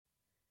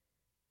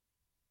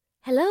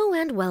Hello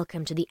and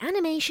welcome to the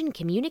Animation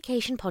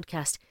Communication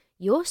Podcast,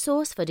 your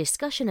source for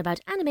discussion about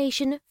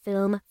animation,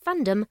 film,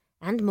 fandom,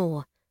 and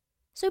more.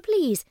 So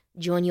please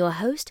join your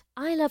host,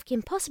 I Love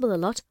Kim Possible a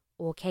Lot,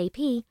 or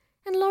KP,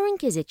 and Lauren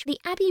Kizich, the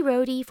Abbey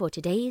Roadie, for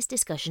today's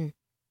discussion.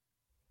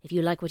 If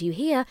you like what you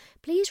hear,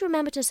 please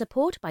remember to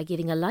support by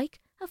giving a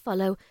like, a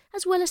follow,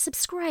 as well as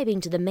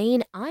subscribing to the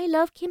main I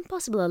Love Kim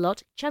Possible a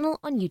Lot channel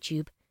on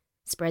YouTube.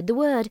 Spread the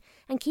word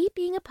and keep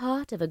being a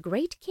part of a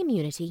great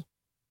community.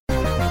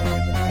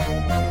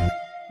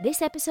 This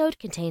episode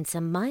contains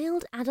some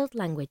mild adult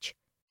language.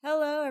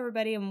 Hello,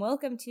 everybody, and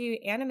welcome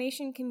to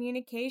Animation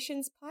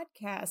Communications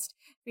Podcast,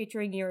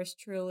 featuring yours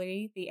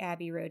truly, the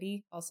Abbey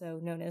Roadie, also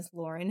known as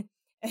Lauren,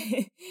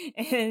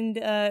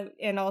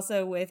 and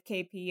also with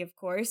KP, of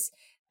course.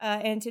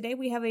 And today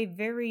we have a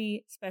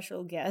very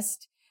special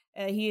guest.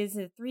 He is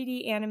a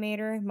 3D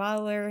animator,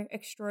 modeler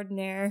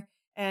extraordinaire,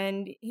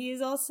 and he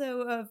is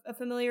also a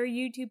familiar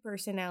YouTube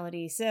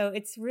personality. So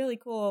it's really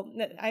cool.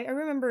 I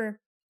remember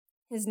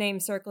his name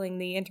circling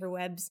the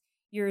interwebs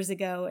years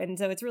ago, and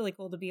so it's really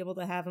cool to be able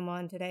to have him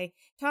on today.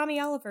 Tommy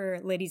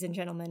Oliver, ladies and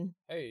gentlemen.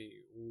 Hey,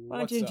 why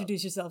don't you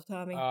introduce yourself,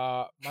 Tommy?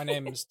 My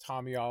name is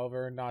Tommy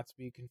Oliver, not to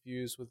be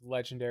confused with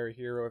legendary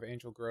hero of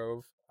Angel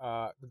Grove,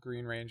 the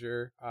Green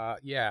Ranger.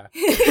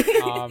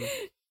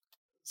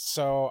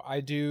 So I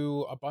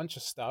do a bunch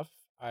of stuff.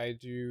 I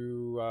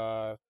do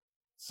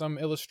some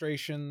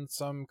illustration,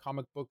 some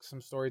comic books, some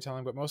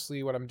storytelling, but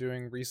mostly what I'm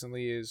doing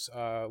recently is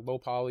low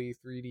poly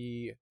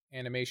 3D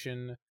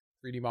animation,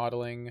 3D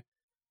modeling,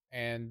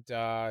 and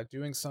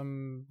doing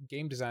some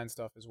game design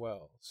stuff as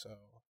well. So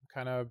I'm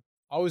kind of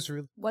always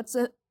really... What's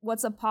a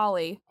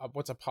poly?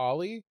 What's a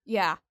poly?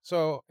 Yeah.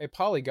 So a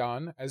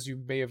polygon, as you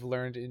may have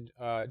learned in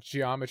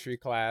geometry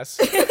class,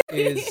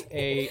 is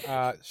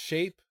a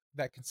shape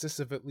that consists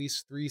of at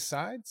least 3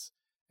 sides.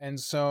 And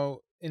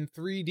so in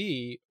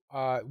 3D,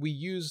 we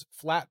use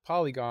flat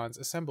polygons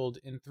assembled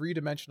in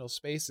 3-dimensional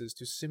spaces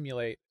to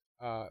simulate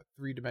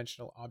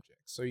 3-dimensional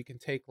objects. So you can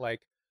take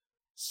like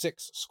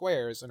 6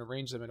 squares and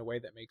arrange them in a way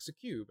that makes a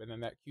cube, and then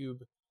that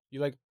cube,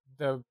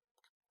 the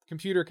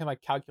computer can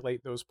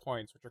calculate those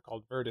points, which are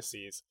called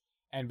vertices,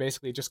 and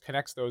basically it just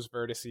connects those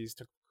vertices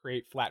to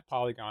create flat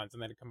polygons,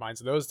 and then it combines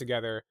those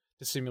together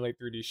to simulate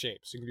 3D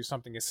shapes. So you can do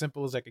something as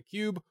simple as like a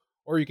cube,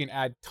 or you can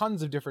add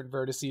tons of different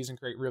vertices and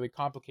create really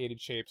complicated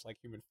shapes like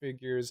human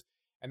figures,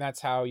 and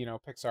that's how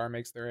Pixar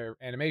makes their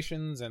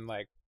animations, and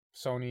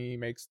Sony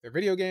makes their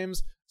video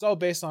games. It's all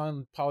based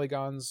on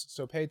polygons,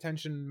 so pay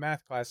attention,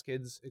 math class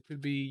kids. It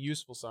could be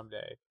useful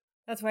someday.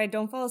 That's right,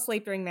 don't fall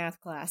asleep during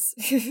math class.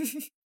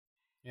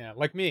 Yeah,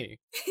 like me.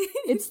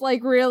 It's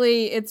like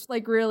really it's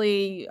like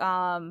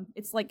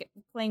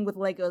playing with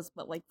Legos,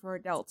 but for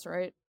adults,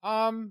 right?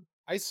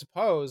 I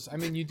suppose. I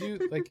mean, you do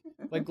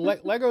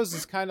Legos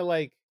is kind of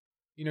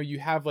you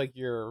have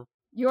your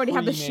you already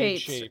have the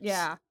shapes.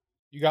 Yeah.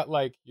 You got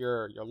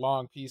your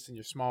long piece and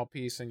your small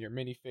piece and your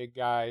minifig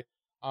guy.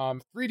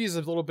 3D is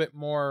a little bit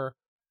more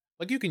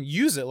you can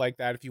use it like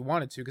that if you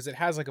wanted to, because it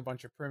has a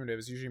bunch of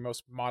primitives. Usually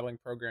most modeling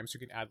programs you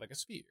can add a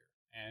sphere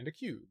and a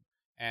cube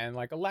and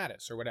a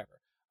lattice or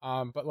whatever.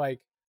 But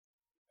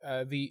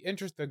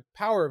the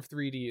power of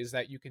 3D is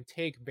that you can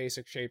take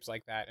basic shapes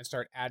like that and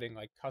start adding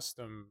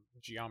custom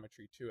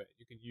geometry to it.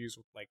 You can use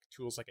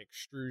tools like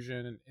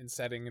extrusion and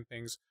insetting and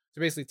things to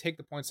basically take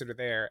the points that are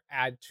there,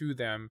 add to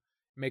them,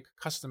 make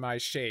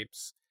customized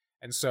shapes.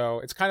 And so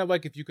it's kind of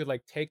like if you could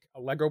take a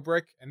Lego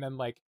brick and then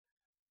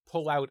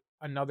pull out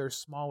another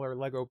smaller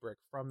Lego brick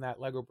from that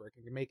Lego brick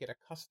and make it a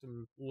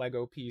custom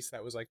Lego piece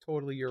that was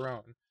totally your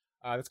own.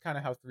 That's kind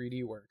of how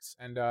 3D works.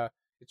 And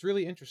it's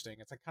really interesting.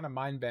 It's kind of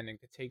mind-bending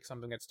to take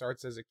something that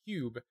starts as a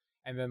cube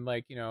and then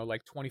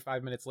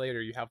 25 minutes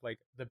later you have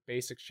the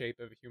basic shape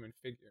of a human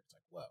figure. It's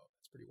whoa,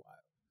 that's pretty wild.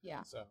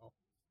 Yeah. So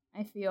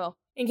I feel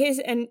in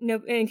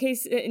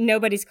case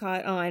nobody's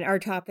caught on, our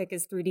topic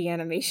is 3D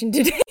animation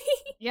today.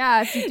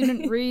 Yeah, if you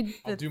didn't read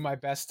I'll do my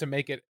best to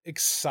make it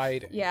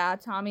exciting. Yeah,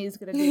 Tommy is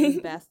going to do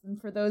his best. And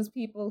for those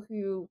people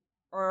who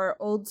are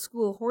old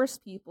school horse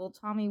people,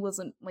 Tommy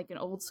wasn't an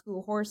old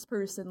school horse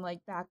person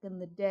back in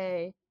the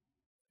day.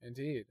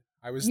 Indeed.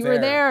 I was you were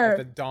there at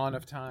the dawn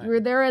of time. You were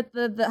there at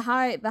the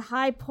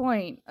high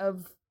point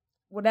of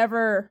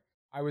whatever.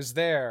 I was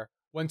there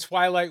when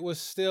Twilight was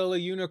still a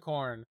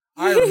unicorn.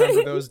 I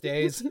remember those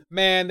days.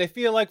 Man, they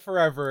feel like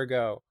forever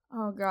ago.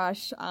 Oh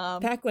gosh.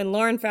 Back when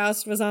Lauren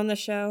Faust was on the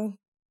show.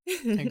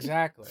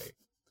 Exactly.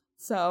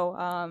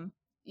 So,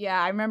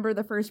 yeah, I remember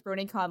the first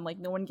BronyCon,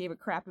 no one gave a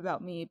crap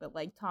about me, but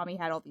Tommy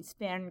had all these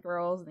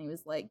fangirls, and he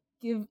was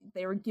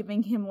they were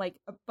giving him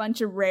a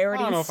bunch of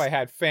rarities. I don't know if I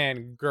had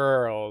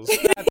fangirls.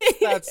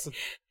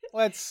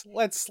 Let's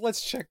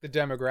check the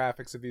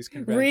demographics of these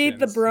conventions. Read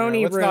the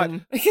Brony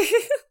room.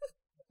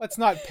 Let's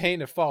not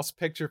paint a false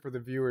picture for the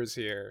viewers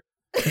here.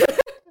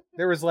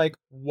 There was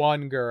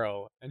one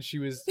girl, and she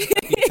was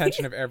the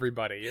attention of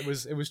everybody. It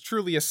was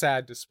truly a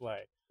sad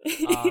display.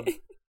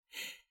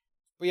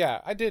 But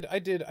yeah, I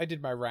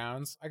did my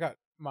rounds. I got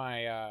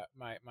my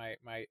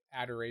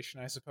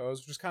adoration, I suppose,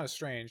 which was kind of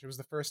strange. It was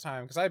the first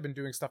time, because I had been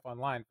doing stuff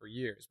online for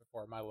years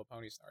before My Little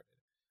Pony started,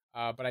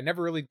 but I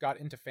never really got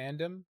into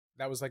fandom.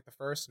 That was like the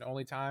first and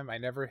only time. I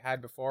never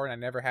had before, and I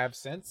never have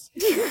since.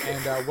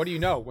 And what do you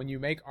know? When you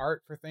make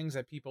art for things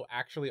that people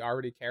actually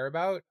already care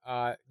about,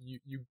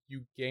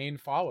 you gain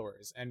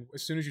followers, and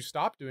as soon as you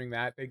stop doing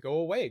that, they go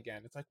away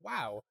again. It's like,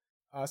 wow,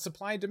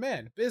 supply and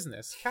demand,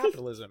 business,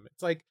 capitalism.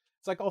 It's like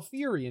all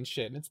theory and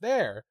shit, and it's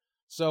there.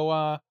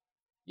 So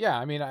yeah,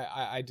 I mean,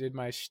 I did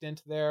my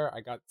stint there.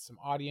 I got some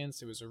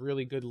audience. It was a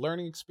really good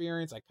learning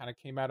experience. I kind of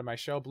came out of my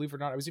shell. Believe it or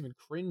not, I was even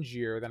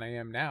cringier than I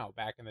am now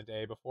back in the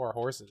day before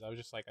horses. I was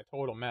just like a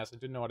total mess. I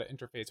didn't know how to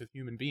interface with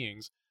human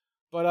beings.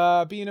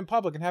 But being in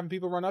public and having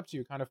people run up to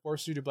you kind of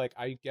forced you to be like,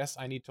 I guess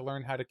I need to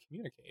learn how to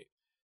communicate.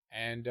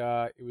 And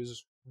it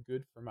was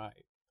good for my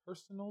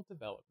personal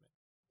development.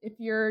 If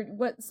you're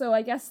so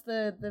I guess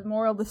the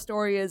moral of the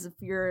story is if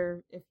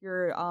you're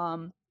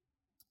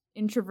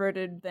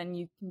introverted, then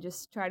you can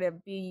just try to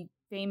be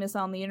famous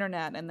on the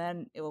internet, and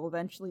then it will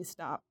eventually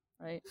stop,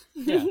 right?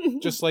 Yeah,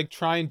 just like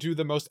try and do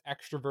the most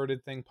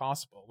extroverted thing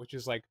possible, which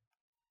is like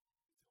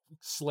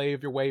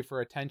slave your way for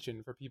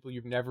attention for people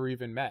you've never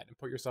even met and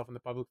put yourself in the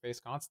public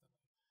face constantly.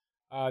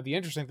 The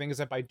interesting thing is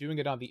that by doing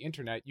it on the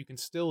internet, you can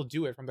still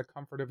do it from the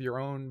comfort of your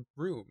own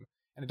room,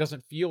 and it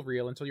doesn't feel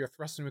real until you're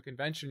thrust into a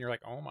convention. You're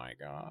like, oh my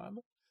god,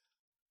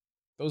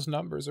 those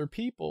numbers are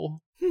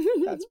people.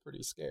 That's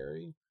pretty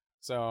scary.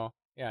 So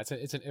yeah,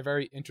 it's a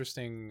very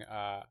interesting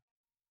kind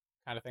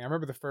of thing. I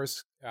remember the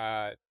first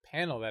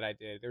panel that I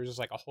did. There was just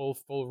like a whole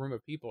full room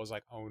of people. I was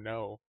like, oh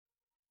no,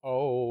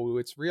 oh,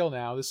 it's real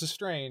now. This is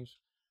strange.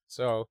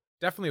 So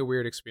definitely a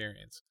weird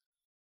experience.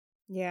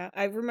 Yeah,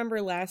 I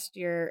remember last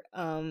year.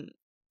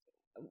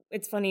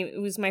 It's funny.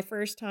 It was my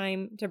first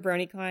time to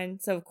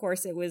BronyCon, so of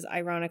course it was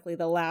ironically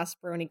the last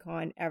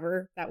BronyCon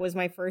ever. That was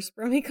my first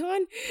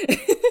BronyCon,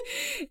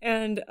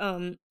 and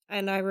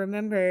I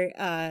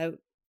remember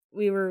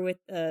we were with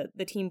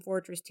the Team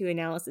Fortress 2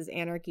 Analysis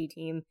Anarchy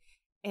team,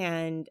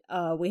 and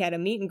we had a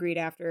meet and greet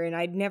after, and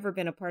I'd never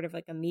been a part of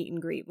like a meet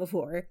and greet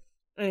before.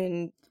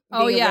 And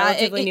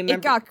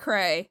it got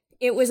cray.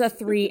 It was a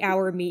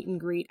 3-hour meet and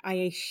greet.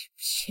 I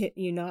shit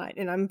you not,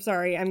 and I'm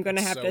sorry, I'm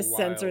gonna have to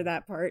censor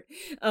that part.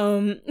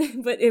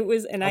 But it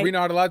was, and are we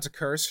not allowed to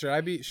curse? Should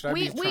I be?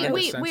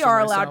 We are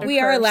allowed to. We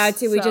are allowed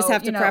to. We just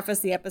have to preface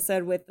the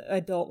episode with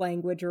adult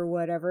language or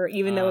whatever.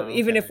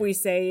 Even if we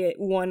say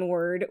one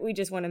word, we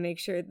just want to make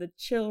sure the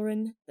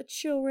children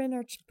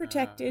are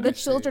protected. The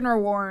children are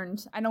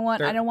warned. I don't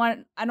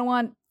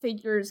want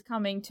figures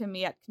coming to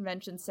me at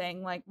conventions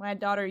saying like, my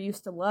daughter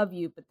used to love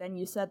you, but then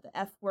you said the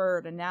F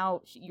word and now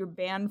you're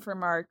banned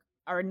from our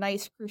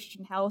nice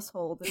Christian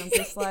household. And I'm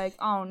just like,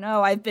 oh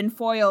no, I've been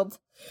foiled.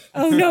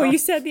 Oh no, you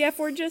said the F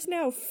word just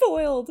now.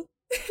 Foiled.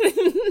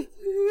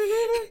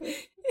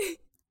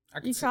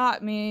 You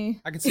caught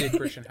me. I can see a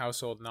Christian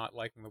household not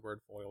liking the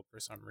word foiled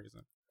for some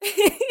reason.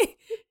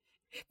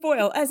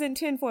 Foil, as in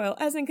tinfoil,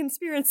 as in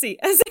conspiracy,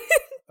 as in...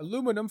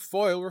 Aluminum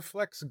foil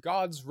reflects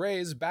God's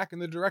rays back in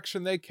the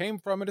direction they came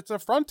from, and it's an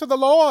affront to the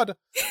Lord.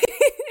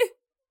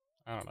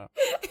 I don't know.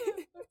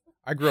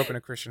 I grew up in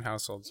a Christian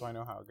household, so I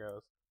know how it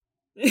goes.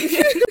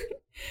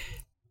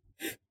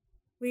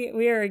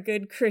 We are a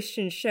good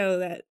Christian show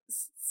that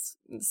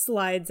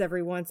slides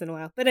every once in a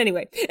while. But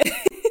anyway.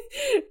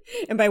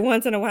 And by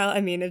once in a while,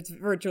 I mean it's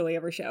virtually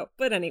every show.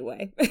 But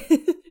anyway.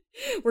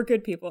 We're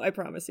good people, I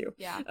promise you.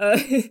 Yeah.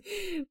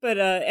 But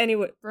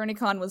anyway.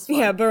 BronyCon was fun.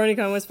 Yeah,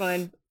 BronyCon was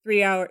fun.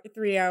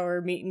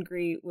 3-hour meet and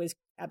greet was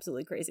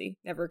absolutely crazy.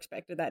 Never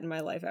expected that in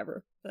my life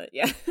ever. But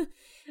yeah.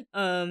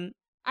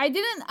 I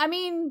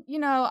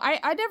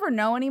never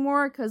know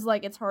anymore because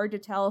like it's hard to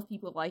tell if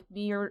people like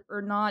me or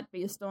not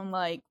based on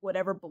like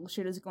whatever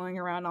bullshit is going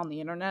around on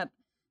the internet.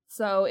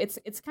 So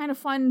it's kind of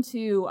fun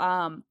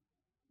to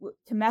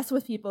mess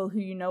with people who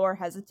you know are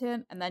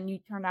hesitant, and then you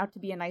turn out to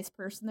be a nice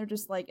person. They're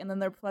just like, and then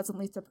they're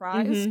pleasantly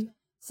surprised. Mm-hmm.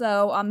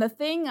 So the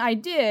thing I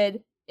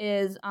did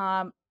is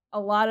a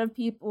lot of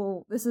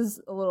people, this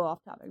is a little off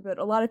topic, but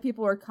a lot of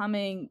people are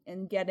coming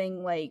and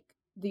getting like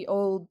the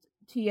old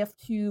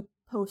TF2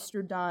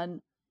 poster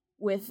done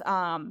with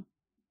a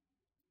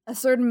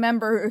certain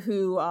member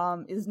who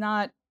is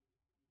not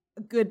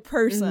a good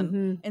person.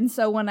 Mm-hmm. And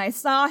so when I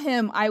saw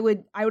him, I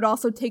would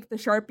also take the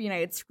Sharpie and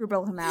I'd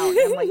scribble him out. And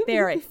I'm like,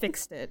 there, I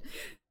fixed it.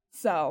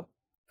 So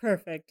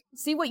perfect.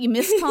 See what you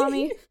missed,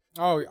 Tommy?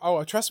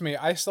 Oh! Trust me,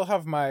 I still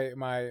have my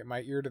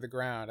ear to the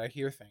ground. I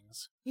hear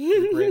things.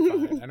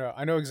 Grapevine.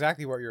 I know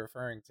exactly what you're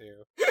referring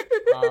to.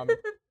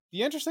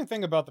 The interesting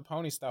thing about the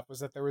pony stuff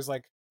was that there was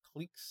like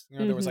cliques.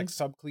 There was like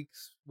sub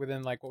cliques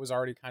within like what was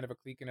already kind of a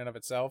clique in and of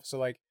itself. So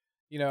like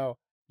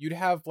you'd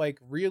have like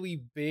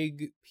really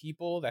big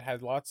people that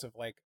had lots of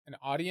like an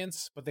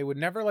audience, but they would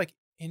never like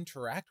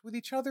interact with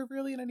each other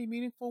really in any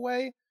meaningful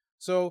way.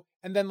 So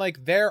and then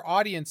like their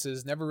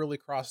audiences never really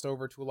crossed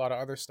over to a lot of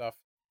other stuff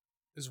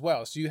as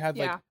well. So you had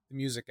like the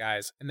music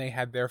guys and they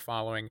had their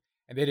following,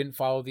 and they didn't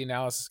follow the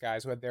analysis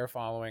guys who had their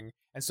following.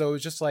 And so it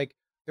was just like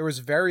there was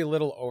very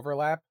little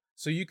overlap.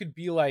 So you could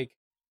be like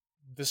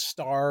the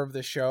star of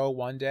the show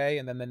one day,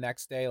 and then the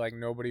next day, like,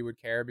 nobody would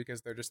care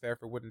because they're just there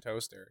for Wooden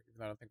Toaster. Even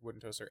though I don't think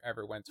Wooden Toaster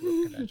ever went to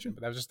a convention,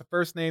 but that was just the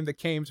first name that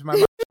came to my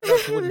mind.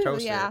 To Wooden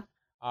Toaster. Yeah.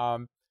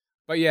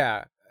 But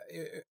yeah,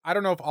 I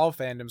don't know if all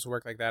fandoms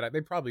work like that.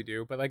 They probably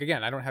do, but like,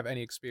 again, I don't have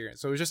any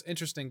experience, so it was just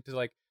interesting to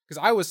like,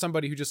 because I was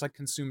somebody who just like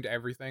consumed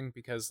everything,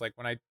 because like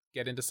when I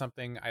get into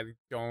something, I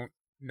don't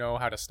know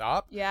how to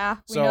stop. Yeah,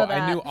 we so know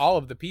that. I knew all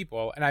of the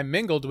people, and I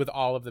mingled with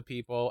all of the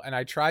people, and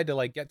I tried to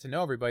like get to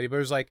know everybody. But it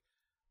was like,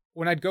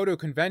 when I'd go to a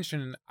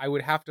convention, I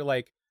would have to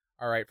like,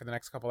 all right, for the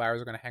next couple hours,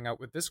 we're going to hang out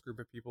with this group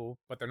of people,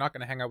 but they're not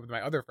going to hang out with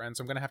my other friends.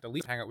 So I'm going to have to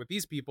leave, hang out with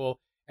these people.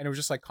 And it was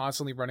just like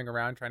constantly running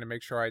around trying to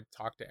make sure I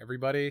talk to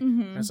everybody.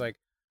 Mhm. And it's like,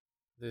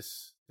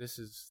 this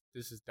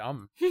is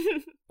dumb.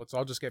 Let's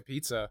all just get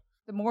pizza.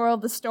 The moral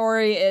of the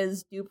story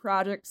is do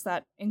projects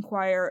that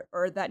inquire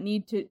or that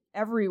need to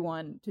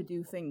everyone to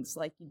do things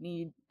like you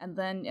need, and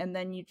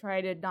then you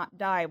try to not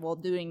die while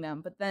doing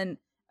them. But then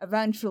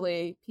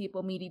eventually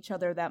people meet each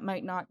other that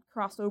might not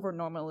cross over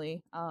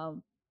normally.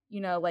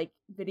 Like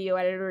video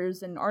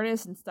editors and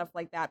artists and stuff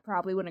like that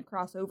probably wouldn't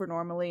cross over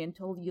normally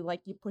until you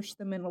push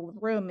them in a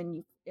room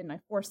and I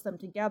force them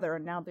together,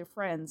 and now they're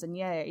friends, and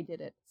yay, I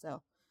did it.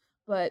 So,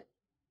 but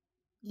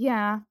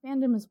yeah,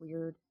 fandom is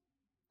weird.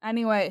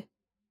 Anyway,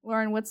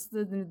 Lauren, what's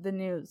the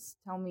news?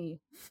 Tell me.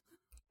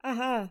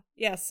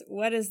 Yes,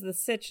 what is the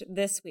sitch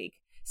this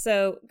week?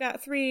 So,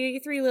 got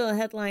three little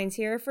headlines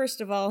here.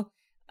 First of all,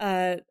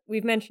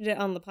 we've mentioned it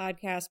on the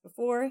podcast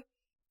before,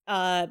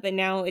 but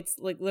now it's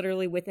like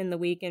literally within the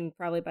week, and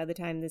probably by the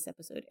time this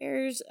episode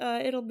airs,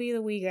 it'll be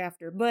the week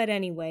after. But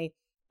anyway,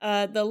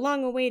 the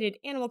long-awaited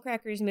Animal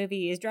Crackers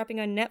movie is dropping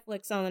on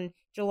Netflix on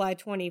July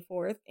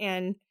 24th,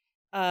 and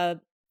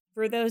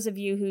for those of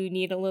you who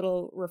need a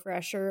little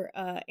refresher,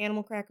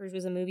 Animal Crackers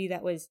was a movie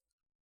that was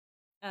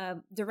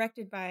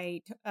directed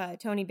by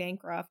Tony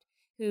Bancroft,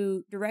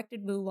 who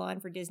directed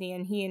Mulan for Disney,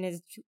 and he and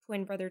his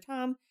twin brother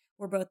Tom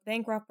were both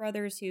Bancroft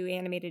brothers who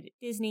animated at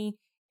Disney,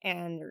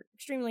 and are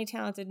extremely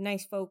talented,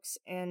 nice folks.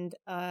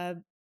 But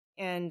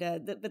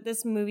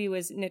this movie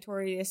was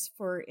notorious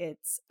for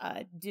its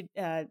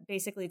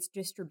basically its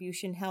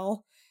distribution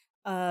hell.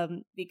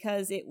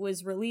 Because it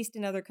was released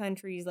in other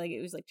countries, like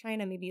it was like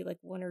China, maybe like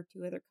one or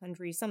two other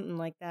countries, something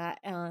like that.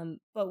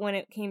 But when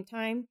it came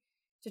time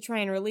to try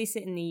and release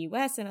it in the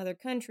US and other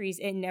countries,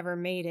 it never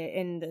made it,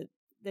 and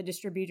the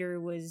distributor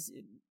was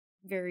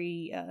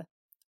very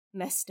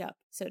messed up,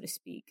 so to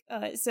speak.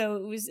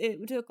 So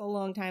it took a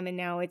long time, and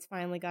now it's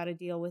finally got a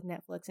deal with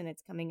Netflix, and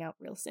it's coming out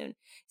real soon.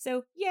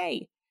 So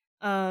yay!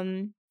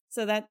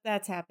 So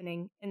that's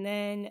happening, and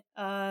then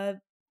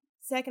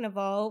second of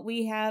all,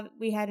 we had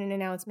an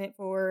announcement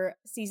for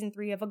season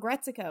 3 of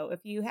Aggretsuko. If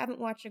you haven't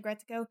watched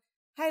Aggretsuko,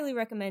 highly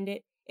recommend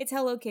it. It's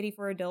Hello Kitty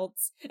for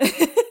adults.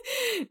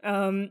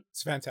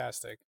 It's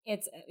fantastic.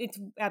 It's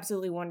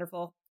absolutely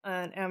wonderful.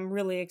 And I'm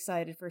really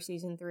excited for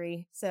season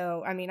 3.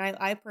 So, I mean,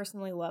 I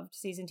personally loved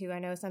season 2. I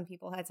know some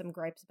people had some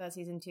gripes about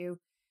season 2,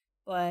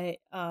 but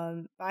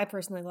I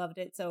personally loved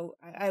it. So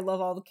I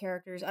love all the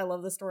characters. I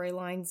love the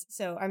storylines.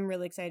 So I'm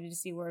really excited to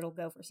see where it'll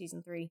go for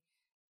season 3.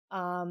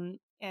 And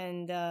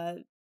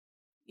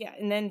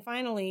then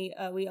finally,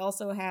 we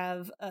also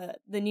have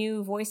the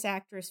new voice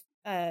actress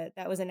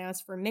that was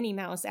announced for Minnie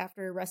Mouse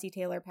after Russi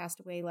Taylor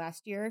passed away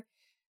last year.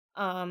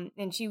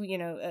 And she,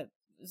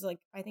 was like,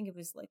 I think it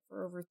was like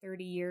for over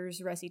 30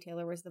 years, Russi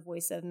Taylor was the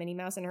voice of Minnie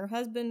Mouse, and her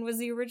husband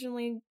was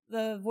originally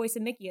the voice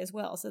of Mickey as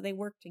well. So they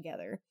worked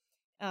together.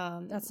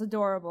 That's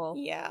adorable.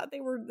 Yeah,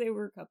 they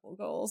were a couple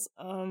goals.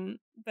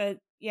 But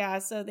yeah,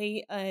 so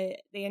they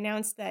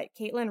announced that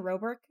Caitlin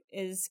Roebuck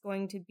is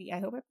going to be,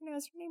 I hope I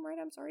pronounced her name right,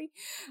 I'm sorry.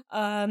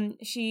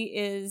 She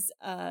is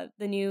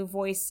the new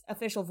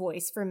official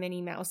voice for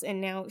Minnie Mouse,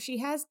 and now she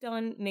has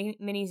done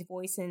Minnie's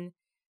voice in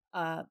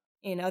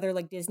other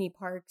like Disney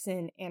parks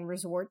and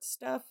resort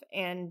stuff,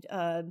 and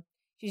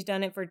she's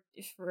done it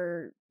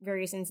for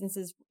various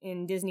instances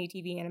in Disney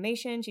TV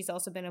animation. She's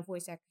also been a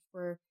voice actress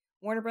for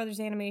Warner Brothers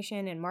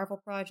Animation and Marvel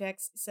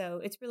projects, so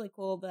it's really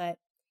cool that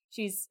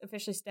she's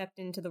officially stepped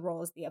into the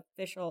role as the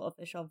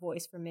official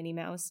voice for Minnie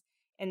Mouse.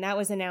 And that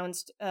was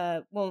announced,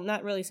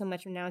 not really so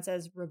much announced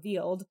as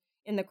revealed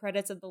in the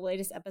credits of the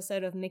latest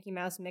episode of Mickey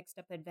Mouse Mixed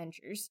Up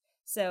Adventures.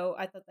 So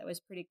I thought that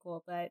was pretty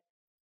cool that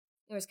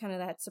it was kind of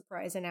that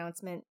surprise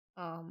announcement.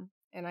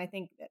 And I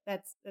think I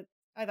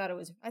thought it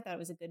was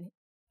a good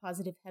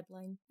positive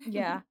headline.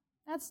 Yeah,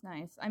 that's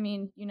nice. I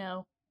mean,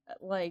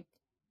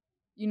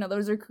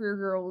 those are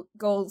career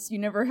goals. You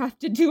never have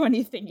to do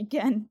anything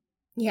again.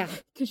 Yeah.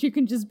 Because you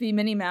can just be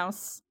Minnie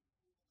Mouse.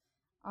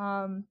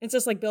 It's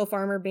just like Bill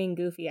Farmer being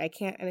Goofy. I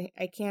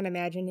can't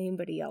imagine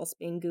anybody else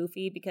being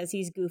Goofy, because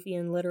he's Goofy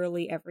in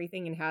literally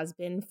everything and has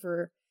been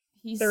for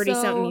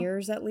 30-something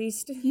years at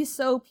least. He's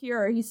so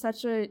pure. He's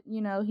such a,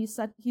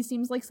 he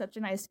seems like such a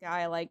nice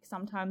guy. Like,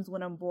 sometimes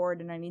when I'm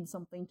bored and I need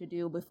something to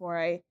do before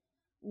I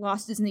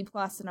lost Disney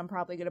Plus, and I'm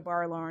probably going to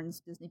borrow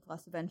Lauren's Disney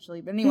Plus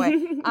eventually. But anyway,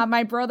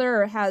 my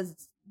brother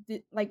has,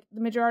 the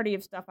majority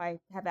of stuff I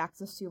have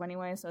access to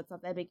anyway, so it's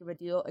not that big of a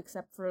deal,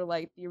 except for,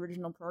 the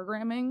original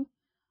programming.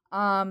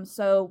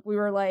 So we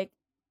were like,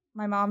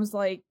 my mom's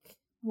like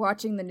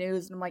watching the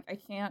news, and I'm like, I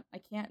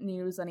can't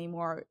news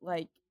anymore,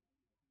 like,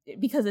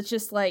 because it's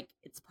just like,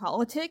 it's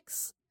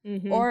politics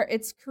or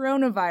it's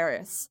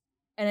coronavirus.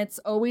 And it's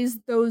always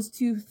those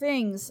two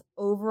things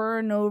over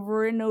and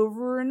over and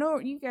over and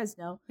over. You guys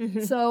know.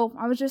 So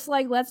I was just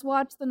like, let's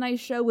watch the nice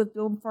show with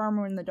Bill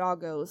Farmer and the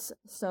doggos.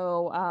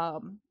 So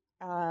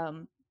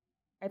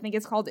I think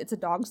it's called It's a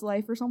Dog's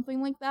Life or something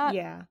like that.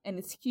 Yeah. And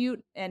it's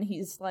cute, and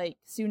he's like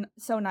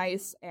so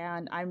nice,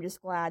 and I'm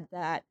just glad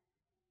that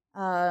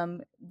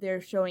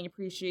they're showing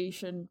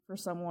appreciation for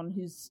someone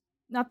who's,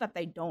 not that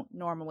they don't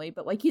normally,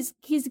 but like he's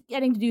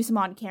getting to do some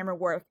on-camera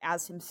work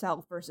as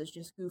himself versus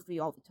just Goofy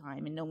all the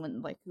time, and no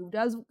one, like, who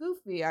does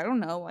Goofy? I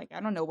don't know, like, I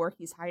don't know where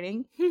he's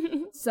hiding.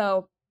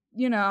 So,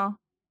 you know,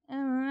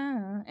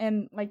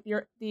 and like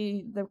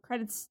the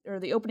credits or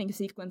the opening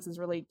sequence is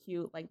really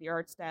cute, like the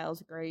art style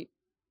is great.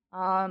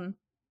 And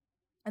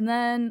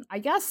then I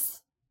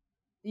guess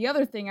the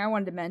other thing I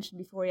wanted to mention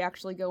before we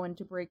actually go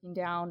into breaking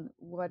down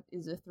what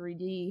is a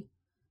 3D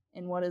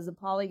and what is a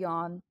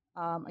polygon,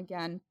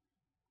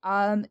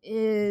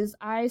 is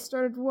I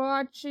started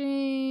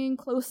watching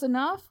Close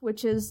Enough,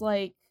 which is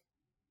like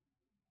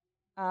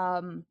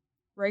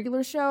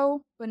regular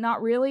show, but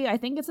not really. I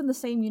think it's in the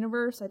same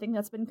universe. I think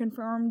that's been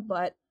confirmed,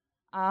 but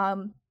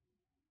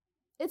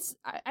it's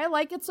I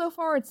like it so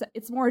far.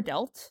 It's more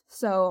adult,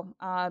 so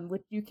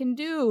which you can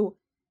do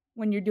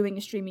when you're doing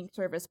a streaming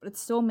service, but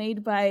it's still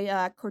made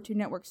by Cartoon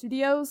Network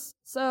Studios,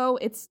 so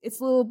it's a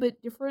little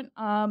bit different.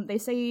 They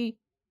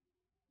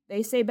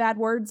say bad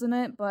words in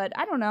it, but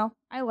I don't know.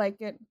 I like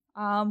it.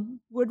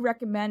 Would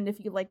recommend if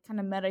you like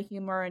kind of meta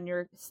humor and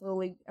you're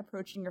slowly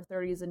approaching your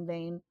 30s in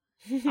vain.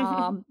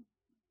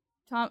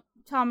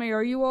 Tommy,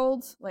 are you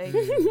old? Like, are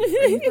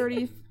you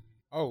 30?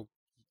 Oh,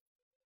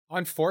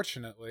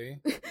 unfortunately.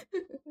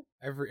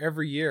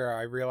 Every year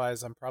I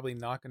realize I'm probably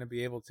not going to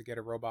be able to get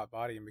a robot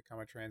body and become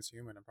a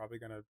transhuman. I'm probably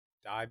going to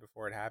die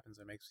before it happens.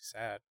 It makes me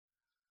sad.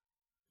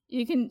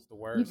 You can It's the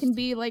worst. You can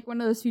be like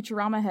one of those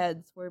Futurama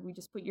heads where we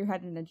just put your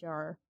head in a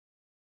jar.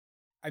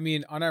 I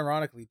mean,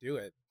 unironically, do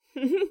it.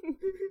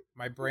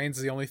 My brain's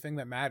the only thing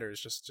that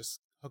matters. Just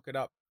hook it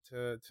up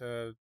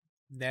to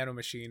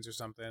nanomachines or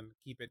something.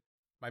 Keep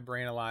my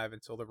brain alive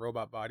until the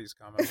robot bodies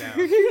come. I'm down.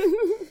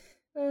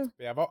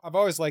 Yeah, I've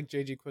always liked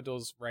J.G.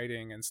 Quintel's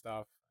writing and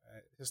stuff.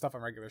 His stuff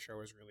on Regular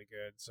Show is really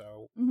good.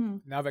 So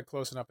now that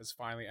Close Enough is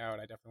finally out,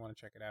 I definitely want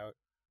to check it out.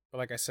 But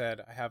like I said,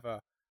 I have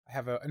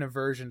an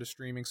aversion to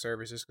streaming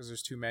services because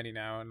there's too many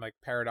now, and like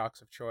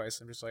paradox of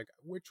choice. I'm just like,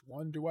 which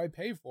one do I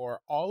pay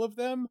for? All of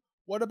them?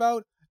 What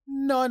about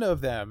none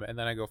of them? And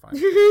then I go find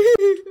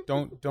it.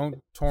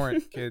 Don't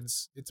torrent,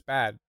 kids. It's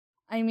bad.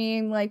 I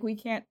mean, like, we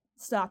can't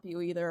stop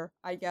you either,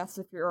 I guess,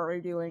 if you're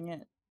already doing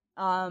it.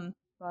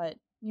 But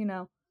you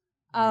know,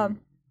 I've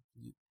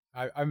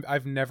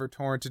never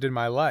torrented in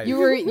my life. You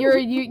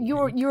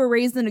were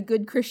raised in a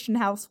good Christian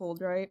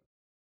household, right?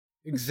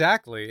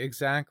 Exactly.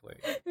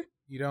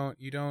 You don't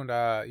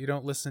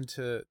listen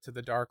to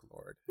the Dark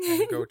Lord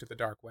and go to the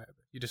dark web.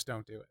 You just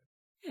don't do it.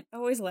 I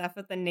always laugh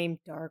at the name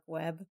Dark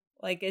Web.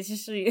 Like, it's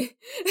just it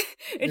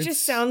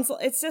just sounds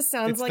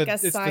like a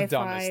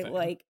sci-fi,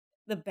 like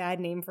the bad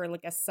name for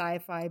like a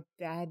sci-fi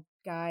bad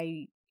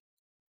guy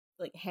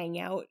like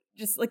hangout,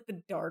 just like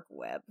the Dark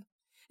Web.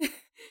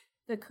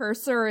 The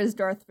cursor is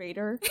Darth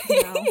Vader.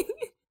 You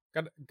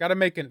know? Gotta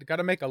make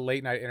a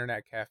late night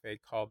internet cafe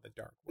called the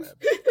Dark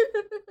Web.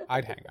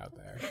 I'd hang out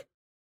there.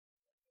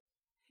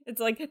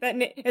 It's like that.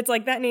 It's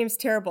like, that name's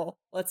terrible.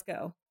 Let's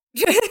go.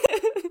 Yeah,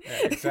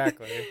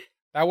 exactly.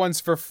 That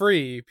one's for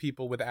free.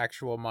 People with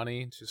actual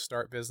money to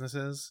start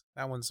businesses.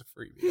 That one's a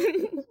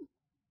freebie.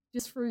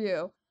 Just for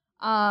you.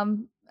 I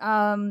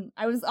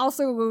was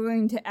also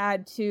going to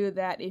add too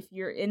that if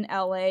you're in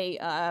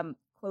LA,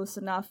 Close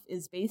Enough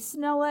is based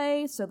in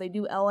LA, so they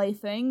do LA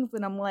things,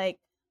 and I'm like,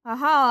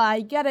 haha,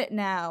 I get it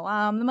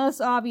now. The most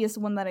obvious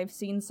one that I've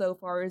seen so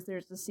far is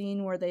there's a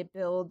scene where they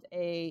build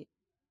a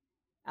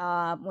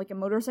like a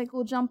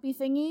motorcycle jumpy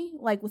thingy,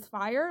 like with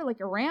fire, like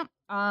a ramp,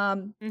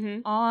 on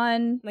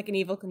like an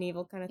Evel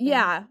Knievel kind of thing.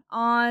 Yeah,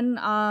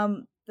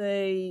 on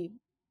the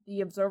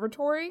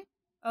observatory.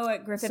 Oh,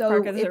 at Griffith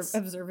Park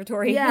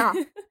Observatory. Yeah.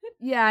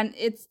 Yeah, and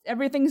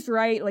everything's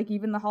right, like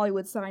even the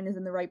Hollywood sign is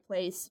in the right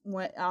place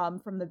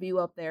from the view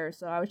up there.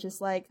 So I was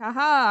just like, haha,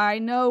 I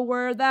know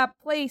where that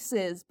place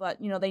is, but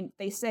you know,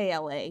 they say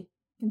LA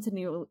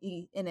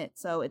continually in it,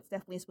 so it's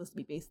definitely supposed to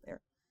be based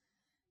there.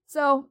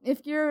 So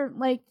if you're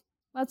like,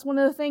 that's one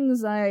of the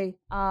things I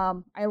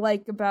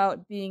like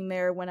about being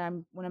there when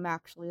I'm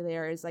actually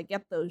there, is I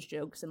get those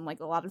jokes, and like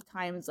a lot of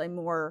times I'm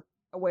more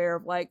aware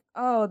of like,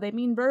 oh, they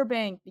mean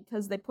Burbank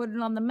because they put it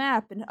on the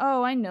map, and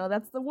oh, I know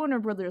that's the Warner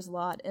Brothers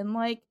lot, and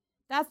like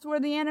that's where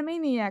the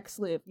Animaniacs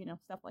live, you know,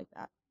 stuff like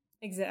that.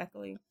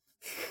 Exactly.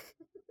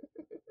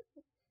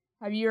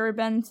 Have you ever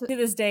been to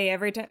this day,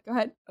 every time? Go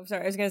ahead. I'm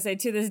sorry, I was gonna say,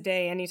 to this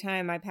day,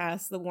 anytime I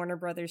pass the Warner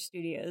Brothers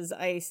studios,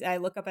 I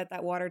look up at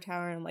that water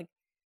tower and I'm like,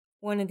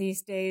 one of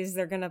these days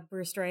they're gonna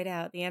burst right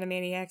out. The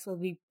Animaniacs will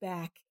be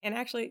back, and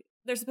actually,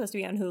 they're supposed to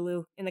be on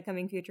Hulu in the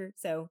coming future,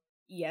 so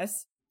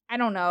Yes. I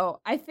don't know.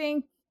 I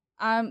think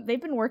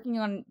they've been working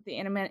on the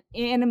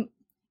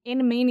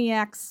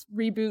Animaniacs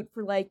reboot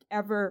for like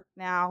ever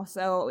now,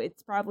 so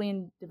it's probably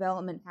in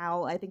development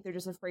hell. I think they're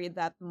just afraid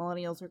that the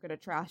millennials are going to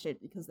trash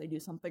it because they do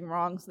something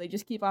wrong, so they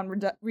just keep on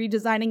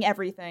redesigning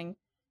everything,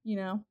 you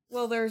know?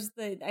 Well,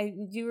 I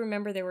do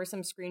remember there were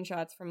some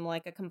screenshots from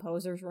like a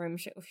composer's room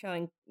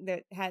showing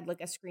that had like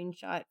a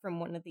screenshot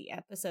from one of the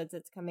episodes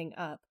that's coming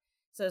up.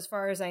 So as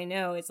far as I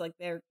know, it's like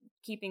they're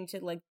keeping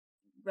to like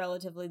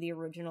relatively the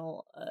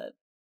original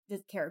the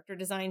character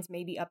designs,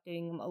 maybe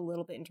updating them a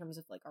little bit in terms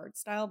of like art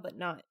style, but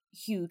not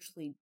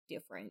hugely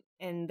different.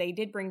 And they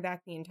did bring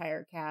back the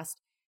entire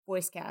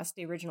voice cast,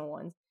 the original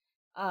ones,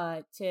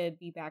 to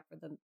be back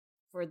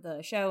for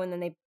the show, and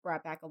then they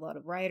brought back a lot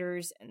of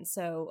writers, and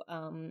so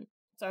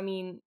I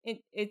mean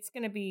it's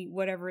gonna be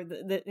whatever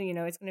the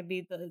it's gonna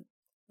be the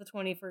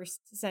 21st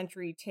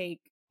century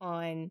take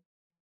on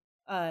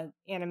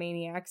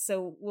Animaniacs,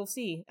 so we'll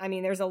see. I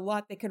mean, there's a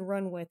lot they could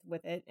run with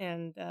it,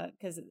 and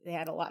because they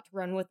had a lot to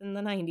run with in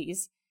the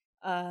 90s.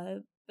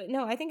 But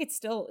no, I think it's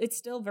still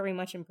very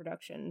much in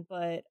production,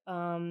 but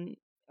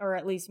or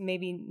at least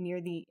maybe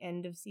near the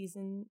end of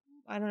season.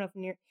 I don't know if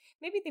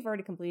maybe they've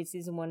already completed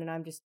season 1 and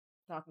I'm just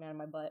talking out of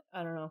my butt.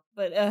 I don't know,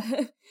 but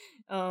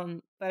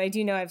but I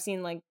do know I've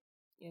seen like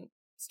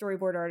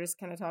storyboard artists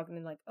kind of talking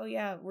and like, oh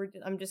yeah,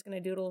 I'm just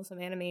gonna doodle some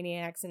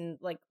Animaniacs, and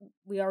like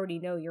we already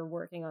know you're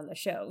working on the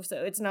show,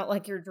 so it's not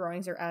like your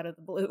drawings are out of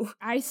the blue.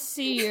 I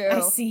see you.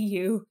 I see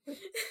you.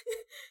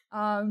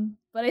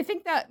 But I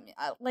think that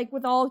like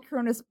with all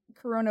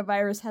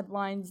coronavirus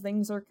headlines,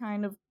 things are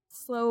kind of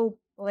slow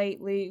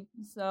lately.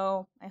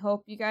 So I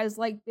hope you guys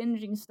like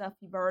binging stuff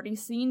you've already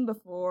seen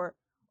before,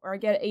 or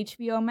get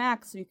HBO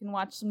Max so you can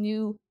watch some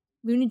new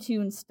Looney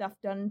Tunes stuff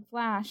done in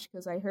Flash,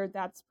 because I heard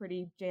that's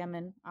pretty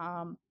jammin'.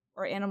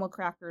 Or Animal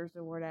Crackers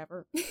or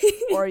whatever.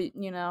 Or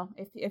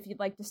if you'd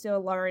like to steal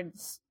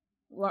Lauren's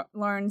all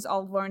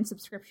of Lauren's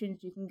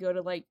subscriptions, you can go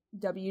to like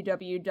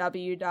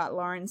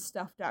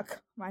www.laurenstuff.com.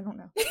 I don't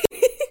know.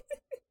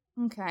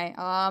 Okay.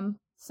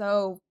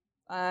 So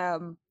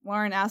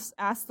Lauren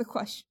ask the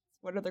questions.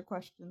 What other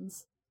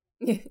questions?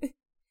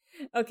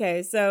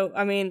 Okay, so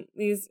I mean,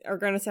 these are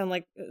going to sound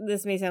like,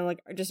 this may sound like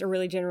just a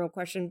really general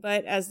question,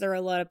 but as there are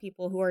a lot of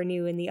people who are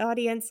new in the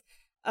audience,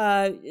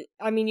 I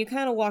mean, you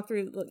kind of walk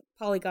through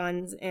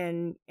polygons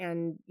and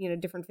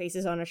different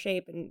faces on a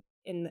shape and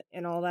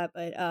all that,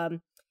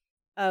 but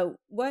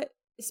what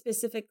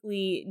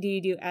specifically do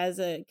you do as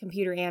a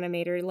computer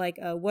animator? Like,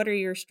 what are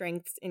your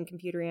strengths in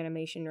computer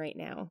animation right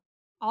now?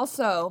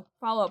 Also,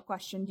 follow-up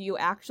question: do you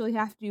actually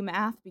have to do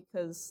math?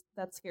 Because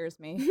that scares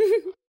me.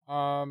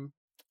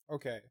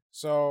 Okay,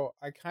 so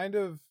I kind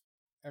of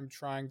am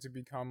trying to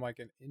become like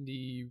an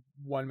indie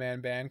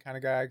one-man band kind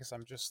of guy, because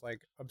I'm just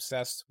like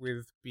obsessed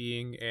with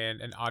being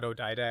an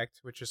autodidact,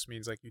 which just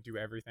means like you do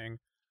everything.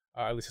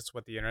 At least that's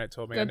what the internet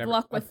told me. Good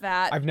luck with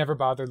that. I've never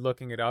bothered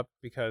looking it up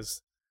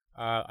because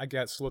I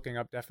guess looking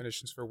up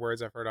definitions for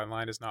words I've heard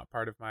online is not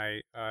part of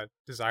my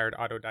desired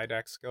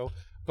autodidact skill.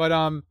 But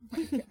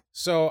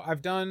so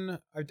I've done.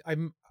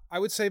 I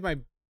would say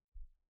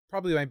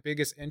probably my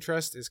biggest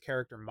interest is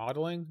character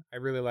modeling. I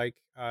really like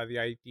the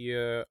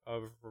idea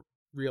of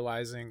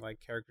realizing like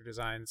character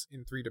designs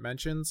in 3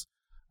 dimensions.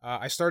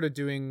 I started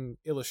doing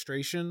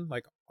illustration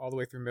like all the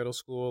way through middle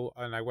school,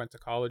 and I went to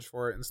college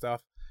for it and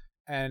stuff.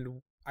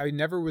 And I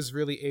never was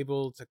really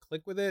able to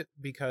click with it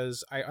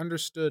because I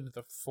understood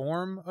the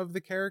form of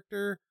the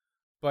character,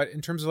 but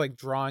in terms of like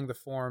drawing the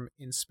form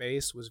in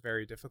space was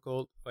very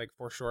difficult. Like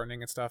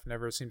foreshortening and stuff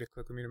never seemed to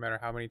click with me, no matter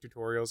how many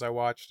tutorials I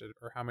watched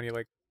or how many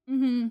like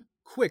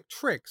quick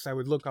tricks I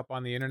would look up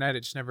on the internet.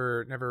 It just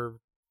never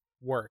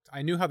worked.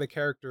 I knew how the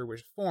character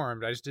was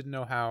formed, I just didn't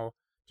know how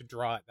to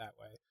draw it that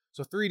way.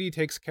 So 3D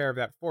takes care of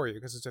that for you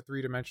because it's a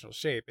 3-dimensional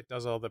shape. It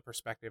does all the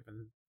perspective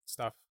and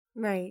stuff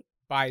right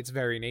by its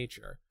very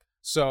nature.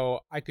 So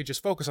I could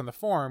just focus on the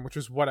form, which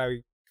was what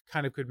I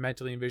kind of could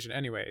mentally envision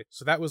anyway.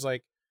 So that was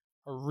like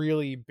a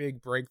really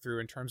big breakthrough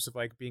in terms of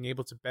like being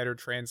able to better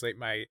translate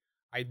my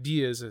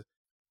ideas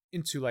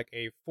into like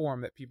a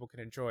form that people can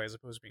enjoy, as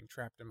opposed to being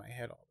trapped in my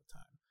head all the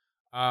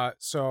time.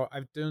 So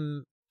I've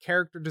done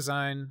character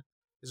design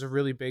is a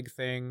really big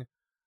thing.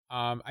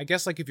 I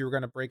guess like if you were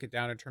going to break it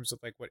down in terms of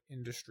like what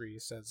industry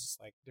says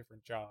like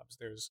different jobs,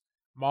 there's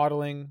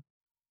modeling,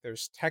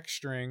 there's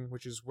texturing,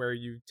 which is where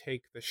you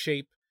take the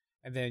shape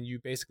and then you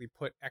basically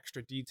put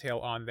extra detail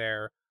on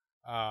there,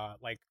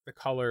 like the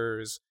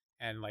colors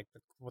and like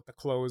what the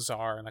clothes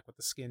are and like what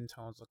the skin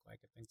tones look like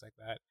and things like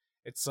that.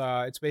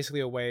 It's basically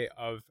a way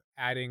of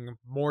adding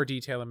more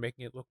detail and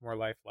making it look more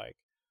lifelike.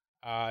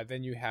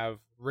 Then you have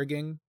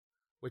rigging,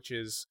 which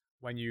is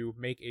when you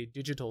make a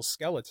digital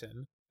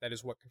skeleton that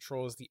is what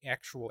controls the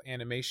actual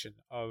animation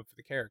of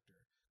the character.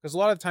 Because a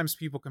lot of times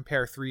people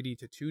compare 3D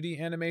to 2D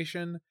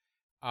animation,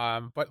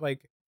 but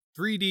like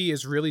 3D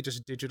is really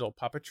just digital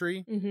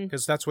puppetry,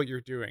 because that's what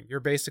you're doing. You're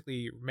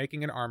basically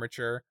making an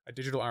armature, a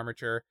digital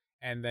armature,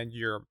 and then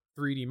your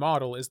 3D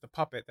model is the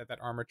puppet that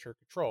armature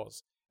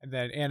controls. And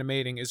then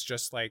animating is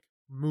just like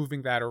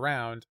moving that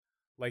around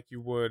like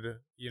you would,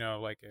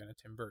 like in a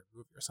Tim Burton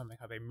movie or something,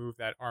 how they move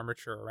that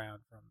armature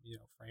around from,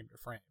 frame to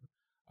frame.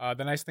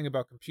 The nice thing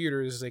about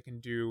computers is they can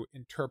do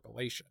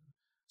interpolation.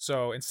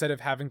 So instead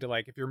of having to,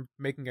 like, if you're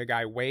making a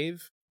guy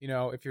wave,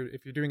 if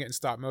you're doing it in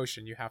stop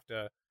motion, you have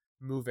to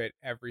move it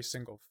every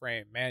single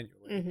frame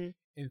manually. Mm-hmm.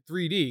 In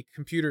 3D,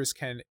 computers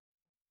can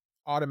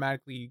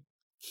automatically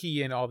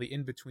key in all the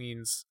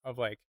in-betweens of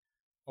like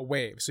a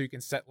wave. So you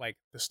can set like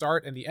the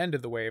start and the end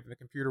of the wave, and the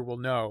computer will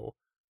know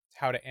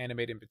how to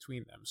animate in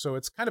between them. So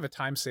it's kind of a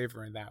time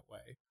saver in that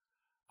way.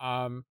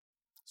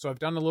 So I've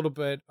done a little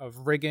bit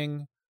of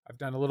rigging. I've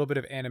done a little bit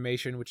of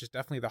animation, which is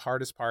definitely the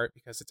hardest part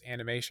because it's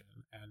animation.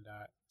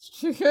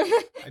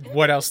 And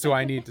what else do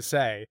I need to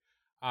say?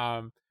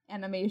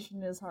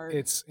 Animation is hard.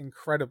 It's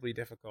incredibly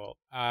difficult.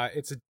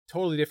 It's a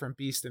totally different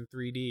beast in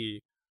 3D.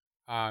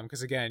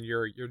 Because again,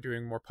 you're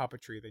doing more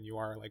puppetry than you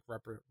are like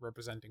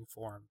representing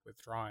form with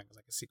drawings,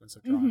 like a sequence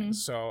of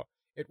drawings. So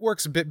it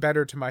works a bit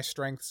better to my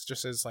strengths,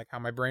 just as like how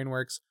my brain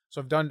works.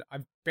 So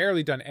I've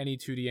barely done any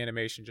 2D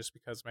animation just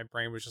because my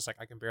brain was just like,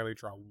 I can barely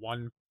draw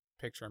one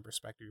picture in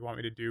perspective. You want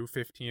me to do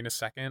 15 a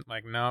second?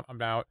 Like, no,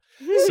 I'm out.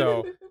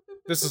 So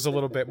this is a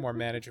little bit more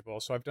manageable.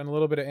 So I've done a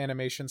little bit of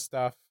animation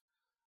stuff.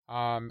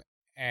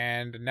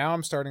 And now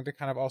I'm starting to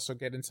kind of also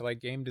get into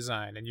like game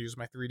design and use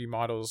my 3D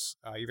models,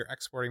 either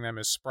exporting them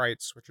as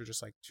sprites, which are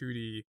just like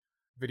 2D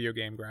video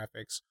game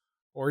graphics,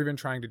 or even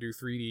trying to do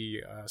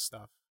 3D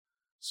stuff.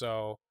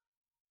 So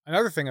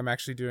another thing I'm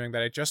actually doing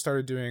that I just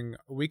started doing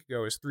a week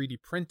ago is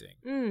 3D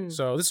printing.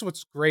 So this is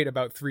what's great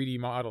about 3D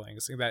modeling,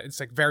 is that it's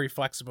like very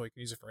flexible. You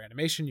can use it for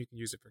animation, you can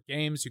use it for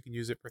games, you can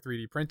use it for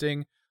 3D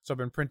printing. So I've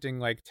been printing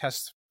like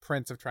test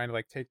prints of trying to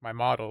like take my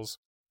models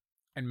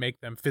and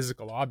make them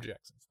physical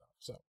objects and stuff.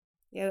 So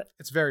yeah,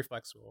 it's very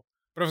flexible.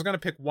 But I was going to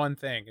pick one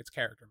thing. It's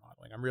character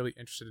modeling. I'm really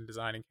interested in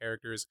designing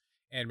characters,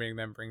 animating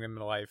them, bring them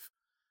to life.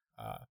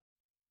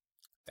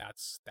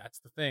 That's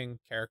the thing.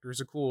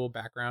 Characters are cool.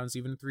 Backgrounds,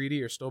 even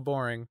 3D, are still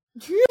boring.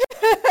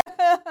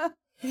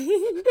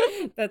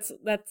 That's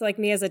like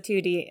me as a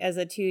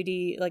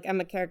 2D. Like,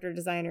 I'm a character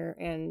designer,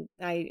 and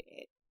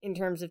in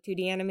terms of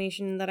 2D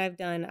animation that I've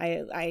done,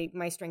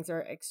 my strengths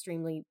are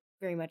extremely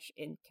very much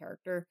in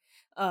character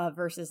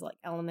versus like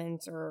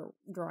elements or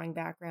drawing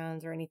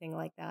backgrounds or anything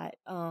like that.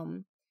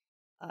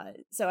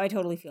 So I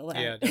totally feel that.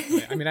 Yeah,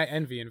 definitely. I mean, I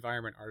envy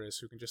environment artists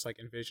who can just like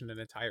envision an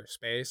entire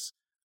space,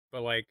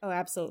 but like, oh,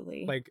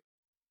 absolutely. Like,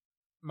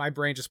 my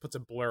brain just puts a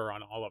blur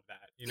on all of that.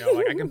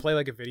 Like I can play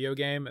like a video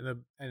game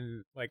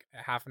and like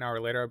a half an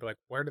hour later I'll be like,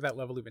 where did that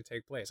level even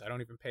take place? I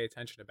don't even pay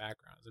attention to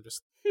backgrounds. I'm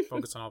just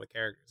focused on all the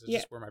characters. It's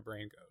just where my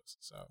brain goes.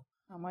 So.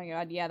 Oh my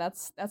god, yeah,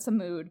 that's a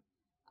mood.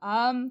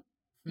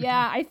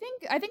 Yeah, I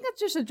think that's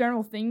just a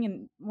general thing,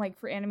 and like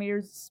for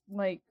animators,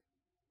 like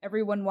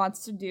everyone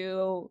wants to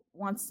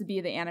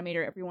be the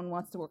animator. Everyone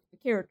wants to work with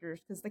the characters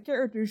because the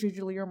characters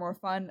usually are more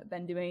fun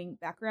than doing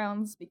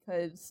backgrounds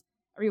because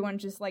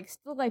everyone's just like,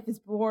 still life is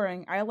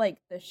boring. I like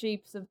the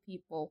shapes of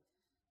people.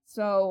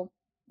 So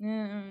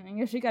I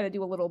guess you got to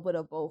do a little bit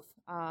of both.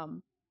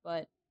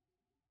 But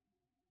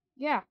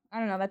yeah, I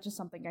don't know. That's just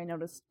something I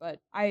noticed. But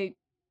I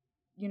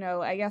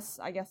guess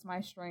my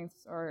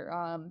strengths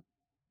are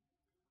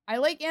I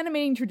like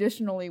animating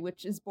traditionally,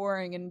 which is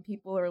boring, and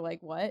people are like,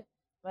 "What?"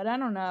 But I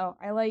don't know.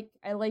 I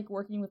like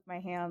working with my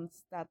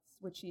hands. That's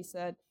what she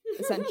said,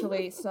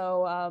 essentially.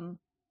 So,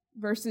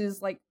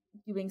 versus like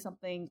doing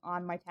something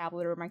on my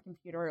tablet or my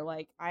computer.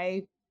 Like,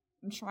 I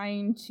am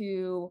trying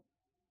to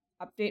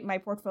update my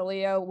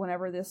portfolio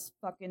whenever this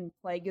fucking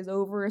plague is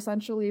over,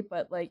 essentially.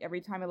 But like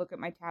every time I look at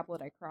my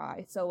tablet, I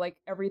cry. So like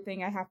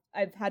everything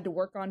I've had to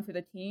work on for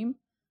the team,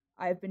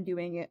 I've been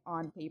doing it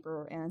on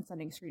paper and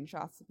sending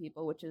screenshots to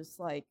people, which is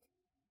like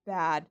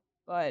bad,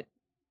 but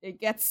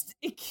it gets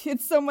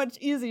so much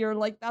easier.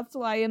 Like that's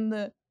why in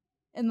the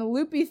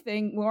loopy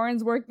thing,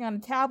 Lauren's working on a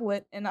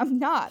tablet and I'm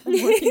not.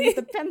 I'm working with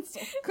a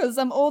pencil because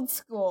I'm old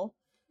school.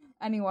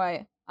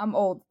 Anyway, I'm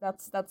old.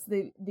 That's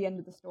the end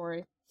of the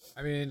story.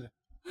 I mean,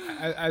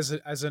 as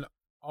an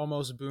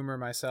almost boomer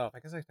myself, I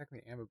guess I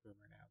technically am a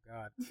boomer now.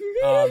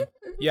 God.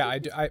 Yeah,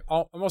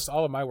 almost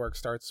all of my work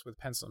starts with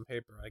pencil and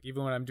paper. Like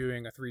even when I'm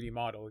doing a 3D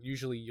model,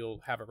 usually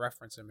you'll have a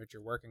reference image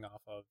you're working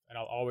off of, and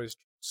I'll always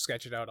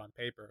sketch it out on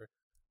paper.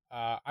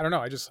 I don't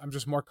know. I'm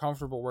just more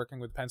comfortable working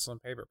with pencil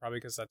and paper, probably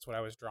because that's what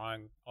I was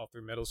drawing all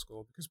through middle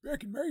school. Because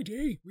back in my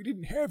day, we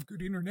didn't have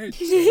good internet,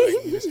 so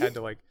like, we just had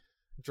to like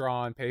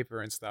draw on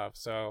paper and stuff.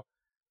 So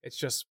it's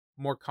just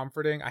more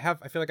comforting. I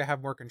feel like I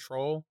have more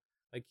control.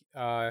 Like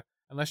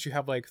unless you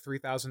have like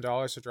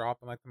 $3,000 to drop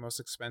on like the most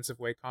expensive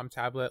Wacom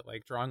tablet,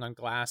 like drawing on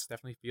glass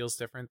definitely feels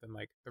different than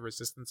like the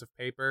resistance of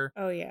paper.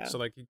 Oh yeah. So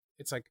like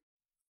it's like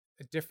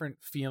a different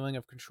feeling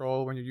of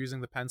control when you're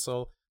using the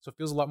pencil. So it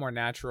feels a lot more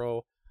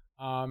natural.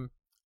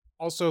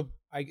 Also,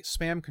 I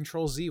spam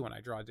Control Z when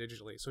I draw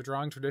digitally. So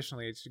drawing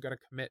traditionally, you got to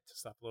commit to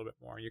stuff a little bit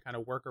more. You kind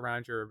of work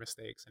around your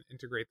mistakes and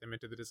integrate them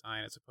into the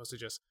design as opposed to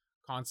just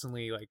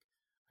constantly like,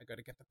 I got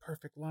to get the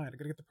perfect line.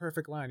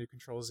 You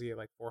Control Z it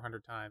like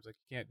 400 times. Like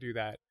you can't do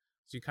that.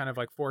 So you kind of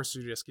like force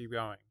you to just keep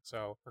going.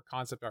 So for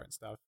concept art and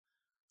stuff,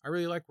 I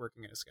really like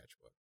working in a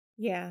sketchbook.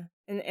 Yeah.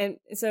 And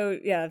so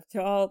yeah,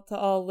 to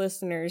all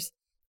listeners,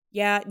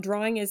 yeah,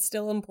 drawing is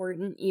still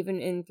important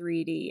even in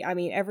 3D. I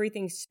mean,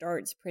 everything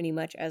starts pretty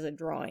much as a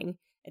drawing.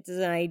 It's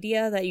an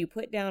idea that you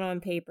put down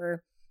on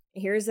paper.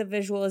 Here's a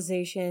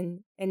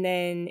visualization, and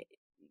then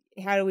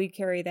how do we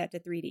carry that to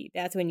 3D?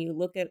 That's when you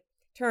look at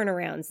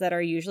turnarounds that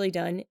are usually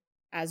done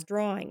as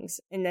drawings,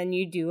 and then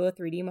you do a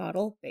 3D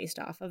model based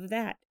off of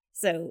that.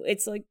 So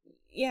it's like,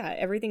 yeah,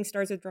 everything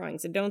starts with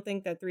drawings. So don't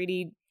think that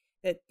 3D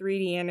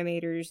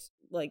animators,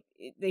 like,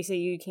 they say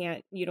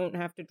you don't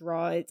have to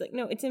draw. It's like,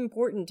 no, it's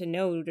important to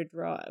know to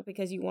draw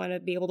because you want to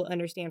be able to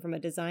understand from a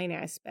design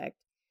aspect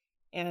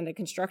and a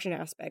construction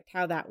aspect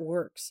how that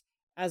works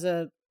as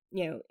a,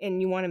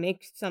 and you want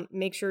to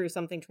make sure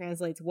something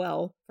translates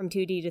well from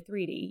 2D to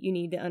 3D. You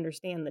need to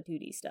understand the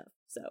 2D stuff.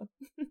 So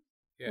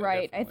Yeah,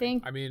 right. definitely. I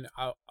think. I mean,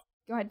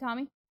 Go ahead,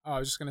 Tommy. I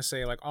was just gonna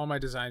say, like, all my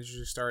designs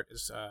usually start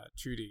as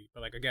 2D,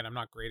 but like again, I'm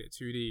not great at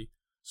 2D.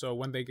 So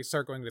when they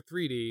start going to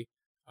 3D,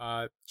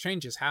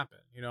 changes happen.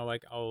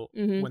 Like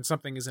when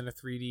something is in a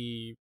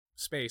 3D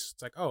space,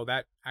 it's like, oh,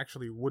 that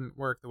actually wouldn't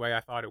work the way I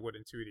thought it would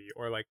in 2D.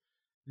 Or like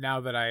now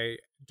that I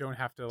don't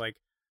have to like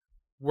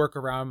work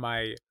around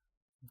my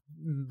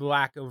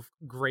lack of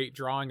great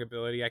drawing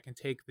ability, I can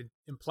take the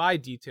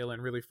implied detail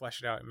and really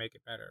flesh it out and make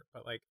it better.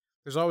 But like,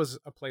 there's always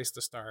a place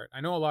to start.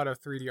 I know a lot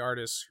of 3D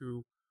artists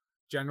who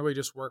generally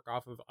just work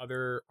off of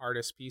other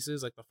artists'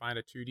 pieces. Like they'll find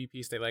a 2D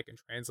piece they like and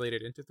translate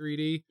it into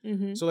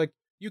 3D. So like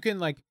you can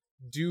like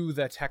do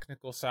the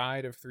technical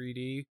side of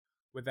 3D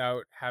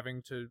without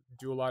having to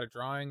do a lot of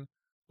drawing,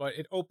 but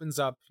it opens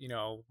up,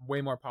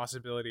 way more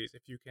possibilities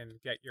if you can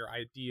get your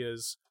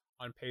ideas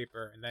on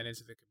paper and then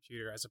into the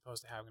computer as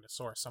opposed to having to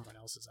source someone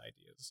else's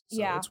ideas. So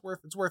Yeah. it's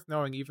worth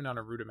knowing even on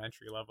a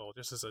rudimentary level,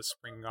 just as a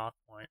springing off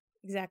point.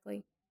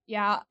 exactly.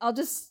 Yeah, I'll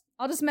just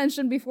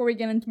mention before we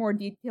get into more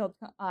detailed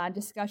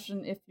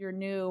discussion. If you're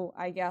new,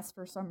 I guess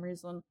for some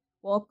reason,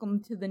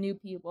 welcome to the new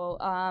people.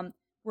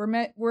 We're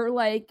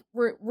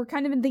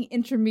kind of in the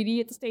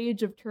intermediate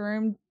stage of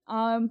term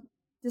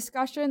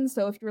discussion.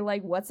 So if you're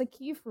like, what's a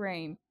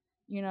keyframe?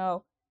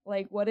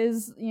 Like what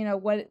is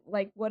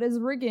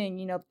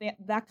rigging?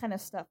 That kind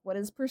of stuff. What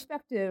is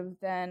perspective?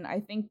 Then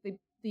I think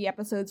the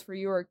episodes for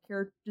you are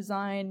character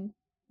design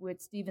with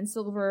Steven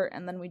Silver,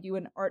 and then we do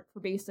an art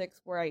for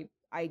basics where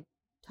I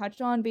touch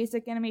on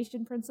basic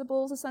animation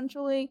principles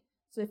essentially.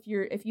 So if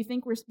you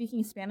think we're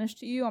speaking Spanish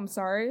to you, I'm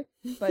sorry,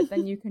 but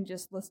then you can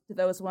just listen to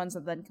those ones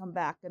and then come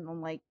back and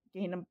then like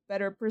gain a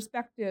better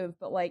perspective.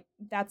 But like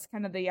that's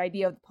kind of the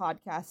idea of the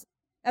podcast.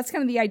 That's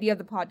kind of the idea of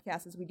the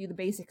podcast is we do the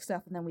basic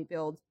stuff and then we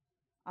build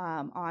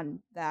on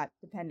that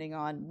depending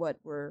on what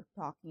we're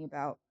talking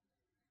about.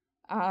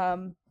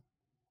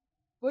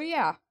 But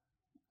yeah.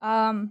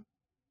 I'm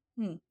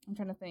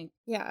trying to think.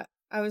 Yeah,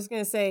 I was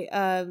gonna say,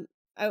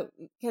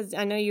 because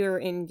I know you're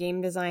in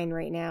game design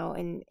right now,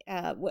 and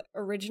what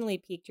originally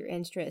piqued your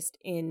interest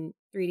in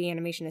 3D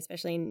animation,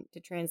 especially into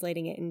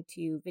translating it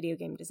into video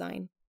game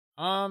design?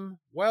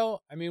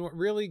 Well, I mean, what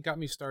really got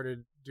me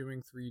started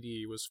doing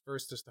 3D was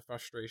first just the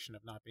frustration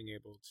of not being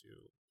able to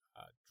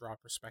draw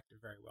perspective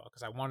very well,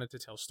 because I wanted to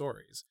tell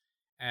stories,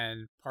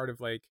 and part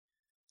of like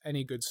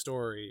any good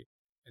story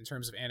in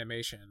terms of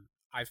animation,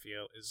 I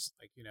feel, is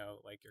like,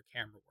 like your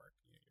camera work,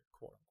 your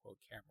quote unquote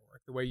camera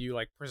work, the way you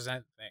like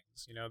present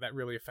things, that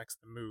really affects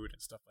the mood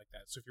and stuff like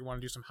that. So if you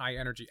want to do some high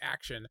energy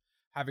action,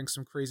 having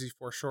some crazy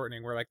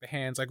foreshortening where like the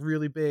hands like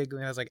really big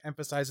and it has like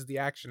emphasizes the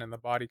action and the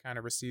body kind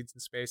of recedes in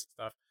space and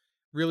stuff,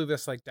 really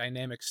this like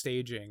dynamic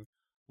staging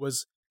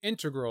was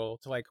integral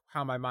to like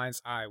how my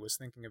mind's eye was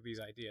thinking of these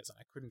ideas, and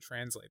I couldn't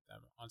translate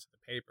them onto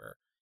the paper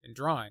in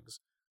drawings.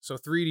 So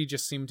 3D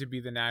just seemed to be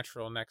the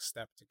natural next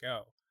step to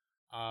go.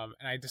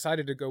 And I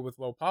decided to go with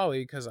low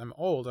poly because I'm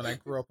old and I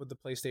grew up with the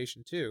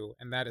PlayStation 2,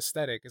 and that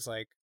aesthetic is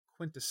like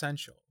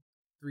quintessential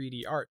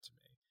 3D art to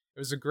me. It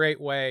was a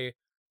great way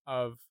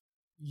of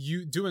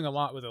you doing a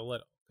lot with a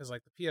little, because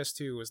like the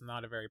PS2 was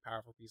not a very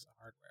powerful piece of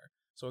hardware,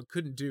 so it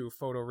couldn't do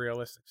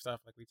photorealistic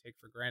stuff like we take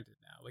for granted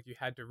now. Like you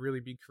had to really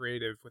be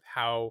creative with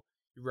how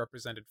you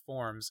represented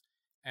forms,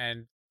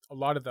 and a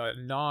lot of the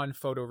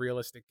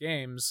non-photorealistic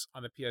games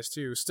on the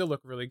PS2 still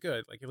look really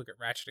good. Like you look at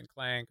Ratchet and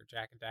Clank or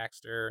Jak and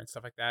Daxter and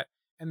stuff like that,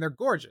 and they're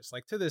gorgeous,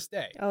 like to this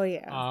day. Oh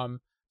yeah.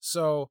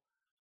 So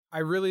I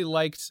really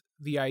liked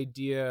the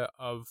idea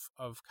of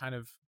kind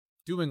of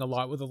doing a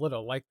lot with a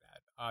little like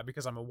that,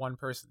 because I'm a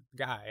one-person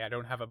guy. I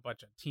don't have a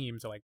bunch of team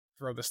to like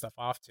throw this stuff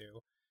off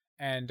to.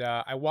 And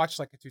I watched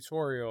like a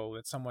tutorial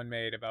that someone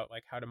made about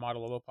like how to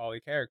model a low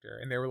poly character,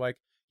 and they were like,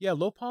 yeah,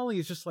 low poly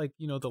is just like,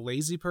 the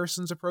lazy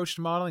person's approach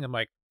to modeling. I'm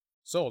like,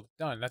 sold,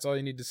 done. That's all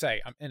you need to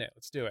say. I'm in it.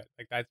 Let's do it.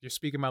 Like that, you're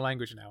speaking my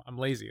language now. I'm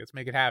lazy. Let's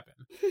make it happen.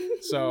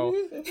 So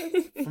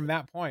from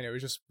that point, it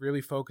was just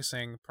really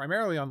focusing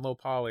primarily on low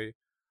poly,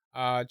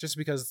 just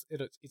because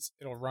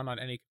it'll run on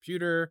any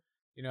computer.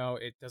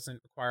 It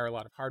doesn't require a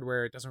lot of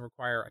hardware. It doesn't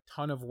require a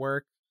ton of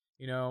work.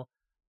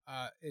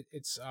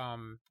 It's I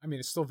mean,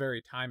 it's still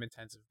very time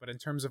intensive, but in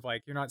terms of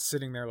like, you're not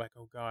sitting there like,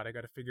 oh god, I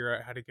got to figure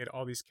out how to get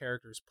all these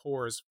characters'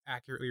 pores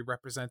accurately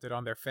represented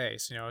on their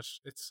face.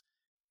 It's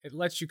it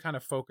lets you kind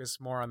of focus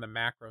more on the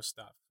macro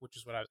stuff, which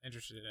is what I was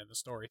interested in the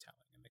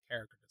storytelling and the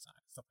character design,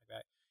 stuff like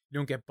that. You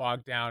don't get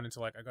bogged down into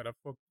like, I gotta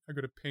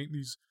paint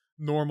these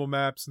normal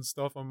maps and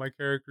stuff on my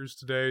characters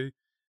today.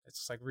 It's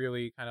just like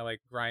really kind of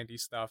like grindy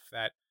stuff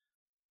that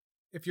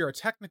if you're a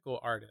technical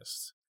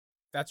artist,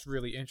 that's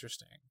really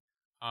interesting.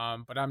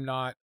 But I'm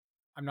not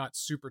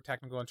super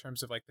technical in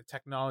terms of like the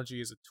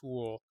technology is a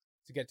tool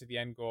to get to the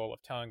end goal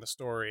of telling the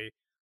story.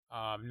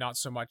 Not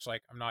so much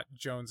like I'm not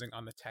jonesing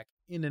on the tech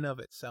in and of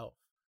itself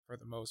for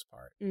the most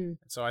part. And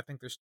so I think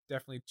there's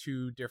definitely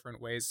two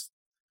different ways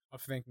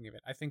of thinking of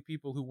it. I think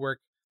people who work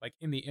like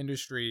in the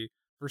industry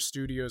for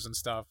studios and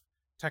stuff,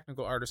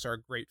 technical artists are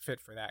a great fit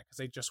for that because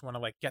they just want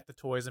to like get the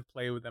toys and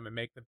play with them and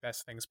make the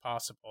best things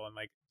possible. And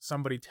like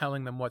somebody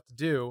telling them what to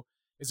do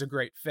is a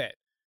great fit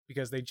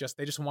because they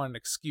just want an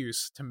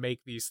excuse to make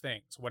these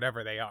things,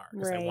 whatever they are.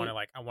 Because they want to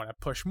I want to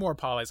push more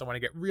polys. I want to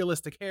get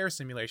realistic hair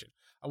simulation.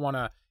 I want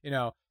to,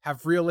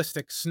 have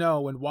realistic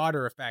snow and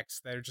water effects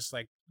that are just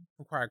like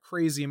require a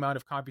crazy amount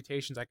of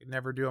computations I could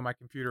never do on my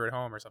computer at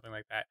home or something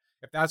like that.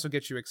 If that's what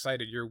gets you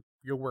excited,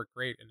 you'll work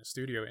great in a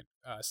studio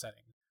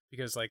setting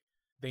because like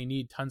they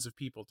need tons of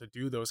people to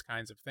do those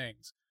kinds of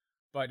things.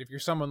 But if you're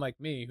someone like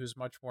me who's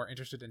much more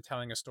interested in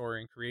telling a story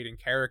and creating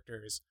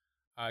characters,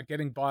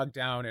 getting bogged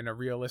down in a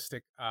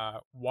realistic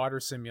water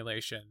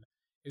simulation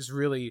is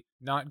really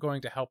not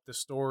going to help the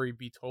story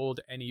be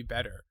told any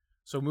better.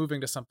 So moving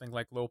to something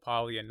like low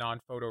poly and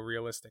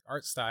non-photorealistic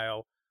art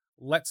style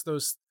lets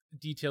those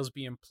details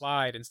be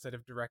implied instead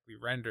of directly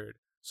rendered,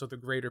 so the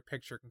greater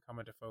picture can come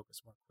into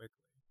focus more quickly.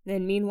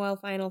 Then meanwhile,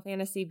 Final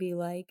Fantasy be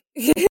like...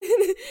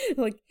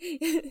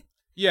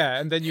 Yeah,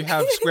 and then you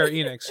have Square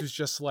Enix, who's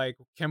just like,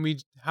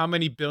 how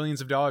many billions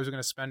of dollars are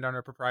going to spend on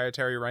a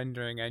proprietary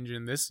rendering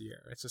engine this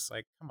year? It's just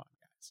like, come on,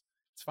 guys.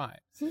 It's fine.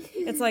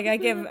 It's like,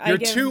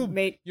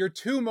 your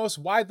two most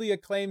widely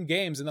acclaimed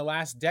games in the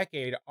last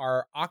decade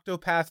are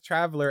Octopath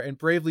Traveler and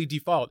Bravely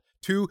Default.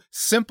 Two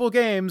simple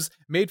games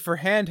made for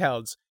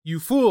handhelds. You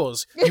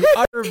fools. You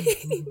utter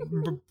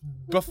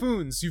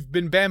buffoons. You've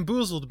been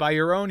bamboozled by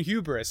your own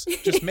hubris.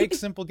 Just make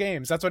simple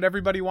games. That's what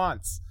everybody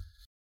wants.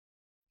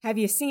 Have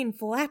you seen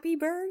Flappy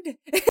Bird?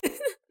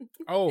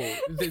 Oh,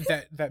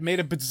 that made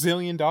 $1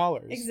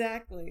 bazillion.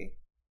 Exactly.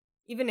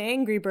 Even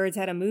Angry Birds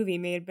had a movie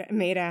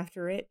made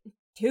after it.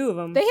 2 of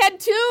them. They had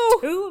 2!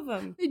 2 of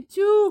them.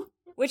 2!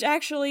 Which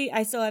actually,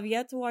 I still have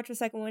yet to watch the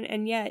second one,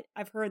 and yet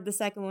I've heard the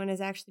second one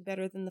is actually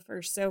better than the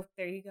first, so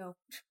there you go.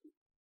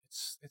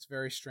 It's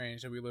very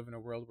strange that we live in a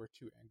world where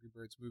 2 Angry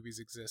Birds movies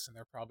exist, and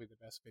they're probably the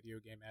best video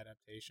game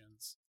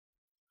adaptations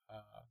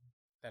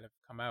that have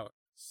come out.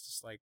 It's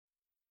just like,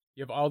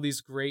 you have all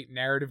these great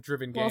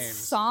narrative-driven games.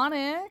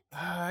 Sonic.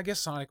 I guess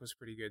Sonic was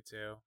pretty good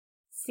too.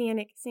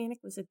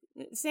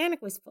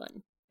 Sonic was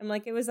fun. I'm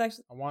like, it was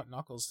actually. I want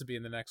Knuckles to be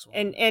in the next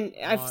one. And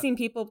I've seen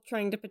people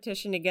trying to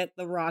petition to get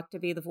The Rock to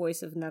be the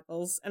voice of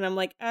Knuckles, and I'm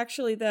like,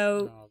 actually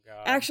though,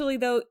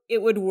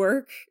 it would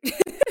work.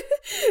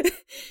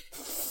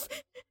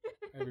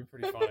 That'd be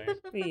pretty funny.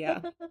 But yeah.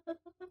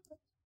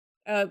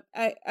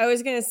 I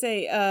was gonna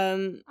say,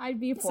 I'd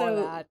be for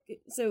that.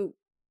 So,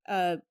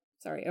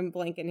 sorry, I'm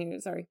blanking here.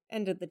 Sorry,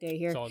 end of the day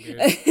here. It's all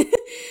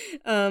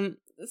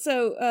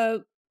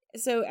good.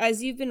 So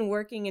as you've been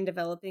working and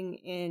developing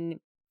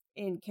in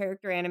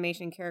character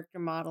animation, character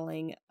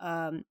modeling,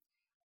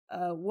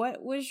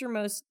 what was your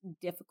most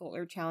difficult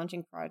or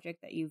challenging project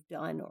that you've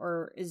done,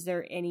 or is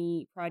there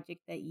any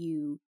project that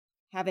you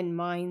have in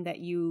mind that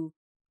you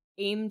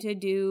aim to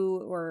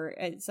do, or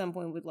at some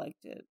point would like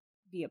to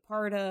be a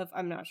part of?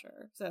 I'm not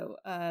sure. So,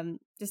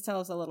 just tell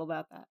us a little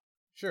about that.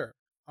 Sure.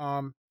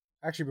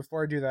 Actually,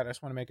 before I do that, I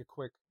just want to make a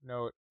quick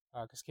note,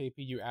 because KP,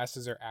 you asked,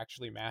 is there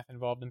actually math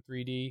involved in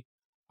 3D?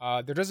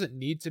 There doesn't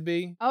need to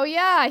be. Oh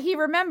yeah, he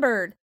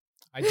remembered.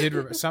 I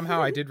did,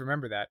 somehow I did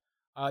remember that.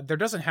 There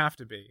doesn't have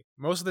to be.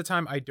 Most of the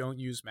time, I don't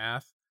use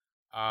math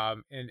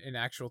in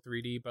actual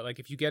 3D, but like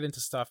if you get into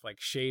stuff like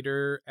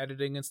shader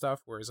editing and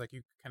stuff, whereas like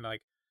you kind of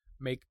like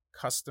make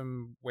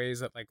custom ways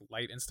that like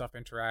light and stuff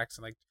interacts,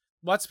 and like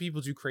lots of people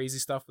do crazy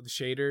stuff with the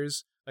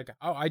shaders. Like,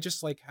 oh, I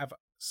just like have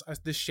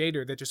this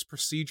shader that just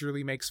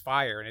procedurally makes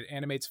fire and it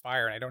animates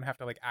fire, and I don't have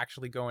to like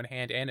actually go and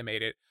hand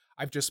animate it.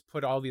 I've just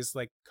put all these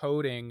like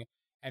coding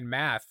and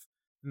math,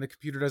 and the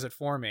computer does it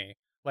for me.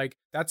 Like,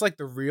 that's like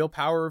the real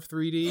power of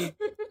 3D.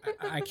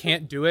 I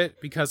can't do it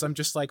because I'm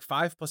just like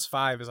 5 +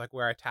 5 is like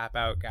where I tap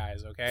out,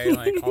 guys. Okay,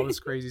 like all this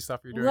crazy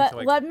stuff you're doing to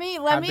like let me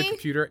the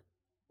computer.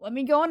 Let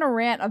me go on a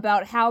rant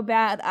about how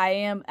bad I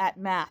am at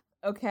math.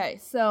 Okay,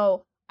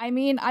 so I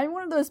mean, I'm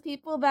one of those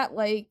people that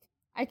like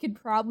I could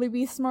probably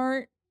be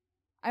smart.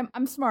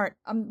 I'm smart.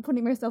 I'm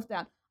putting myself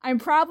down. I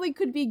probably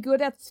could be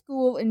good at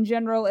school in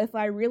general if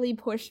I really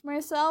pushed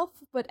myself,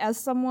 but as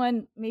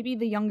someone, maybe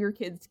the younger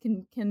kids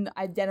can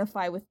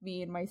identify with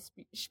me in my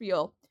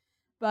spiel.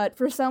 But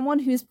for someone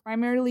who's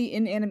primarily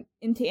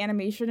into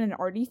animation and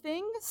arty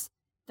things,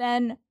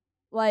 then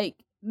like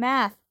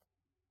math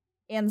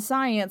and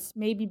science,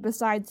 maybe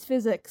besides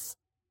physics,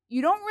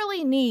 you don't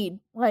really need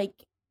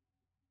like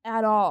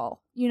at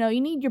all. You know, you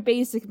need your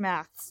basic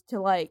maths to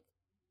like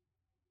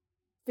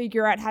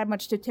figure out how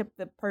much to tip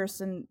the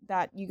person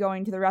that you go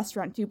into the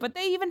restaurant to. But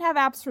they even have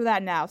apps for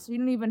that now, so you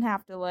don't even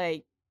have to,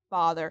 like,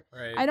 bother.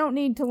 Right. I don't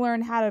need to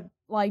learn how to,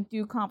 like,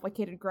 do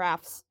complicated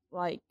graphs.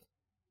 Like,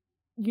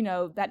 you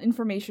know, that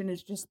information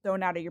is just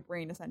thrown out of your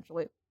brain,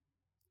 essentially.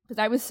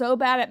 Because I was so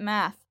bad at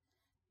math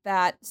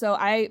that, so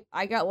I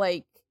got,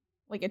 like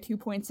a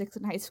 2.6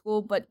 in high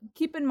school, but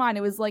keep in mind,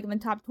 it was, like, in the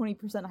top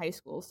 20% of high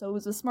school, so it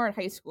was a smart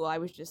high school. I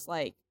was just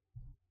like,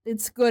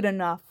 it's good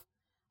enough.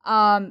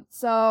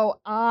 So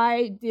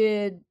I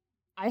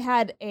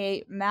had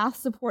a math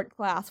support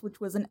class,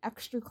 which was an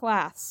extra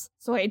class.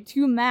 So I had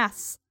 2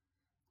 maths,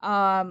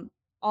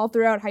 all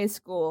throughout high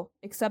school,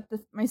 except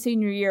my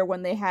senior year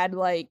when they had,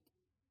 like,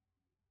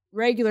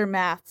 regular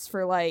maths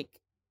for, like,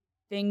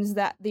 things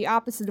that the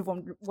opposite of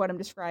what I'm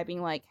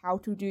describing, like how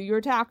to do your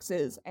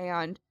taxes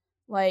and,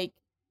 like,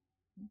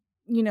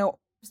 you know,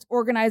 just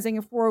organizing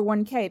a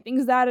 401k,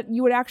 things that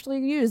you would actually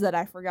use that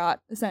I forgot,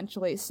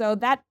 essentially. So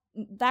that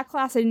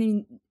class I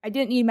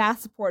didn't need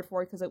math support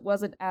for because it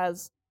wasn't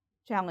as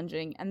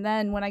challenging. And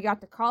then when I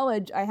got to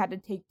college, I had to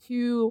take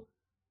 2,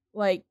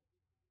 like,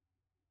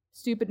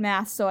 stupid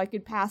maths so I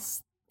could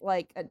pass,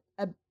 like,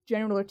 a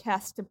general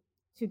test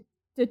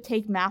to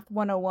take Math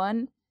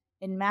 101.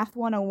 And Math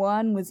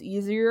 101 was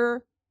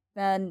easier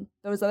than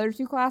those other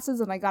 2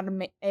 classes, and I got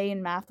an A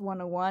in Math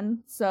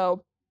 101.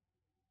 So,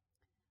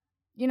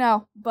 you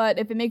know, but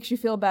if it makes you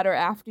feel better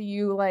after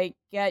you, like,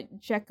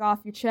 check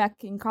off your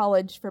check in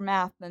college for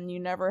math, then you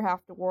never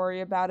have to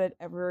worry about it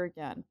ever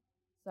again.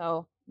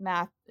 So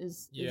math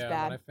is bad.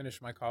 Yeah, when I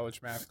finished my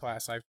college math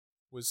class, I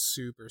was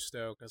super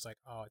stoked. I was like,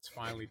 oh, it's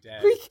finally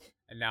dead.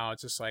 And now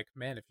it's just like,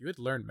 man, if you had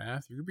learned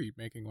math, you could be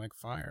making, like,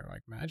 fire,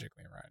 like,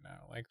 magically right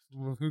now. Like,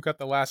 who got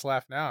the last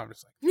laugh now? I'm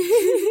just like,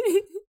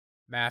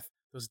 math,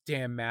 those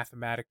damn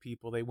mathematic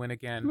people, they win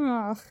again.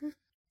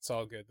 It's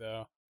all good,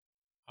 though.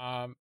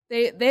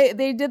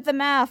 They did the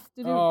math.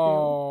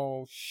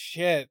 Oh,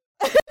 shit.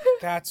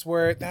 That's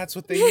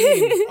what they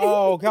mean.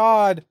 Oh,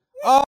 God.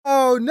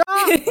 Oh, no.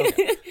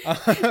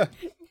 Okay.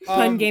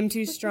 Fun game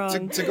too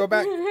strong. To go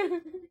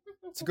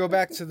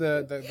back to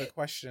the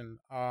question,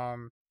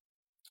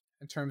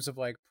 in terms of,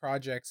 like,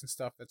 projects and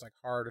stuff that's, like,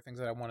 hard or things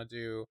that I want to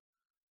do,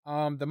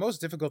 the most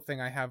difficult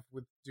thing I have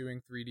with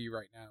doing 3D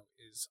right now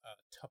is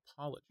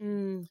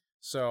topology.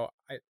 So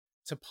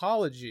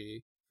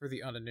topology, for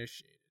the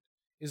uninitiated,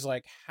 is,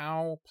 like,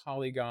 how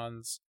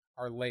polygons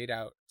are laid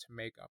out to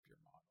make up your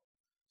model.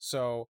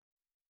 So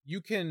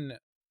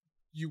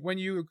when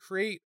you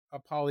create a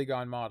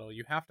polygon model,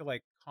 you have to,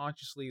 like,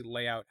 consciously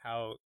lay out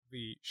how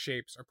the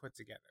shapes are put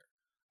together.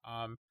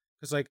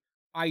 Because, like,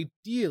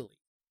 ideally,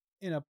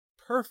 in a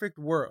perfect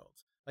world,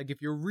 like,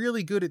 if you're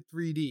really good at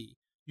 3D,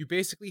 you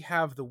basically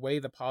have the way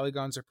the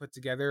polygons are put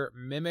together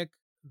mimic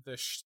the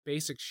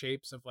basic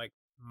shapes of, like,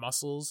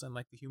 muscles and,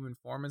 like, the human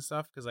form and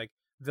stuff, because, like,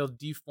 they'll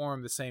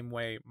deform the same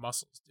way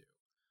muscles do.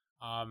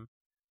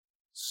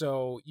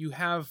 So you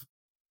have,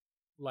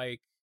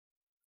 like,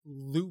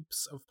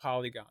 loops of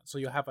polygons. So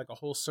you'll have, like, a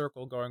whole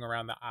circle going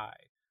around the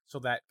eye, so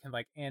that can,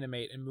 like,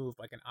 animate and move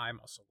like an eye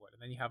muscle would.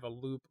 And then you have a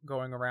loop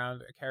going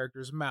around a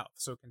character's mouth,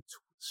 so it can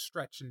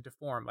stretch and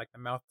deform like the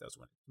mouth does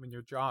when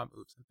your jaw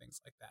moves and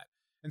things like that.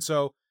 And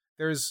so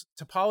there's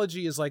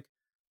topology is, like,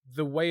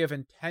 the way of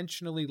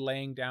intentionally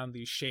laying down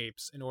these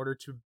shapes in order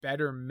to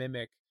better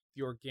mimic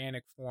the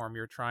organic form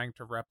you're trying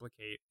to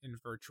replicate in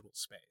virtual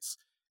space.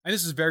 And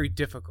this is very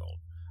difficult,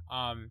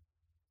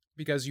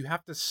 because you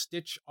have to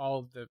stitch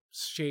all the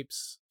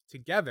shapes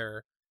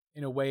together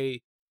in a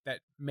way that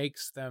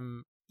makes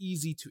them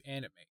easy to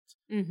animate.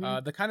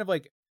 The kind of,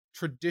 like,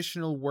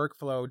 traditional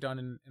workflow done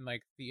in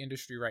like the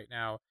industry right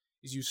now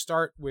is you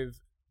start with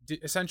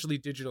essentially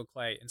digital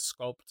clay and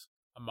sculpt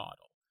a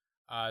model.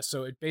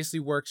 So it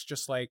basically works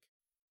just like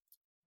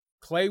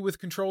clay with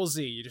Control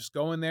Z. You just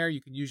go in there,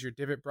 you can use your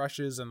divot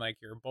brushes and, like,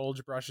 your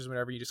bulge brushes,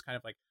 whatever. You just kind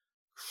of, like,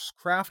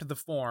 craft the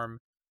form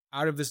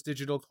out of this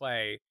digital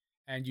clay,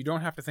 and you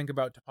don't have to think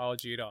about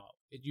topology at all.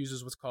 It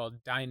uses what's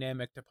called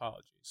dynamic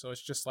topology. So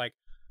it's just like,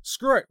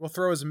 screw it, we'll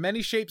throw as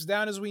many shapes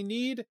down as we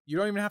need. You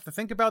don't even have to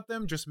think about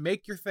them, just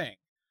make your thing.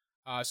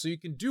 So you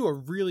can do a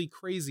really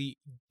crazy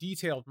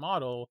detailed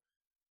model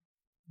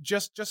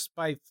just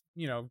by,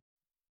 you know,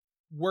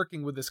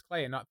 working with this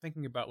clay and not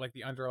thinking about, like,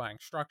 the underlying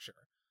structure.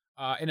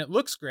 And it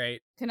looks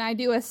great. Can I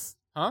do a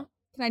Can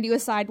I do a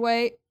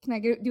sideway? Can I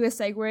do a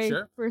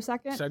segue for a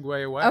second?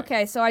 Segue away.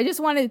 Okay, so I just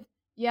wanted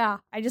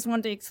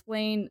to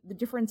explain the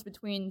difference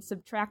between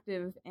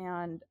subtractive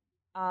and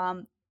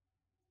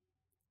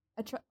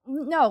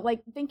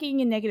like thinking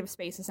in negative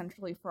space,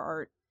 essentially, for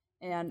art,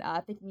 and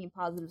thinking in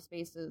positive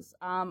spaces.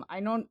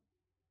 I don't,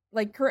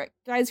 like, correct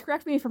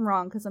me if I'm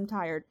wrong, because I'm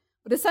tired.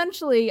 But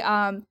essentially,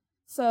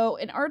 so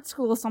in art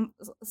school,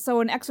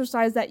 an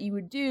exercise that you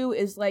would do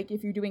is, like,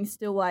 if you're doing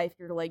still life,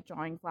 you're, like,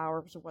 drawing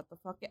flowers or what the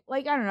fuck,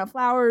 like, I don't know,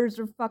 flowers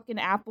or fucking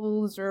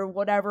apples or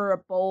whatever, a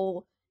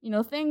bowl, you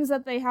know, things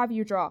that they have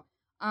you draw.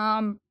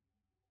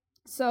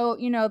 So,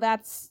 you know,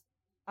 that's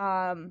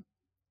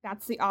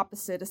that's the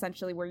opposite,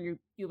 essentially, where you're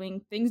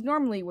doing things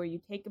normally, where you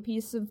take a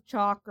piece of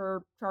chalk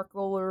or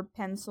charcoal or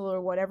pencil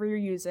or whatever you're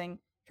using.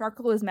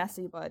 Charcoal is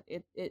messy, but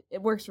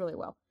it works really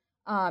well.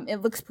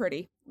 It looks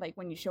pretty, like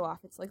when you show off.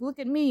 It's like, look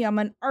at me, I'm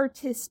an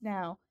artist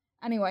now.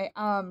 Anyway,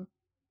 but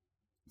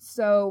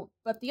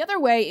the other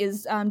way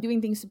is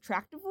doing things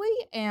subtractively,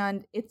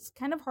 and it's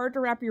kind of hard to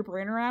wrap your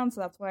brain around,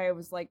 so that's why I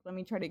was like, let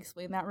me try to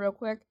explain that real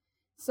quick.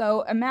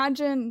 So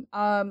imagine,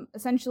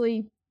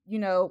 essentially,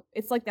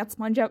 it's like that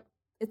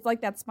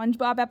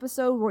SpongeBob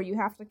episode where you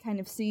have to kind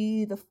of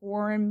see the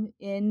form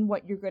in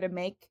what you're going to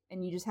make,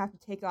 and you just have to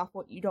take off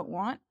what you don't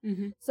want.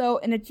 Mm-hmm. So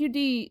in a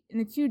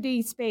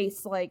 2D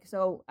space, like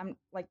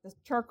the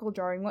charcoal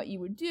drawing, what you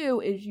would do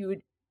is you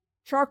would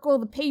charcoal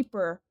the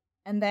paper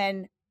and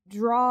then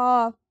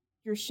draw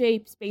your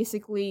shapes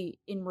basically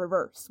in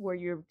reverse, where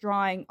you're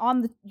drawing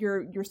on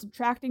you're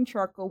subtracting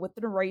charcoal with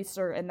an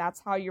eraser, and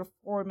that's how you're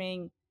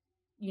forming,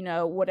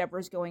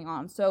 whatever's going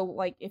on. So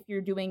like if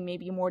you're doing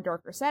maybe a more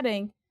darker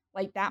setting,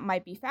 like that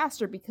might be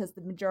faster because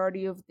the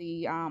majority of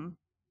the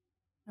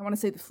I want to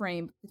say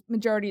the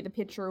majority of the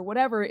picture or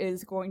whatever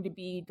is going to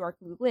be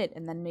darkly lit,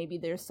 and then maybe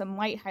there's some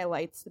light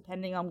highlights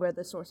depending on where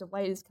the source of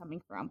light is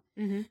coming from.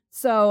 Mm-hmm.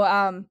 So,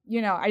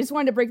 I just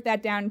wanted to break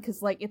that down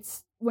because, like,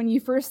 it's when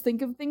you first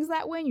think of things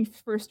that way, and you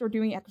first start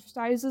doing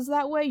exercises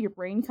that way, your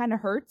brain kind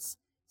of hurts.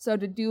 So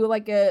to do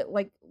like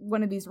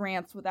one of these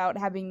rants without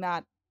having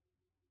that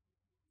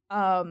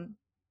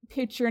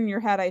picture in your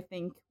head, I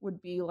think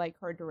would be like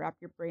hard to wrap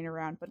your brain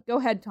around. But go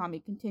ahead, Tommy,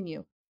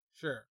 continue.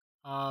 Sure.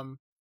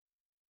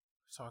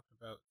 Talking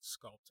about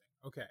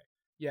sculpting. Okay.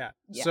 Yeah.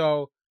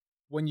 So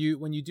when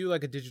you do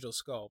like a digital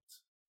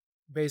sculpt,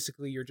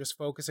 basically you're just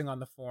focusing on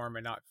the form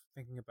and not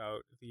thinking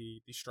about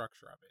the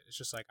structure of it. It's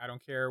just like, I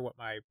don't care what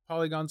my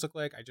polygons look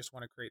like, I just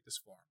want to create this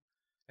form.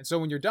 And so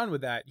when you're done with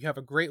that, you have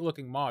a great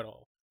looking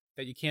model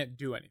that you can't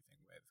do anything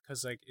with,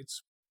 because like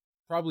it's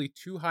probably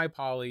too high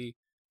poly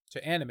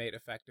to animate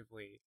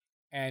effectively.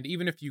 And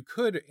even if you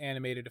could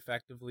animate it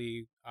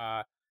effectively,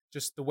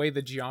 just the way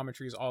the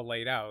geometry is all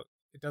laid out,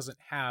 it doesn't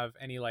have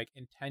any like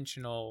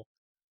intentional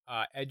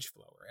edge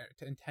flow or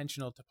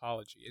intentional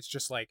topology. It's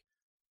just like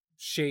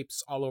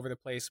shapes all over the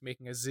place,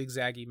 making a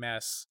zigzaggy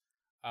mess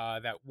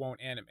that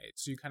won't animate.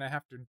 So you kind of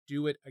have to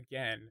do it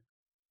again,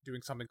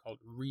 doing something called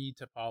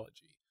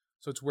retopology.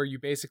 So it's where you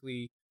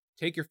basically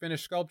take your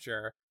finished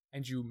sculpture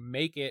and you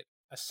make it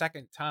a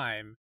second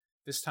time,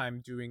 this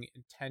time doing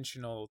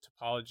intentional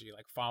topology,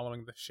 like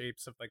following the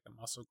shapes of like the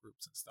muscle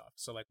groups and stuff.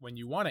 So like when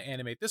you want to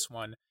animate this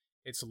one,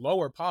 it's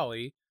lower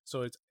poly,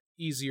 so it's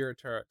easier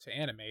to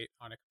animate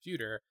on a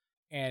computer,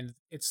 and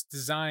it's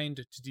designed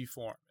to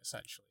deform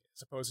essentially,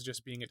 as opposed to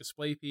just being a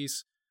display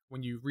piece.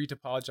 When you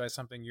retopologize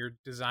something, you're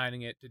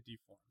designing it to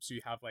deform. So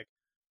you have like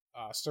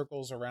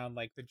circles around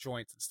like the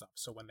joints and stuff,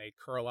 so when they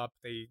curl up,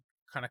 they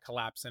kind of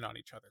collapse in on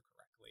each other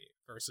correctly,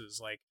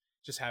 versus like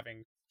just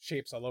having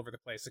shapes all over the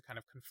place that kind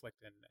of conflict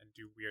and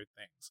do weird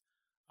things.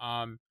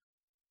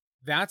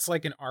 That's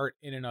like an art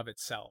in and of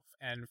itself.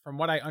 And from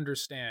what I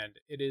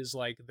understand, it is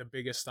like the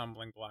biggest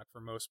stumbling block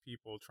for most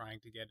people trying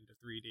to get into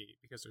 3D,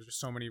 because there's just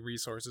so many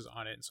resources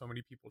on it and so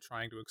many people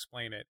trying to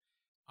explain it.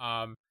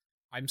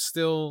 I'm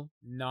still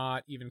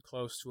not even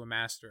close to a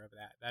master of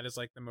that. That is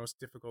like the most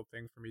difficult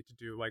thing for me to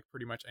do, like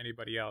pretty much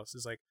anybody else,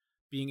 is like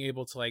being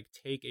able to like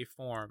take a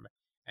form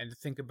and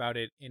think about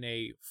it in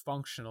a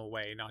functional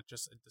way, not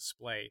just a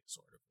display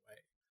sort of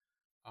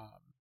way.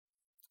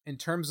 In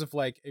terms of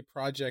like a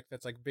project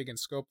that's like big in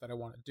scope that I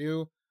want to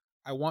do,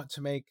 I want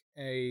to make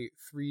a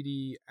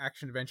 3D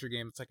action adventure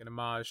game that's like an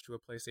homage to a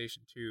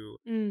PlayStation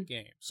 2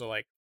 game. So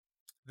like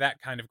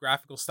that kind of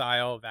graphical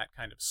style, that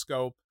kind of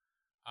scope.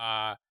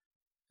 And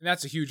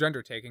that's a huge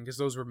undertaking because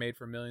those were made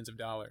for millions of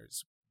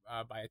dollars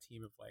by a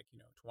team of like,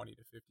 20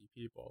 to 50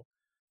 people.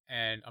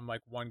 And I'm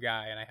like one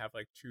guy, and I have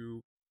like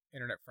 2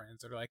 internet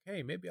friends that are like,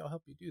 hey, maybe I'll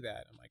help you do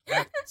that. I'm like,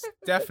 that's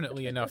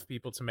definitely enough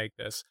people to make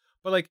this.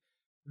 But like,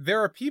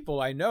 there are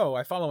people I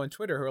follow on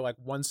Twitter who are like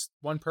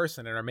one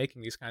person and are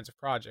making these kinds of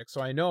projects.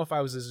 So I know if I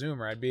was a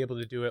Zoomer, I'd be able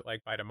to do it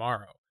like by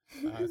tomorrow,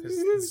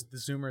 because the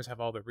Zoomers have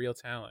all the real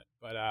talent.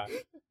 But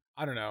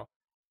I don't know.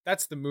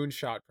 That's the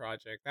Moonshot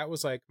project. That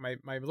was like my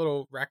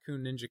little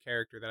raccoon ninja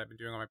character that I've been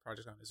doing on my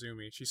project on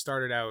Izumi.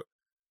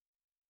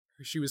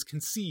 She was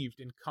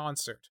conceived in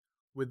concert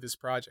with this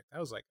project. That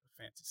was like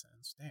a fancy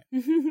sentence.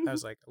 Damn. That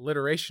was like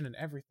alliteration and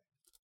everything.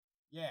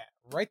 Yeah,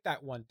 write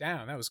that one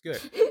down. That was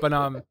good.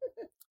 But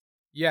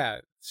yeah,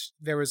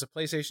 there was a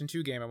PlayStation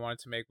 2 game I wanted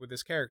to make with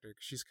this character.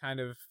 She's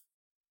kind of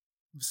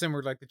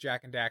similar to like the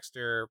Jak and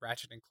Daxter,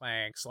 Ratchet and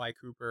Clank, Sly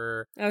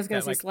Cooper. I was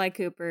going to say Sly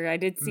Cooper. I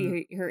did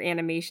see her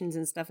animations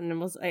and stuff,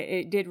 and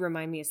it did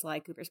remind me of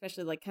Sly Cooper,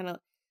 especially like kind of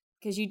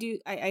because you do.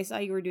 I saw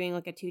you were doing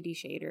like a 2D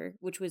shader,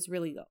 which was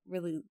really,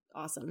 really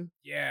awesome.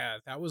 Yeah,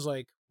 that was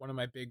like one of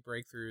my big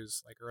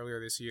breakthroughs. Like earlier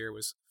this year,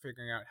 was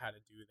figuring out how to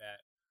do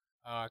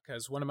that.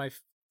 Because one of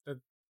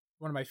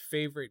my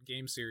favorite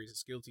game series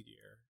is Guilty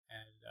Gear,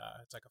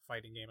 and it's like a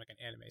fighting game, like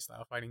an anime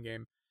style fighting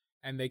game.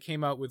 And they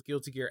came out with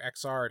Guilty Gear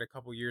XR a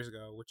couple years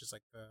ago, which is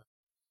like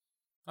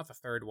not the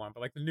third one, but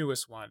like the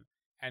newest one.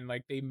 And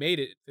like they made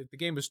it, the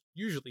game was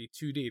usually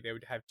 2D. They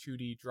would have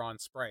 2D drawn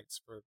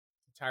sprites for the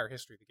entire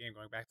history of the game,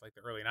 going back to like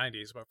the early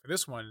 90s. But for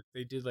this one,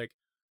 they did like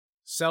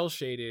cell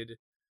shaded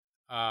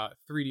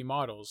 3D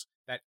models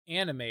that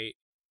animate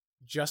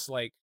just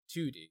like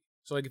 2D.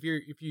 So like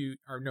if you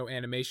are no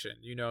animation,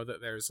 you know that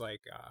there's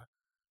like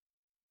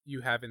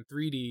you have in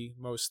 3D,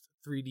 most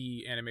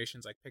 3D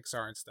animations like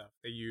Pixar and stuff,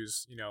 they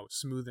use, you know,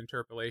 smooth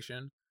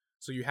interpolation.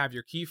 So you have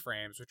your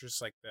keyframes, which is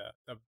like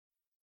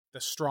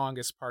the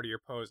strongest part of your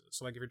poses.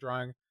 So like if you're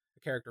drawing a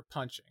character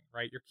punching,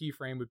 right, your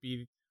keyframe would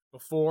be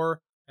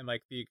before and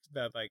like the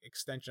like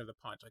extension of the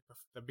punch, like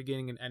the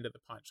beginning and end of the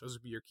punch. Those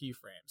would be your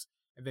keyframes.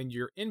 And then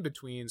your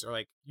in-betweens are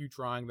like you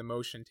drawing the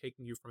motion,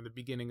 taking you from the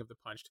beginning of the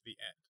punch to the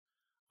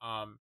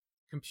end.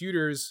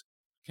 Computers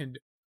can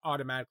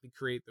automatically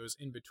create those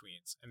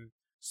in-betweens, and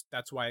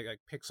that's why like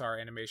Pixar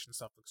animation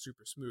stuff looks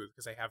super smooth,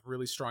 because they have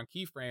really strong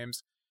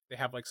keyframes. They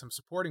have like some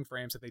supporting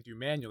frames that they do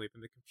manually,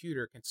 but the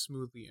computer can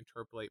smoothly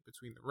interpolate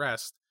between the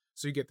rest.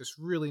 So you get this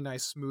really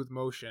nice smooth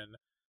motion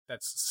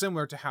that's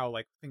similar to how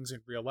like things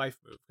in real life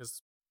move,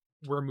 because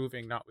we're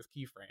moving not with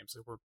keyframes.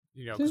 We're,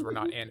 you know, because we're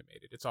not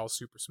animated. It's all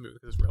super smooth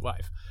because it's real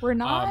life. We're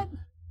not?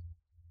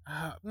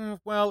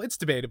 Well, it's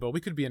debatable. We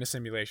could be in a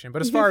simulation,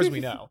 but as far as we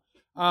know,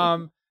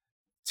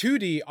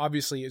 2D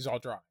obviously is all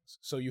drawings.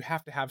 So you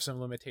have to have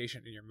some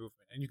limitation in your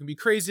movement. And you can be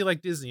crazy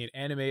like Disney and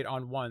animate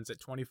on ones at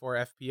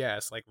 24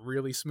 FPS, like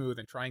really smooth,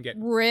 and try and get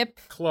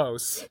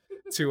close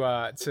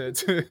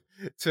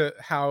to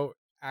how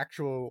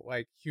actual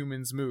like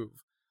humans move.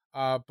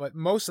 But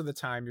most of the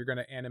time you're going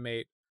to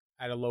animate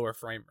at a lower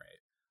frame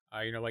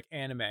rate. You know, like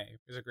anime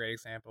is a great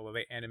example where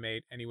they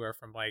animate anywhere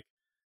from like,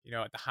 you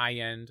know, at the high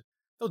end,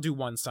 they'll do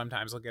one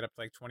sometimes, they'll get up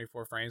to like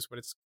 24 frames, but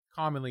it's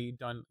commonly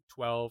done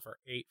 12 or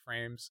 8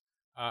 frames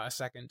a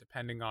second,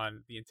 depending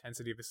on the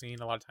intensity of the scene.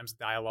 A lot of times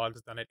dialogue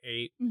is done at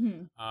 8.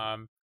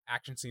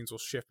 Action scenes will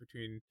shift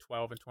between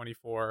 12 and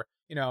 24.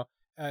 You know,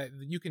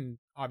 you can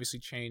obviously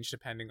change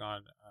depending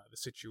on the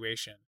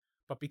situation,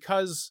 but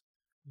because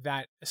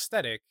that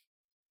aesthetic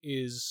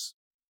is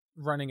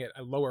running at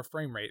a lower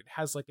frame rate, it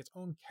has like its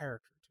own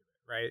character to it,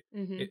 right?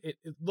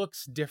 It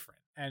looks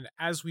different. And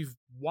as we've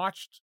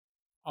watched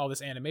all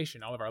this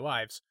animation all of our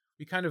lives,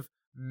 we kind of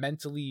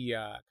mentally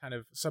kind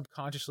of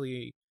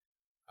subconsciously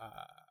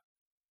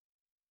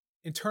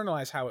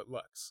internalize how it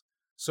looks.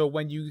 So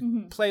when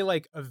you play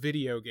like a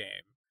video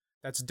game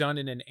that's done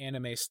in an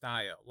anime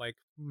style, like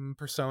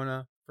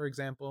Persona, for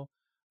example,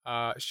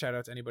 shout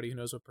out to anybody who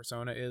knows what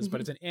Persona is,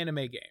 but it's an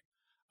anime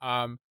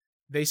game.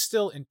 They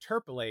still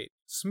interpolate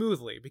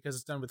smoothly because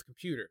it's done with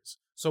computers.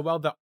 So while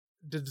the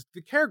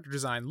character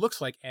design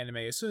looks like anime,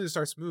 as soon as it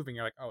starts moving,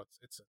 you're like, oh,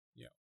 it's a,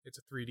 you know, it's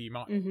a 3D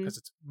model, because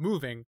it's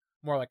moving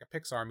more like a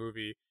Pixar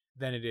movie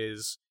than it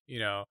is, you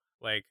know,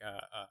 like an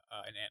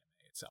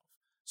anime itself.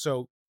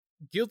 So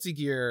Guilty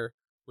Gear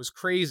was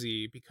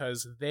crazy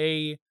because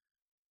they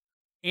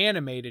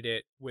animated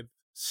it with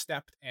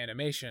stepped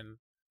animation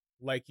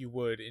like you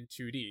would in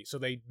 2D. So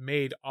they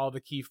made all the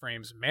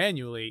keyframes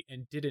manually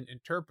and didn't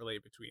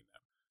interpolate between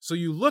them. So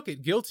you look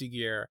at Guilty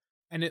Gear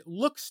and it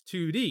looks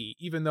 2D,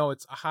 even though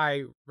it's a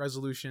high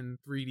resolution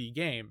 3D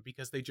game,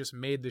 because they just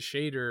made the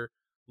shader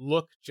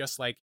look just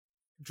like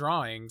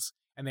drawings,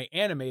 and they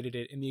animated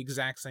it in the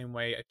exact same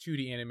way a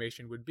 2D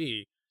animation would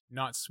be,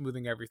 not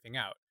smoothing everything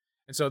out.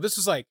 And so this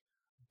is like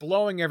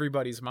blowing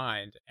everybody's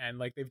mind, and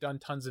like they've done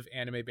tons of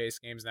anime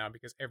based games now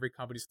because every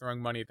company's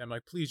throwing money at them,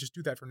 like, please just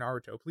do that for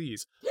Naruto,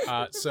 please.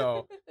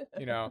 So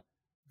you know,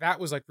 that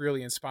was like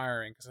really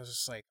inspiring, because I was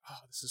just like, oh,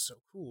 this is so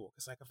cool,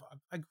 because like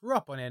I grew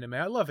up on anime,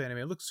 I love anime,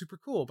 it looks super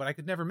cool, but I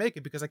could never make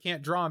it because I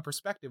can't draw in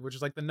perspective, which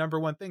is like the number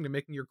one thing to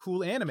making your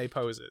cool anime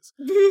poses.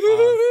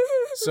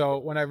 So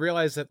when I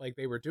realized that like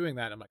they were doing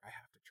that, I'm like, I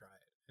have to try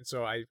it. And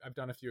so I've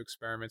done a few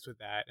experiments with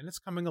that, and it's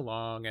coming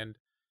along, and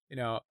you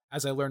know,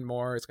 as I learn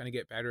more, it's going to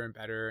get better and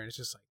better. And it's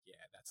just like, yeah,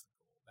 that's the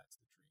goal. That's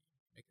the dream.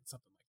 Making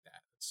something like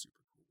that. That's super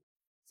cool.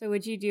 So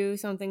would you do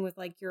something with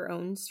like your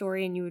own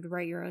story, and you would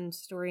write your own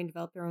story and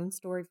develop your own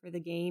story for the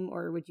game?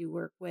 Or would you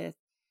work with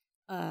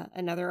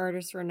another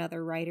artist or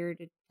another writer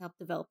to help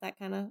develop that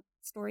kind of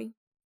story?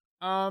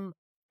 I'm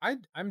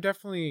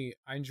definitely,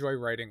 I enjoy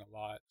writing a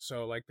lot.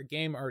 So like the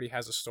game already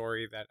has a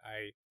story that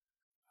I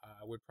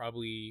would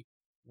probably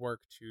work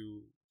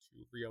to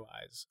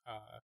realize.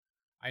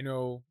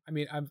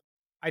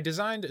 I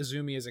designed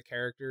Azumi as a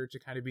character to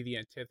kind of be the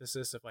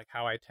antithesis of like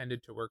how I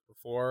tended to work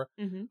before.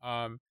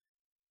 In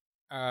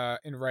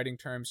writing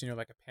terms, you know,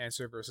 like a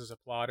pantser versus a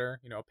plotter.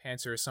 You know, a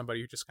pantser is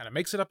somebody who just kind of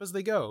makes it up as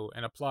they go,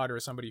 and a plotter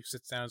is somebody who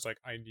sits down and is like,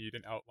 I need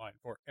an outline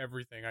for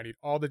everything. I need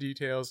all the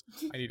details.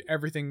 I need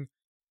everything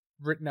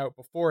written out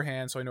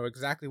beforehand so I know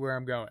exactly where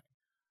I'm going.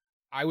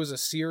 I was a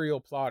serial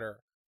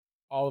plotter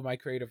all of my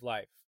creative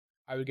life.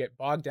 I would get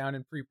bogged down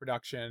in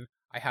pre-production.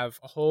 I have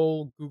a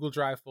whole Google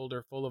Drive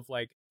folder full of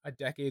like a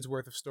decade's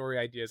worth of story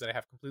ideas that I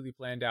have completely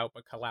planned out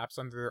but collapsed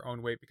under their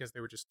own weight because they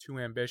were just too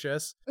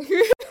ambitious.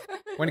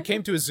 When it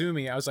came to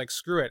Azumi, I was like,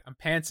 screw it, I'm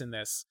pantsing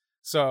this.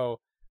 So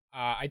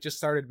I just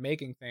started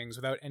making things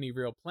without any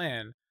real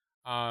plan.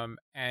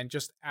 And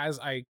just as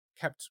I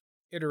kept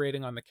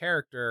iterating on the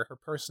character, her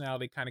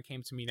personality kind of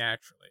came to me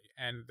naturally,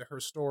 and her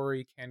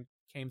story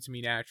came to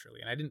me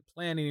naturally, and I didn't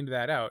plan any of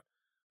that out.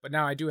 But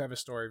now I do have a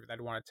story that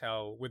I want to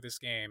tell with this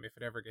game if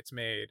it ever gets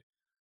made.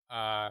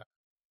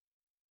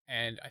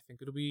 And I think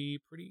it'll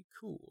be pretty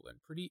cool and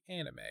pretty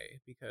anime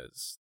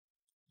because,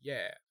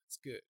 yeah, it's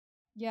good.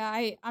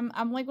 Yeah,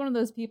 I'm like one of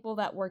those people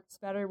that works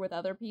better with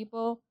other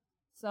people.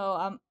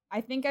 So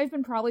I think I've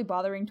been probably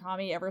bothering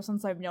Tommy ever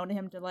since I've known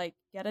him to like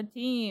get a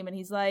team, and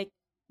he's like,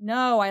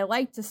 "No, I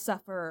like to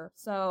suffer."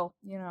 So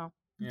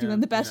doing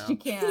the best you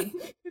can.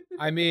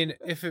 I mean,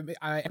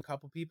 I a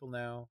couple people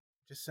now.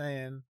 Just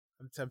saying.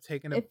 I'm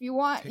taking if you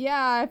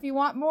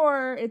want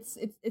more, it's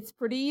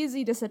pretty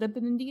easy to set up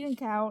an Indeed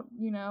account.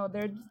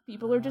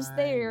 People are just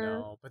there.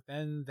 No, but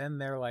then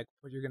they're like,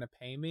 "What, you're gonna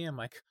pay me?" I'm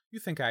like, "You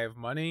think I have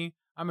money?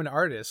 I'm an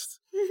artist.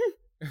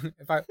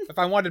 If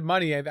I wanted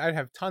money, I'd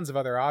have tons of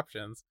other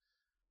options."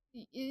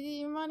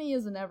 Money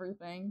isn't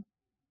everything.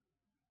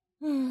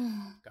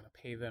 Gonna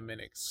pay them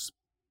in exposure.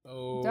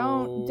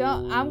 Don't.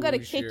 I'm gonna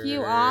kick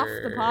you off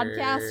the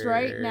podcast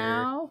right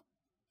now.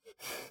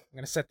 I'm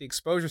going to set the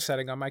exposure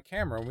setting on my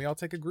camera and we all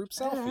take a group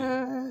selfie.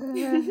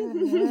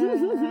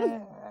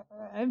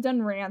 I've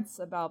done rants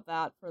about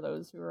that for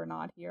those who are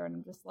not here, and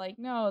I'm just like,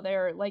 no,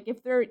 they're like, if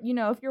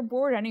you're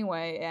bored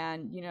anyway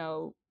and,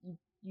 you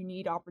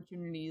need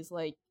opportunities,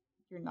 like,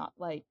 you're not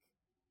like,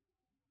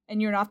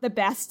 and you're not the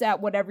best at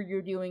whatever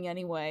you're doing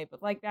anyway,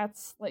 but like,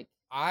 that's like.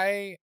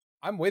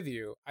 I'm with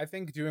you. I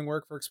think doing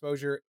work for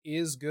exposure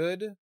is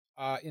good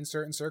in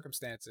certain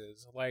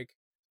circumstances. Like,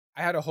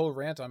 I had a whole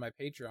rant on my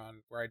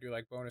Patreon where I do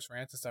like bonus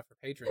rants and stuff for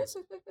patrons.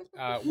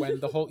 When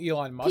the whole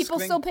Elon Musk people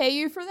thing, still pay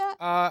you for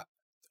that?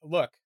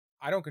 Look,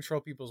 I don't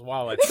control people's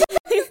wallets.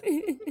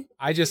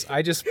 I just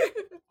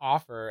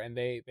offer and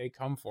they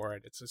come for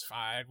it. It's just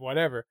fine,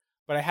 whatever.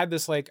 But I had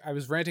this I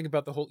was ranting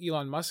about the whole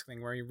Elon Musk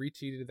thing where he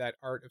retweeted that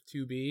art of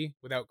 2B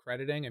without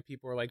crediting, and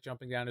people were like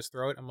jumping down his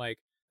throat. I'm like,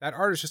 that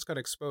artist just got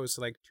exposed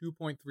to like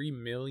 2.3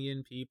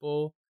 million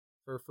people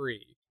for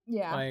free.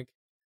 Yeah, like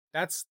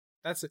that's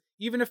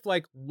even if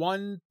like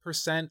 1%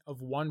 of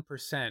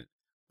 1%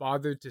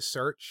 bothered to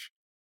search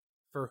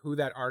for who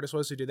that artist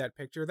was who did that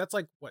picture, that's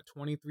like what,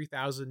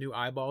 23,000 new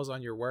eyeballs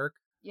on your work.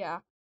 Yeah,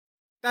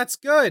 that's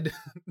good.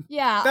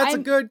 Yeah, that's a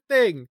good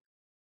thing.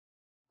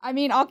 I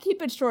mean, I'll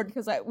keep it short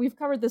because we've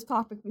covered this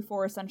topic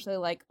before, essentially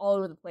like all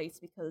over the place,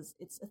 because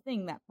it's a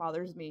thing that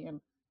bothers me and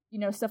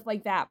stuff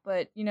like that.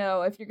 But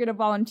if you're gonna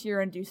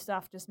volunteer and do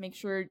stuff, just make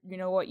sure you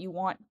know what you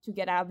want to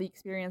get out of the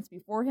experience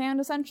beforehand,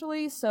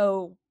 essentially.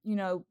 So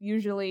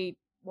usually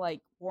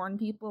like warn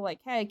people like,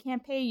 hey, I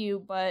can't pay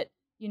you, but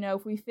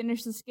if we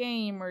finish this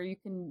game, or you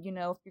can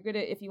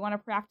if you want to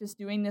practice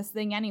doing this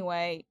thing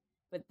anyway,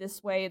 but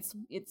this way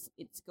it's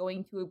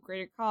going to a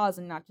greater cause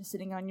and not just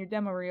sitting on your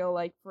demo reel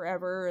like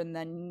forever and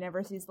then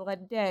never sees the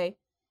light of day.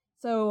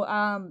 So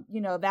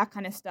that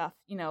kind of stuff,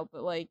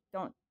 but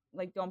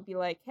don't be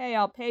like, hey,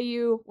 I'll pay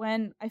you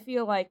when I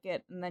feel like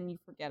it, and then you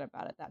forget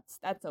about it.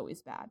 That's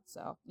always bad.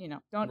 So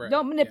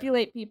don't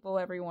manipulate people,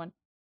 everyone.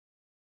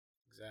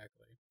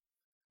 Exactly.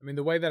 I mean,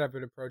 the way that I've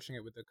been approaching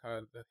it with the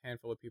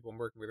handful of people I'm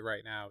working with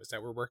right now is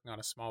that we're working on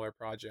a smaller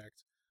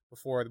project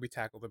before we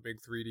tackle the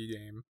big 3D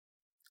game.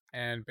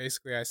 And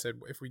basically I said,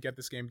 if we get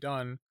this game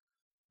done,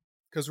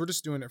 because we're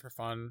just doing it for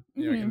fun,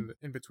 in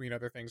between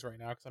other things right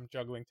now, because I'm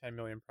juggling 10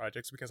 million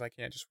projects because I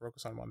can't just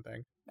focus on one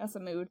thing. That's a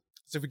mood.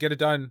 So if we get it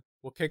done,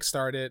 we'll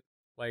kickstart it.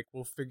 Like,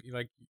 we'll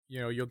figure,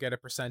 you'll get a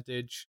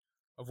percentage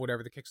of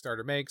whatever the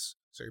Kickstarter makes,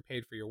 so you're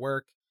paid for your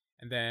work.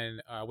 And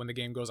then when the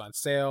game goes on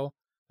sale,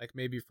 like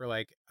maybe for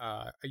a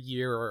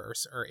year or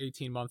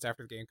 18 months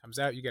after the game comes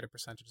out, you get a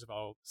percentage of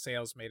all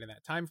sales made in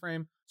that time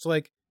frame. So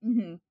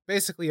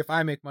basically, if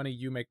I make money,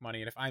 you make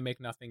money, and if I make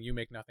nothing, you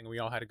make nothing. We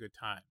all had a good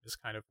time. Is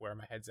kind of where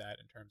my head's at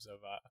in terms of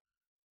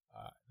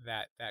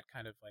that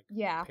kind of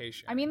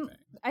patient. I mean, thing.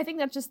 I think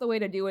that's just the way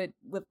to do it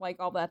with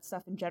all that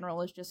stuff in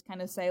general. Is just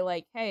kind of say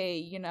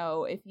hey,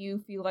 if you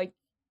feel like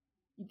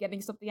you're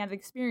getting something out of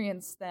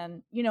experience,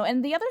 then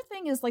And the other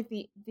thing is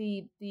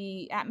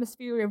the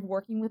atmosphere of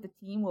working with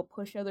a team will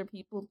push other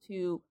people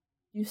to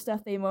do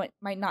stuff they might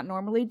not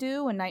normally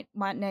do and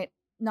might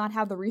not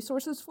have the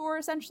resources for,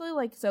 essentially.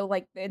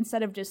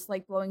 Instead of just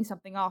blowing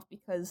something off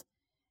because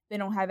they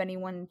don't have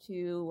anyone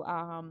to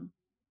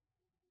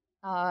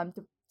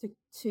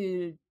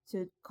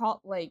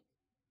call,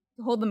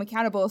 to hold them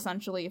accountable,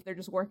 essentially, if they're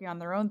just working on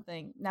their own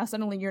thing. Now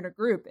suddenly you're in a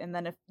group, and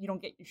then if you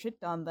don't get your shit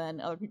done,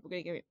 then other people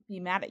are gonna be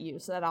mad at you.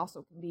 So that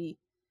also can be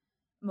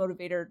a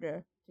motivator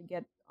to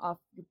get off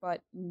your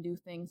butt and do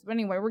things. But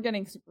anyway, we're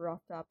getting super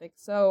off topic.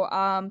 So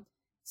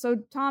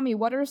Tommy,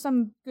 what are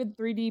some good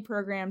 3D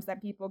programs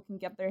that people can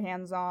get their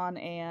hands on,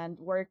 and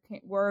where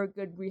are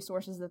good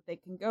resources that they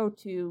can go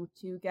to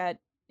get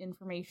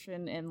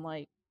information and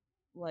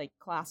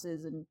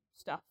classes and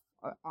stuff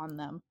on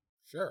them?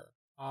 Sure.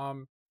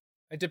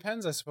 It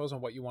depends, I suppose, on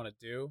what you want to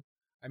do.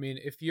 I mean,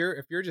 if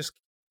you're just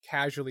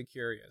casually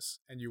curious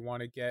and you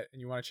want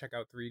to check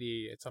out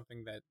 3D, it's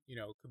something that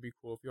could be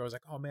cool. If you're always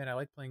like, oh man, I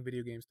like playing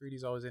video games,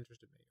 3D's always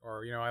interested me,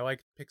 or I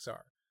like Pixar.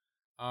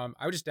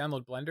 I would just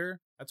download Blender.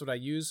 That's what I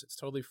use. It's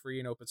totally free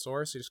and open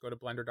source. You just go to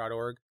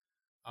blender.org.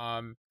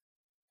 And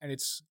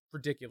it's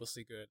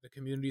ridiculously good. The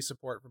community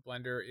support for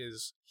Blender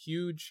is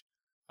huge.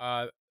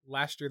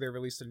 Last year, they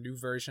released a new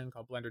version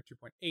called Blender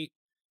 2.8, and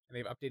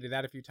they've updated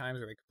that a few times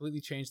where they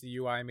completely changed the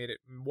UI, made it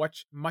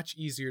much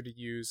easier to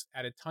use,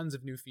 added tons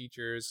of new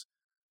features.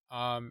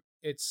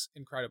 It's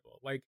incredible.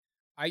 Like,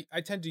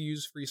 I tend to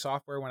use free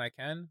software when I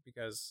can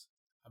because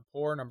I'm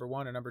poor, number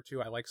one, and number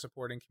two, I like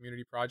supporting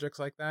community projects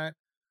like that.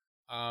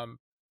 But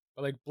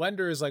like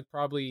Blender is like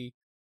probably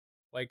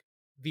like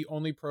the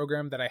only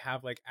program that I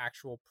have like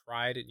actual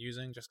pride in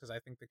using, just because I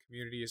think the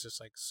community is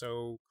just like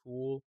so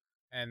cool.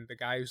 And the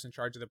guy who's in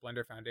charge of the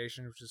Blender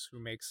Foundation, which is who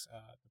makes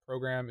the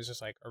program, is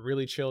just like a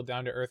really chill,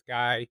 down to earth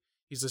guy.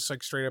 He's just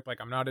like straight up like,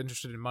 I'm not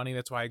interested in money.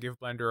 That's why I give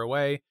Blender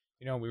away.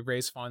 You know, we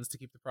raise funds to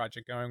keep the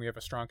project going. We have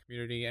a strong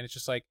community, and it's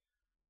just like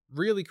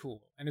really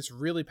cool, and it's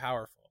really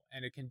powerful,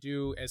 and it can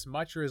do as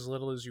much or as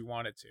little as you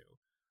want it to.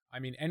 I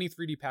mean, any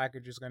 3D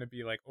package is going to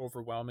be like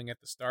overwhelming at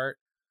the start,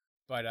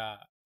 but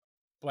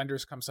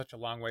Blender's come such a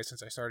long way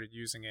since I started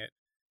using it,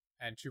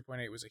 and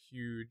 2.8 was a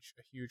huge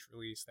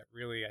release that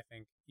really, I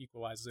think,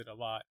 equalizes it a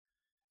lot.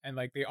 And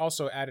like they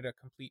also added a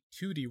complete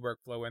 2D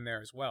workflow in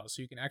there as well,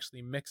 so you can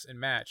actually mix and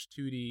match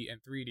 2D and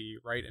 3D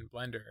right in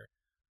Blender,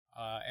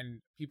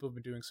 and people have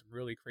been doing some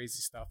really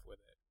crazy stuff with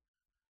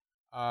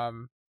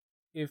it.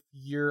 If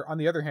you're, on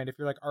the other hand, if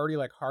you're like already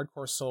like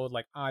hardcore sold,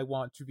 like I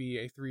want to be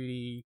a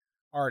 3D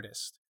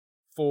artist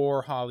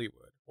for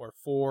Hollywood or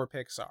for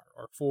Pixar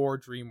or for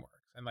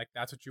DreamWorks, and like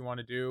that's what you want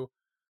to do,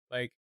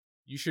 like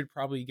you should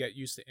probably get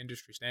used to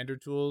industry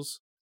standard tools.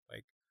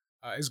 Like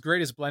as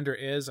great as Blender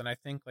is, and I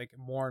think like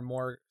more and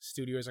more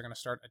studios are going to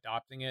start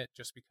adopting it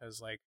just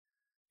because like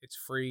it's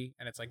free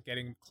and it's like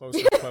getting closer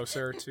and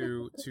closer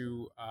to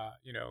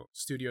you know,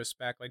 studio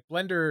spec. Like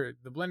Blender,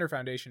 the Blender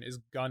Foundation is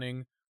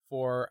gunning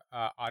for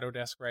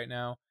Autodesk right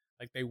now.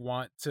 Like they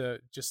want to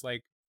just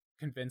like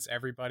convince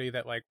everybody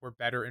that like we're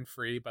better and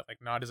free, but like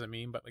not as a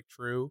meme, but like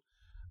true.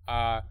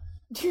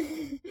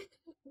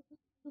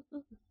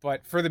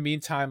 But for the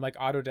meantime, like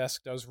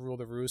Autodesk does rule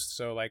the roost.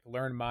 So like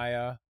learn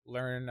Maya,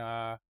 learn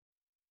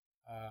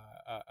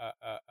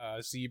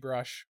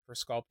ZBrush for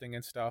sculpting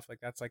and stuff. Like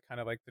that's like kind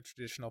of like the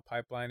traditional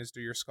pipeline is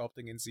do your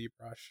sculpting in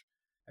ZBrush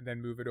and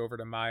then move it over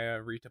to Maya,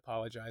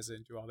 retopologize it,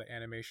 and do all the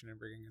animation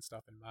and rigging and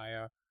stuff in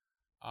Maya.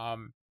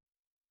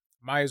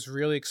 Maya's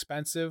really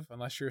expensive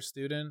unless you're a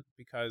student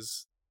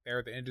because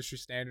they're the industry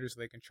standards. So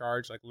they can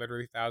charge like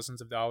literally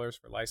thousands of dollars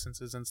for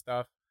licenses and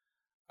stuff,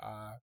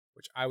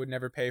 which I would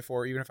never pay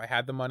for even if I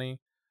had the money.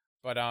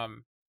 But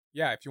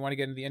yeah, if you want to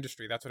get into the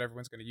industry, that's what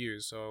everyone's going to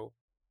use. So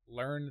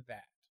learn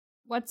that.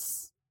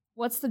 What's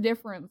the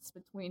difference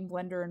between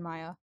Blender and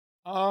Maya?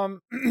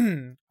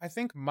 I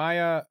think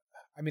Maya,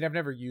 I mean, I've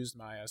never used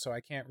Maya, so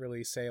I can't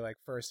really say like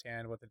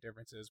firsthand what the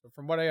difference is. But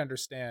from what I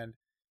understand,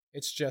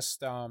 it's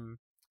just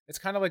it's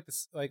kind of like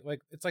this, like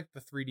it's like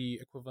the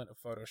 3D equivalent of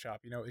Photoshop.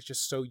 You know, it's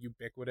just so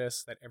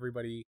ubiquitous that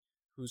everybody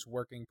who's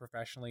working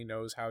professionally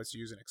knows how it's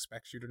used and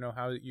expects you to know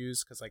how it's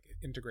used because like it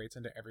integrates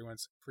into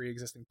everyone's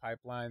pre-existing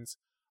pipelines.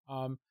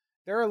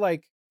 There are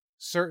like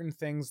certain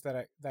things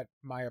that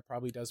Maya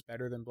probably does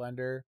better than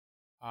Blender.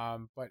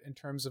 But in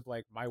terms of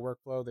like my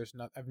workflow,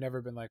 I've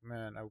never been like,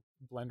 man,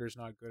 Blender's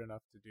not good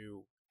enough to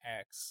do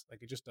X.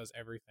 Like it just does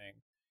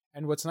everything.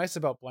 And what's nice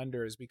about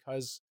Blender is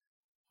because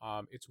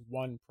it's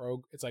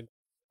it's like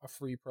a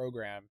free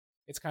program.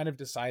 It's kind of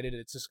decided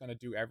it's just going to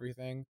do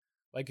everything.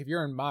 Like if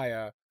you're in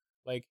Maya,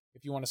 like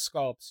if you want to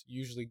sculpt, you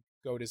usually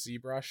go to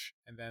ZBrush,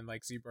 and then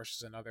like ZBrush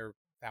is another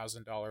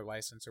 $1,000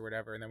 license or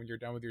whatever. And then when you're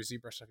done with your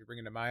ZBrush stuff, you bring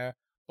it to Maya.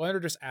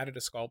 Blender just added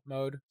a sculpt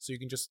mode, so you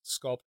can just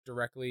sculpt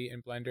directly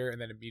in Blender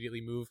and then immediately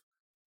move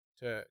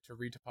to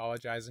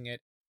retopologizing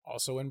it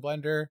also in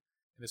Blender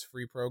in this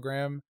free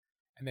program.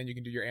 And then you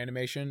can do your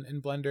animation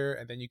in Blender,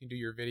 and then you can do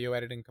your video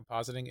editing,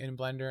 compositing in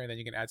Blender, and then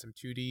you can add some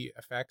 2D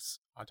effects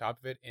on top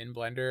of it in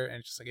Blender, and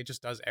it's just like it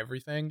just does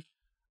everything,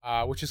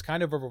 which is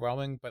kind of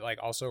overwhelming, but like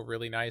also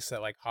really nice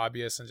that like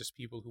hobbyists and just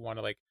people who want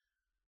to like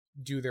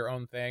do their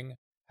own thing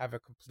have a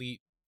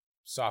complete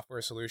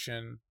software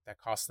solution that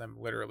costs them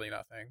literally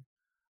nothing.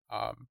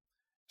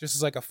 Just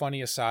as like a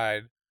funny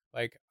aside,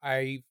 like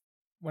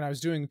when I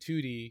was doing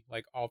 2D,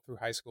 like all through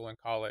high school and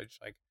college,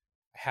 like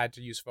I had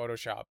to use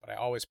Photoshop, but I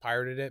always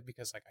pirated it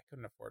because like I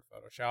couldn't afford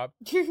Photoshop.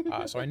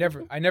 So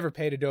I never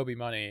paid Adobe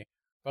money,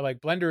 but like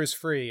Blender is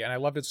free and I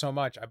loved it so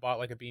much. I bought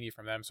like a beanie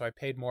from them. So I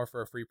paid more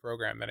for a free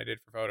program than I did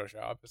for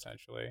Photoshop,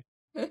 essentially.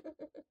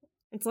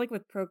 It's like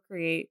with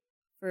Procreate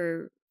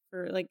for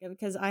like,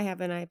 because I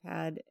have an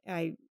iPad,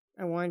 I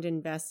wanted to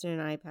invest in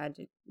an iPad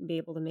to be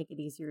able to make it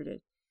easier to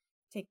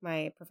take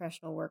my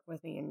professional work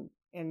with me and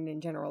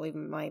in general,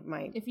 even my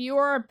If you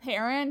are a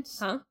parent,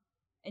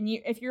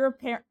 if you're a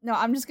parent, no,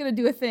 I'm just gonna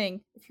do a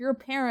thing. If you're a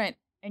parent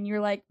and you're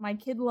like, my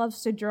kid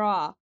loves to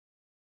draw,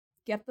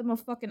 get them a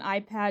fucking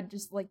iPad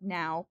just like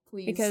now,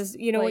 please. Because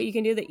you know like, what you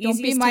can do, the don't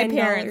easiest be my $10,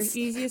 parents.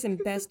 easiest and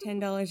best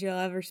 $10 you'll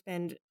ever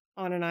spend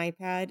on an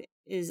iPad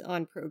is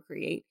on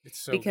Procreate. It's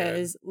so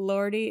because good.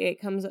 Lordy,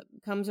 it comes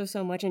with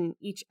so much, and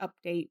each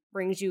update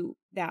brings you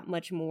that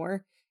much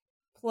more.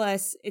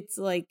 Plus, it's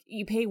like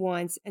you pay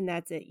once and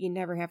that's it. You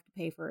never have to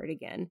pay for it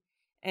again.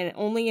 And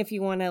only if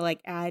you want to like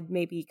add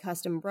maybe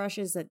custom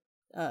brushes that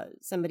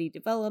somebody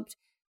developed.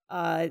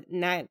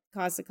 And that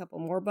costs a couple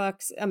more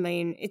bucks. I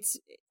mean, it's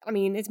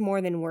more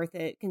than worth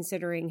it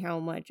considering how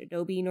much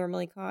Adobe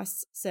normally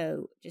costs.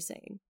 So, just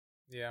saying.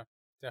 Yeah,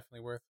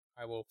 definitely worth.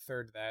 I will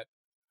third that.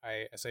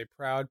 As a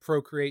proud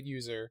Procreate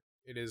user,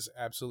 it is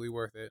absolutely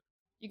worth it.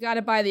 You got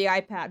to buy the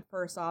iPad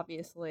first,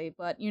 obviously.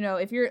 But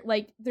if you're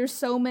like, there's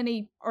so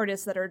many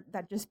artists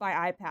that just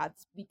buy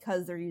iPads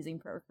because they're using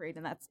Procreate,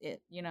 and that's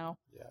it. Yeah.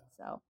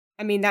 So.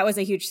 I mean, that was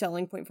a huge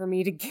selling point for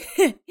me to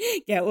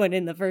get one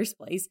in the first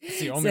place. It's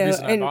the only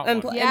reason I bought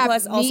one. And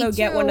plus, also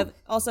get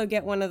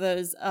one of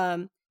those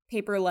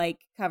paper-like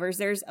covers.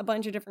 There's a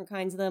bunch of different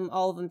kinds of them.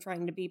 All of them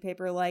trying to be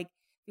paper-like.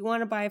 If you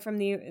want to buy from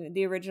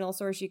the original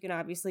source, you can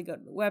obviously go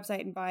to the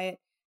website and buy it.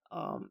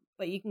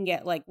 But you can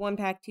get like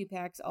 1-pack,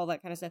 2-packs, all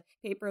that kind of stuff.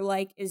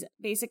 Paper-like is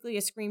basically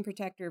a screen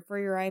protector for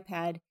your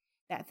iPad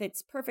that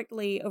fits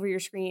perfectly over your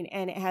screen,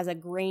 and it has a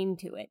grain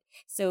to it.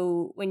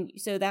 So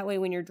that way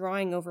when you're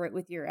drawing over it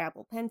with your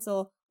Apple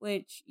Pencil,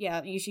 which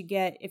you should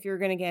get if you're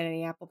gonna get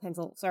any Apple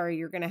Pencil. Sorry,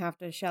 you're gonna have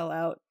to shell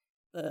out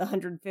the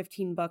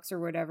 $115 or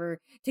whatever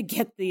to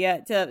get the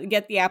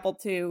Apple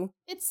II.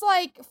 It's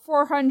like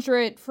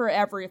 $400 for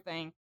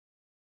everything.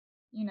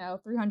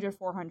 300,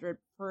 400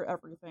 for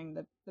everything,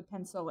 the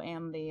pencil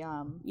and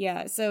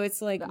the so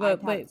it's like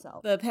but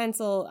the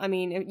pencil, I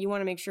mean, you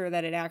want to make sure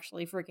that it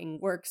actually freaking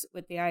works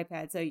with the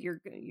iPad, so you're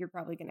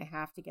probably going to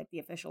have to get the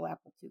official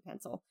Apple II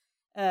pencil,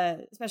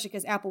 especially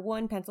because Apple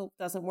One pencil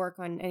doesn't work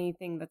on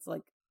anything that's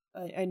like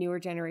a newer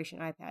generation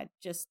iPad.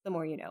 Just the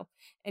more you know.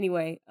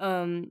 Anyway,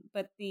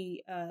 but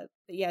to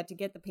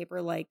get the paper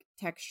like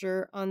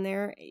texture on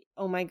there,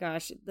 oh my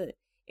gosh,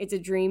 it's a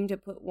dream to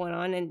put one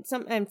on.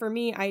 And for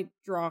me, I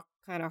draw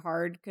kind of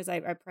hard because I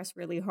press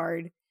really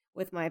hard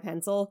with my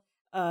pencil,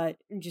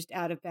 just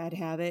out of bad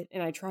habit,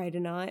 and I try to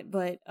not,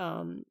 but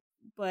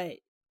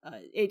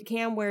it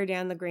can wear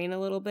down the grain a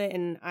little bit,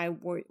 and I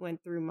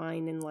went through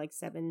mine in like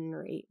 7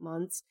 or 8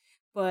 months.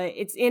 But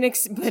it's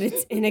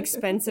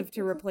inexpensive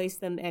to replace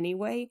them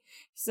anyway.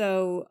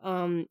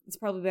 So it's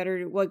probably better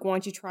to, like,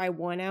 once you try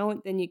one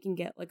out, then you can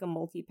get like a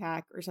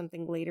multi-pack or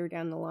something later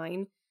down the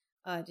line.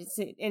 And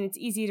it's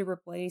easy to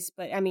replace,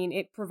 but I mean,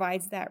 it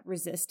provides that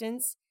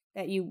resistance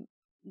that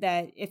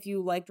if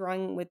you like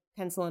drawing with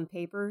pencil and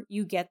paper,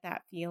 you get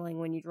that feeling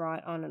when you draw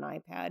it on an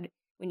iPad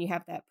when you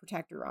have that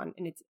protector on,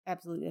 and it's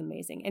absolutely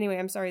amazing. Anyway,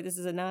 I'm sorry, this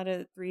is not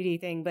a 3D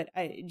thing, but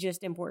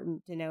just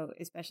important to know,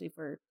 especially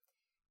for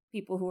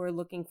people who are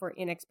looking for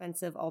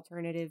inexpensive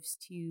alternatives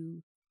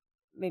to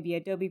maybe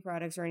Adobe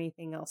products or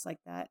anything else like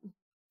that.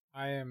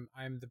 I'm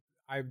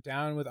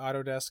down with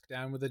Autodesk,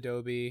 down with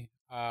Adobe.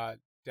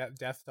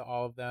 Death to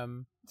all of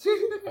them.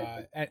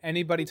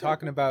 Anybody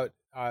talking about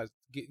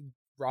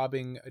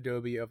robbing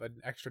Adobe of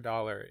an extra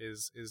dollar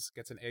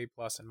gets an A+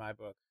 in my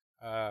book.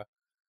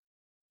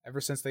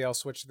 Ever since they all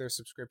switched to their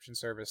subscription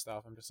service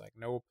stuff, I'm just like,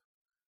 nope.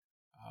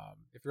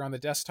 If you're on the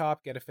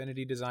desktop, get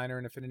Affinity Designer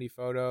and Affinity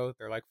Photo.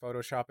 They're like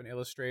Photoshop and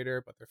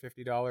Illustrator, but they're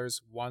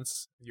 $50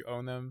 once you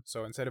own them.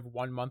 So instead of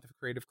 1 month of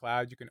Creative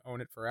Cloud, you can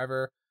own it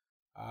forever.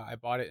 I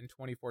bought it in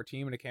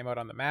 2014 when it came out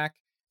on the Mac.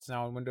 It's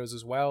now on Windows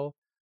as well.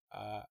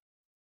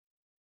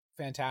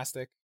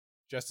 Fantastic,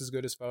 just as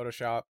good as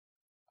Photoshop.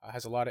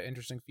 Has a lot of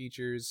interesting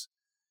features.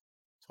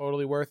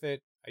 Totally worth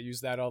it. I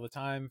use that all the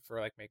time for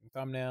like making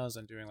thumbnails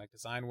and doing like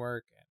design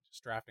work and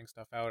just drafting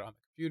stuff out on the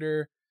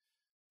computer.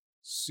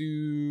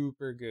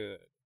 Super good.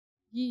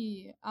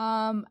 Yeah.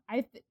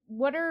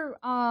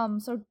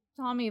 So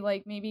Tommy,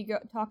 like, maybe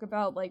talk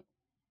about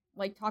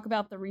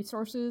the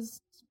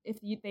resources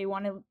if they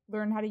want to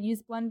learn how to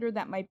use Blender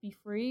that might be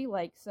free.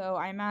 Like, so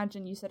I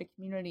imagine you said a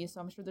community,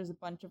 so I'm sure there's a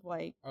bunch of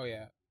like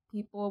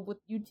people with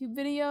YouTube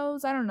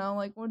videos. I don't know,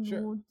 like,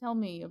 tell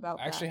me about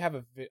that. I actually have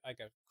a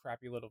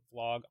crappy little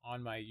vlog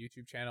on my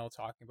YouTube channel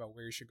talking about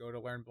where you should go to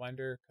learn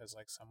Blender, because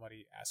like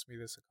somebody asked me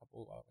this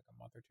a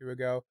month or two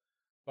ago.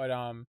 But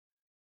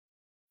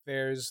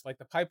there's like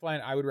the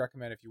pipeline I would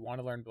recommend if you want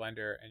to learn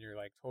Blender and you're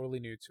like totally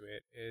new to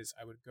it is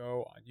I would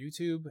go on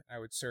YouTube and I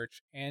would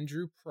search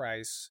Andrew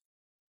Price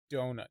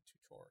donut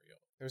tutorial.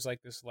 There's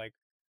like this like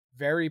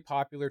very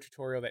popular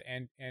tutorial that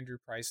Andrew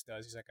Price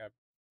does. He's like a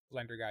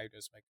Blender guy who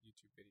does like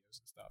YouTube videos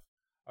and stuff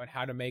on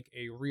how to make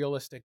a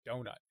realistic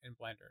donut in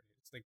Blender.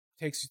 It's like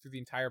takes you through the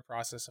entire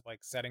process of like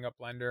setting up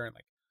Blender and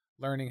like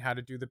learning how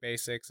to do the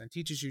basics, and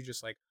teaches you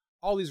just like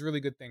all these really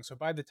good things. So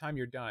by the time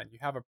you're done, you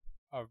have a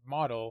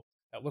model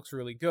that looks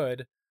really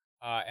good,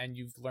 and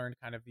you've learned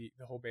kind of the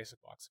whole basic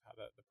blocks of how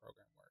the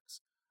program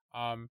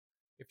works.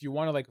 If you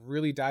want to like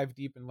really dive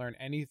deep and learn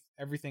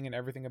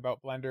everything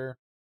about Blender,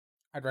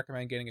 I'd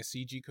recommend getting a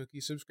CG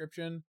Cookie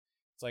subscription.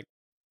 It's like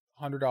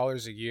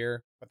 $100 a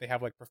year, but they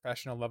have like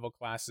professional level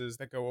classes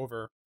that go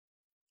over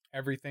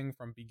everything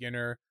from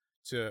beginner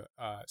to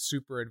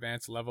super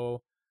advanced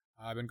level.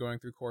 I've been going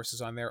through courses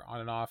on there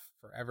on and off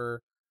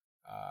forever.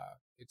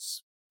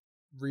 It's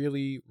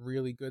really,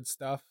 really good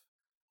stuff.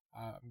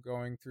 I'm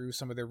going through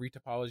some of their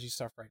retopology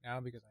stuff right now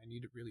because I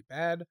need it really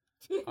bad.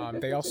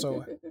 They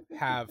also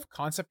have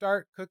concept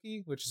art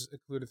cookie, which is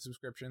included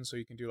subscription, so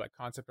you can do like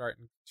concept art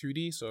in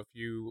 2D. So if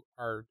you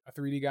are a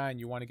 3D guy and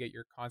you want to get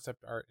your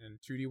concept art and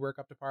 2D work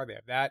up to par, they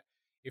have that.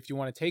 If you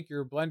want to take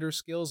your Blender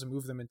skills and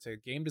move them into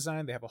game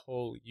design, they have a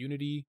whole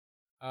Unity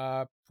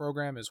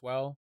program as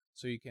well.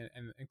 So you can,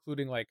 and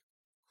including like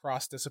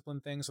cross-discipline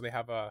things. So they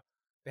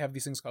have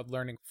these things called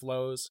learning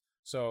flows.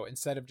 So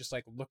instead of just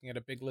like looking at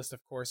a big list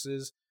of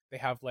courses, they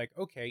have like,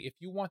 okay, if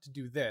you want to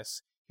do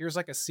this, here's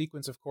like a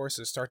sequence of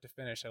courses start to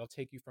finish that'll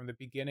take you from the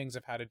beginnings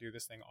of how to do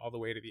this thing all the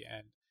way to the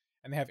end.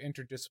 And they have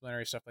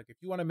interdisciplinary stuff like, if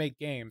you want to make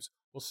games,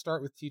 we'll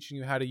start with teaching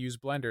you how to use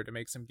Blender to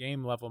make some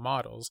game level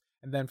models,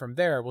 and then from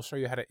there we'll show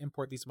you how to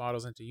import these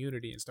models into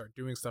Unity and start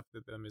doing stuff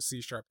with them as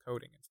C#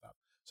 coding and stuff.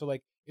 So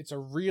like, it's a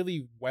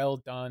really well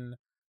done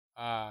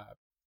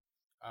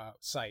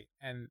site.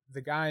 And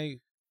the guy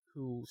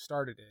who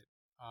started it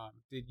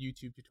did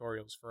YouTube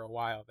tutorials for a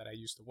while that I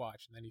used to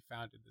watch, and then he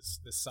founded this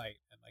site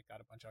and like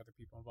got a bunch of other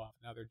people involved.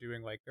 Now they're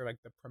like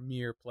the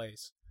premier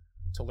place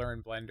to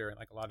learn Blender and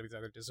like a lot of these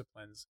other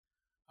disciplines,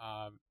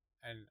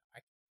 and I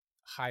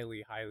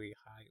highly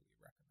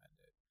recommend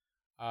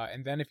it.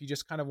 And then if you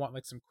just kind of want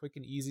like some quick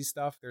and easy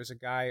stuff, there's a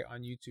guy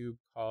on YouTube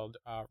called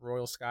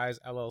Royal Skies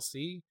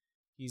LLC.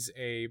 He's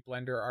a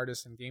Blender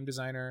artist and game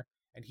designer,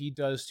 and he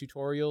does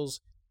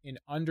tutorials in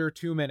under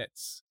 2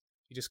 minutes.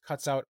 He just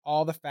cuts out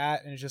all the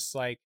fat and it's just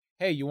like,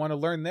 hey, you want to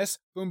learn this?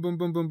 Boom, boom,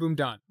 boom, boom, boom,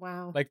 done.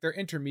 Wow. Like they're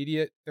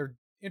intermediate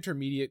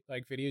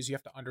like videos. You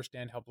have to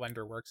understand how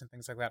Blender works and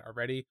things like that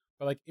already.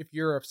 But like if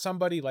you're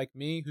somebody like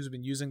me who's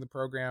been using the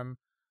program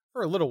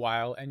for a little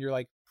while and you're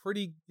like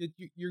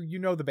you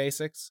know the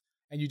basics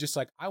and you just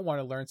like, I want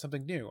to learn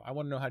something new. I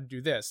want to know how to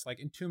do this. Like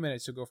in 2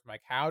 minutes you'll go from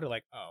like how to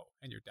like, oh,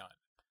 and you're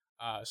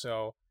done.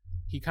 So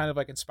he kind of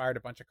like inspired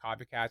a bunch of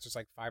copycats. There's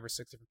like 5 or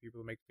 6 different people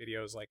who make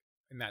videos like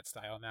in that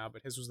style now,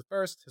 but his was the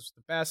first, his was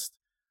the best.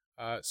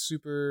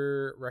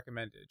 Super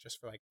recommended just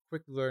for like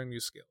quick learning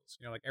new skills.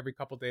 You know, like every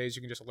couple days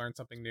you can just learn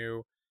something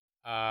new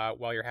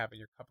while you're having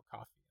your cup of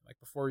coffee. Like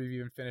before you've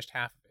even finished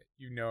half of it,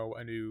 you know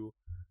a new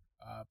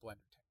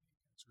Blender technique.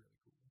 It's really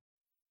cool.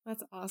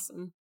 That's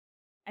awesome.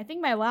 I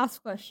think my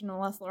last question,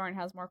 unless Lauren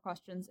has more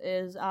questions,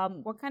 is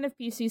what kind of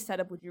PC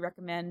setup would you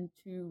recommend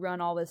to run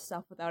all this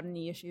stuff without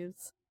any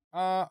issues?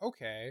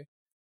 Okay.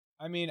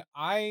 I mean,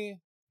 I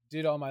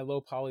did all my low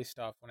poly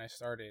stuff when I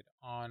started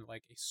on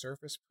like a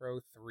Surface Pro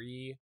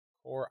 3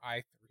 Core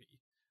i3.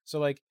 So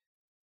like,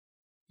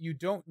 you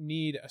don't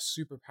need a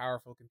super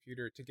powerful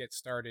computer to get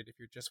started if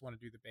you just want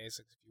to do the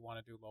basics, if you want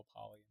to do low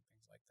poly and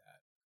things like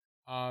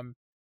that.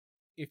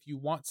 If you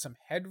want some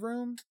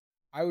headroom,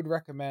 I would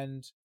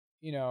recommend,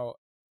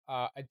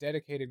 a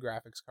dedicated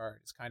graphics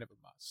card is kind of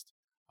a must.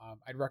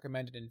 I'd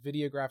recommend an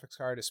NVIDIA graphics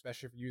card,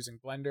 especially if you're using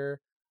Blender,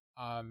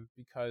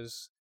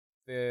 because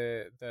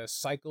the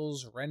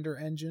Cycles render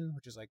engine,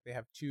 which is like they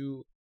have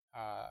 2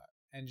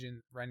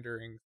 engine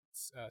rendering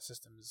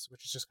systems,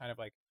 which is just kind of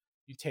like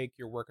you take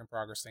your work in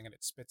progress thing and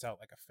it spits out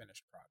like a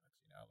finished product.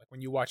 Like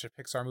when you watch a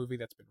Pixar movie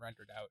that's been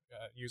rendered out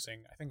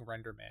using, I think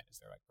RenderMan is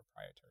their like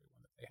proprietary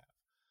one that they have.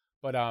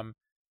 But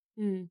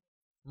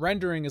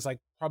rendering is like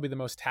probably the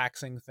most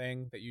taxing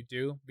thing that you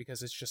do,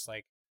 because it's just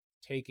like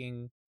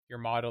taking your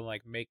model and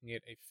like making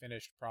it a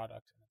finished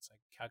product, and it's like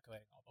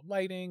calculating all the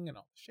lighting and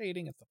all the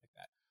shading and stuff like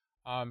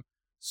that.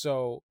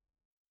 So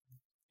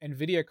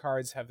NVIDIA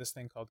cards have this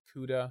thing called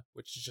CUDA,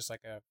 which is just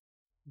like a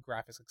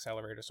graphics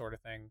accelerator sort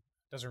of thing.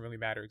 Doesn't really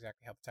matter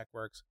exactly how the tech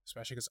works,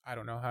 especially because I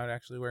don't know how it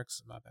actually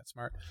works. I'm not that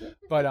smart.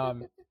 But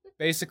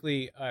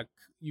basically,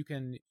 you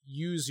can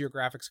use your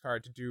graphics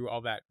card to do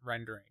all that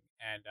rendering,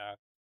 and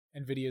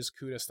NVIDIA's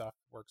CUDA stuff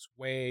works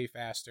way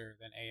faster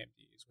than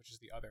AMD's, which is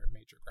the other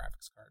major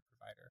graphics card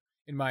provider,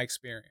 in my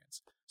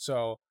experience.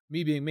 So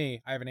me being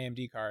me, I have an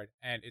AMD card,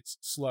 and it's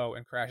slow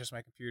and crashes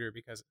my computer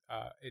because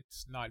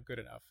it's not good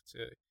enough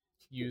to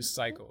use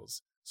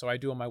Cycles. So I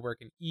do all my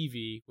work in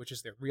Eevee, which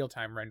is their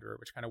real-time renderer,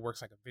 which kind of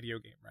works like a video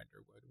game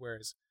render would,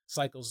 whereas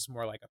Cycles is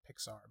more like a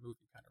Pixar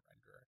movie kind of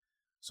renderer.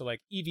 So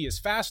like Eevee is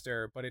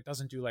faster, but it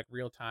doesn't do like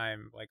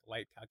real-time like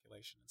light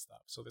calculation and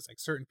stuff. So there's like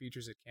certain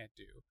features it can't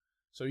do.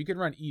 So you can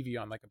run Eevee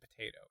on like a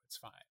potato, it's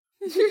fine.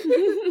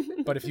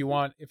 But if you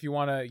want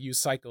to use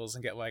Cycles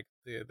and get like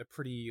the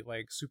pretty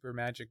like super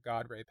magic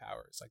god ray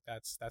powers, like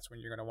that's when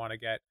you're going to want to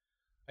get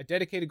a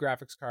dedicated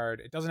graphics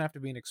card. It doesn't have to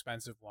be an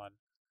expensive one.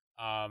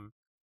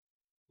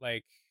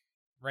 Like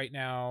right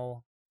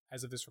now,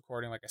 as of this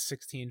recording, like a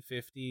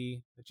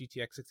 1650, the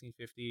GTX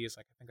 1650 is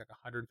like I think like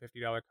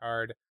 $150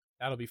 card.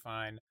 That'll be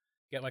fine.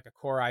 Get like a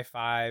Core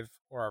i5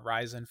 or a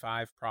Ryzen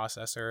 5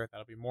 processor.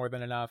 That'll be more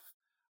than enough.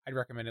 I'd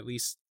recommend at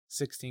least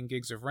 16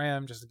 gigs of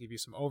RAM just to give you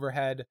some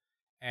overhead,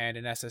 and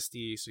an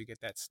SSD so you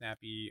get that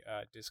snappy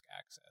disk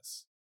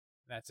access.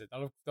 That's it.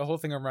 The whole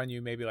thing will run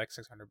you maybe like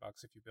 $600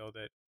 if you build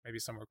it, maybe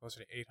somewhere closer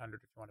to $800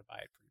 if you want to buy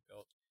it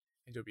pre-built,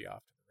 and you'll be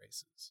off to the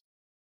races.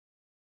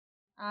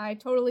 I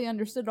totally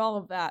understood all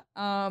of that.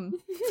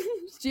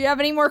 Do you have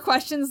any more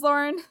questions,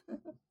 Lauren?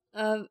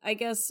 I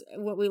guess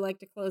what we like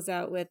to close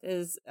out with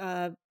is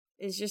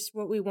just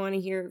what we want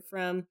to hear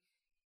from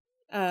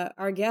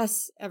our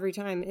guests every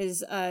time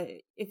is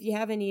if you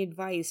have any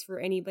advice for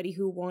anybody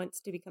who wants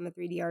to become a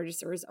 3D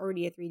artist or is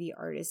already a 3D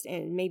artist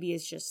and maybe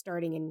is just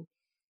starting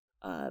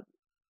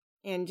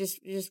and just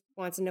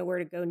wants to know where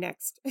to go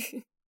next.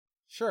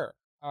 Sure.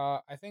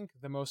 I think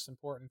the most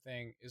important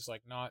thing is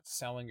like not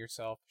selling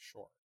yourself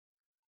short.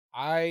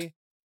 I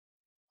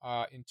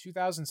in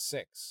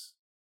 2006,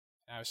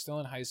 and I was still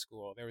in high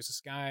school, there was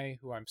this guy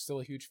who I'm still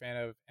a huge fan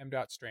of, M.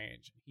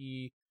 Strange.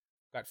 He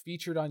got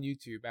featured on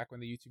YouTube back when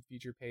the YouTube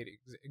feature page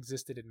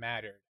existed and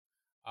mattered,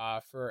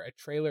 for a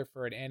trailer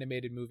for an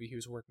animated movie he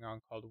was working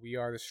on called We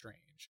Are the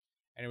Strange.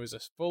 And it was a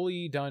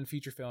fully done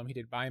feature film he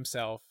did by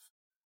himself.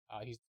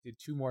 He did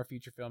 2 more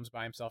feature films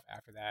by himself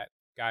after that.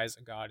 Guy's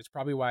a god. It's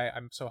probably why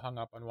I'm so hung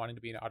up on wanting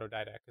to be an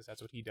autodidact, because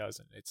that's what he does,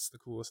 and it's the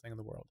coolest thing in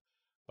the world.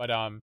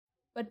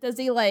 But does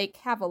he like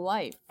have a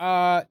life?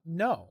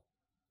 No.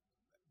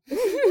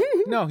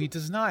 No, he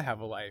does not have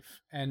a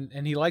life,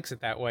 and he likes it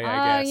that way,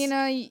 I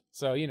guess.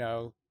 So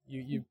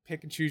you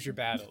pick and choose your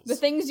battles. The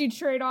things you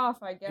trade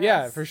off, I guess.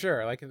 Yeah, for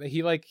sure. Like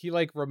he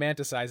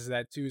romanticizes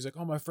that too. He's like,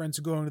 oh, my friends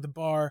are going to the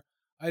bar.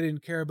 I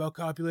didn't care about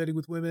copulating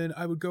with women.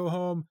 I would go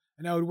home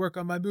and I would work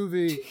on my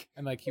movie,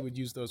 and like he would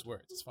use those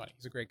words. It's funny.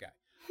 He's a great guy.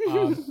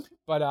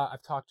 But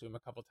I've talked to him a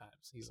couple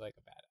times. He's like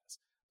a badass.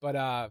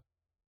 But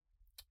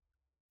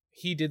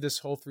he did this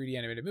whole 3D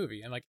animated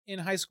movie, and like in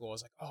high school, I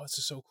was like, oh, this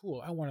is so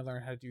cool. I want to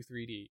learn how to do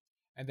 3D.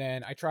 And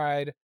then I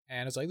tried,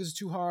 and I was like, this is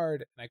too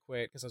hard, and I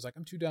quit because I was like,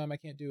 I'm too dumb. I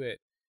can't do it.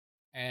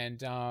 And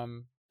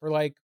for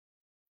like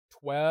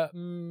 12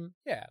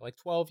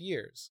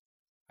 years,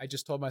 I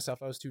just told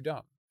myself I was too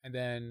dumb. And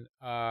then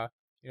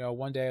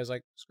one day I was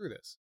like, screw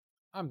this,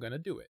 I'm gonna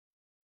do it.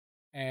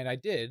 And I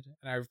did,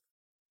 and I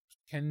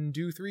can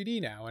do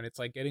 3D now, and it's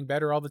like getting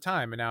better all the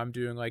time. And now I'm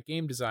doing like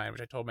game design,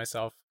 which I told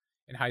myself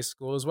in high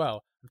school as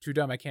well. I'm too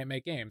dumb, I can't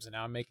make games, and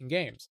now I'm making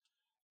games.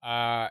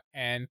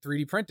 And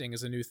 3D printing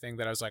is a new thing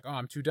that I was like, oh,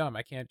 I'm too dumb,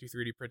 I can't do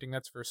 3D printing,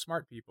 that's for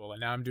smart people.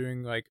 And now I'm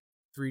doing like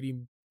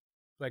 3D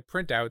like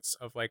printouts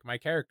of like my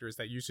characters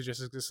that used to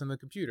just exist in the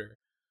computer.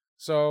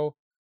 So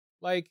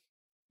like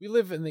we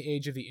live in the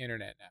age of the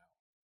internet now.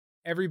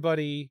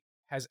 Everybody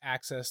has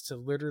access to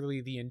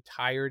literally the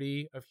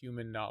entirety of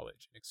human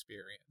knowledge and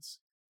experience.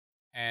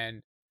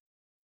 And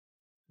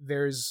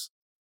there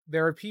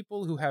are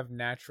people who have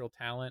natural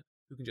talent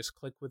who can just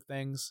click with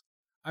things.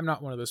 I'm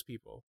not one of those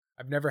people.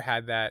 I've never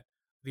had that.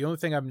 The only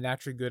thing I'm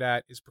naturally good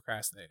at is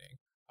procrastinating.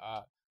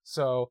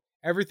 So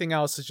everything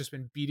else has just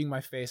been beating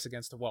my face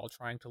against the wall,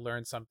 trying to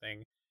learn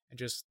something, and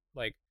just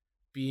like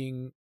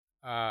being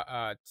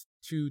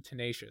too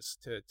tenacious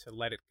to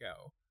let it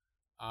go.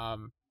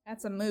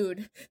 That's a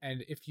mood.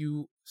 And if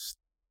you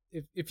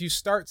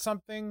start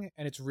something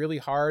and it's really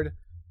hard,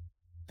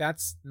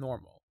 that's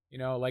normal.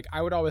 Like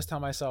I would always tell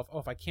myself, oh,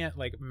 if I can't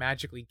like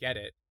magically get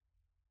it,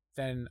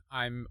 then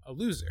I'm a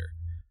loser.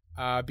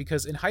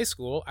 Because in high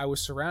school, I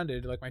was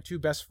surrounded, like my 2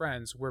 best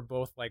friends were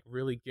both like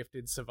really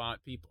gifted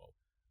savant people.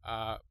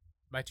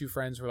 My 2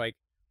 friends were like,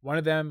 one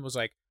of them was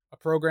like a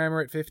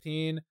programmer at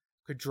 15,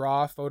 could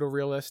draw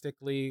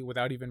photorealistically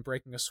without even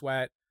breaking a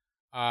sweat.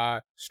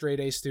 Straight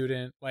A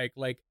student, like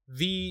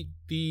the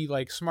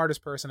like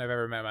smartest person I've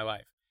ever met in my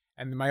life.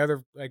 And my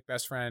other like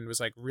best friend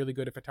was like really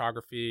good at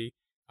photography.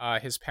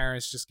 His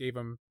parents just gave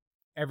him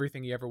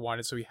everything he ever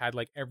wanted, so he had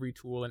like every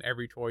tool and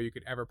every toy you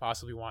could ever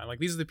possibly want. Like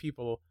these are the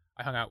people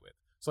I hung out with.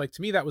 So like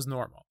to me that was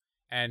normal.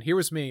 And here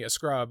was me, a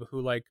scrub,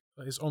 who like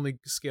his only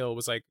skill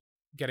was like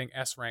getting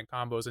S rank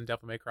combos in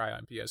Devil May Cry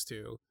on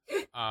PS2,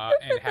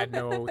 and had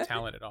no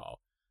talent at all.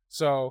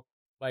 So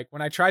like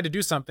when I tried to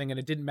do something and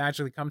it didn't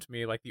magically come to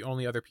me, like the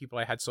only other people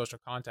I had social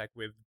contact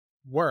with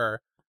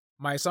were,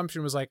 my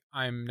assumption was like,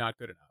 I'm not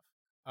good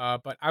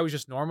enough. But I was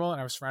just normal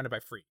and I was surrounded by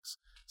freaks.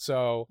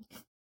 So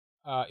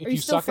if Are you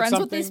still suck friends at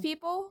something, with these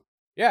people?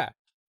 Yeah.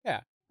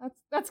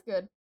 That's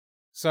good.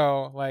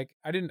 So like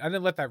I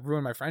didn't let that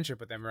ruin my friendship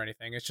with them or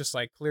anything. It's just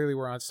like clearly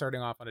we're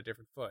starting off on a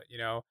different foot,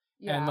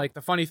 Yeah. And like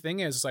the funny thing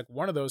is like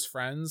one of those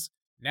friends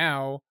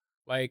now,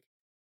 like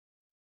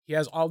he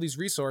has all these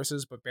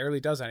resources but barely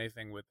does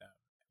anything with them.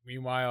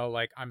 Meanwhile,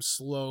 like I'm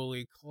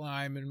slowly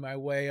climbing my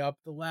way up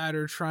the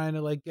ladder, trying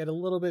to like get a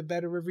little bit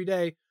better every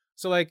day.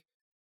 So like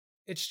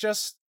it's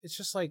just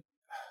like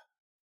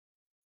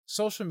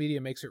social media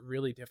makes it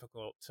really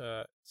difficult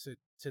to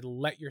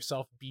let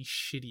yourself be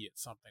shitty at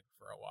something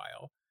for a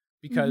while,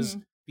 because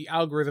the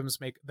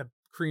algorithms make the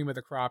cream of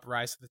the crop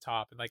rise to the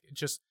top, and like it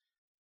just,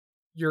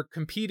 you're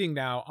competing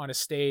now on a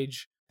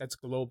stage that's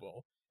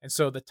global. And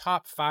so the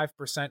top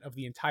 5% of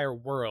the entire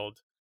world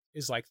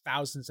is like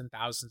thousands and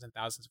thousands and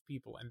thousands of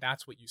people. And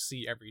that's what you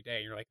see every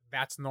day. You're like,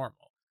 that's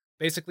normal.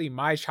 Basically,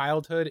 my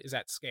childhood is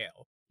at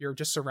scale. You're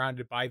just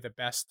surrounded by the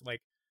best,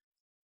 like,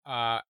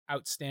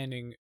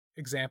 outstanding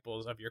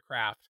examples of your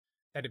craft,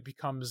 that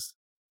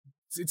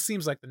it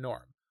seems like the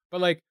norm.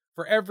 But like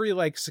for every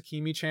like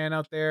Sakimi chan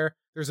out there,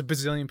 there's a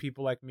bazillion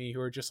people like me who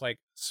are just like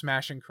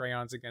smashing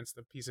crayons against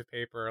a piece of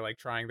paper, like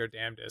trying their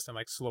damnedest and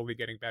like slowly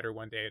getting better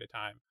one day at a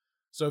time.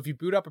 So if you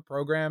boot up a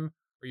program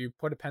or you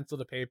put a pencil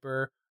to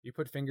paper, you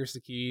put fingers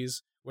to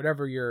keys,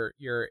 whatever your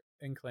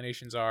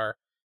inclinations are,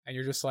 and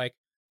you're just like,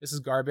 this is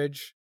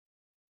garbage.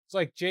 It's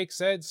like Jake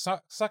said,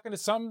 sucking at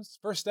something's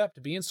first step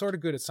to being sort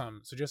of good at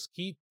something. So just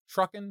keep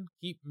trucking,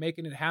 keep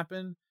making it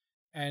happen,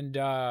 and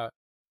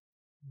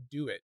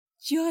do it.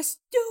 Just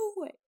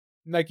do it.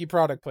 Nike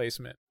product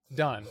placement.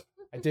 Done.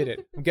 I did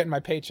it. I'm getting my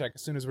paycheck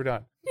as soon as we're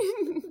done.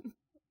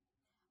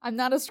 I'm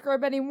not a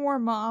scrub anymore,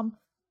 Mom.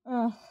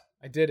 Ugh.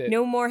 I did it.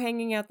 No more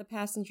hanging out the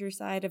passenger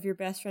side of your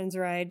best friend's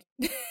ride.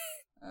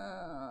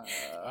 Oh,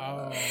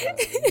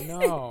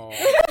 no.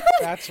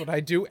 That's what I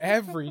do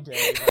every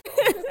day.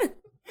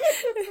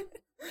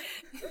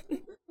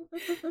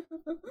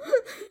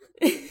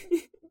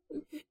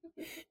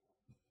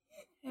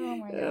 Oh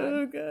my god.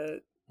 Oh god.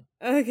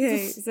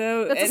 Okay,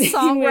 so that's a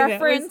song anyway,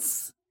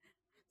 reference.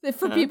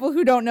 For people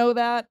who don't know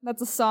that,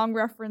 that's a song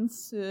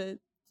reference to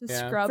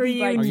Scrubs for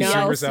you by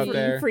youngers out TLC.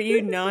 there. For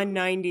you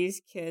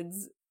non-90s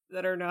kids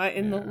that are not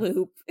in the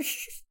loop.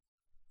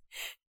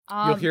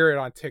 You'll hear it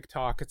on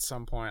TikTok at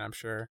some point, I'm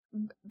sure.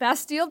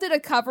 Bastille did a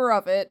cover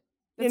of it.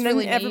 That's and then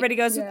really neat. everybody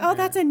goes, "Oh,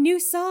 that's a new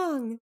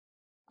song."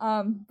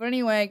 But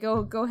anyway,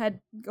 go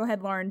ahead,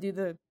 Lauren. Do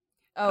the.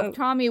 Oh,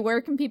 Tommy,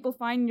 where can people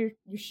find your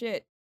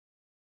shit?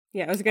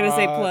 Yeah, I was gonna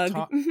say plug.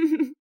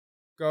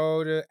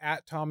 Go to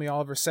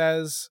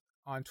 @TommyOliverSays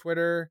on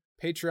Twitter,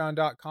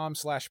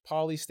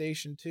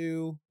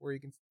 patreon.com/polystation2, where you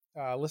can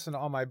listen to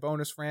all my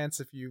bonus rants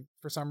if you,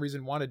 for some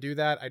reason, want to do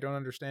that. I don't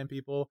understand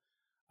people.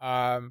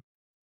 And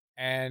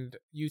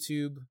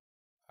YouTube,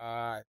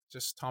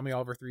 just Tommy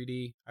Oliver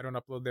 3D. I don't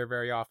upload there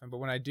very often, but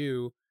when I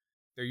do,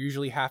 they're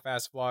usually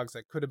half-ass vlogs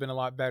that could have been a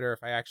lot better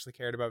if I actually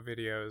cared about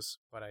videos,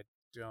 but I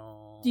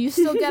don't. Do you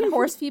still get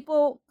horse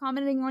people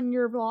commenting on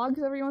your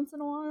vlogs every once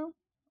in a while?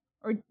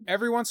 Or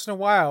every once in a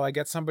while, I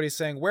get somebody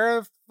saying,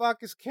 "Where the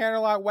fuck is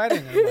Camelot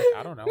Wedding?" And I'm like,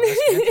 I don't know. Ask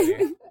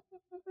Anthony.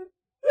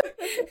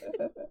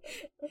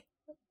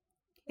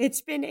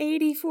 It's been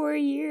 84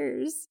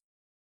 years.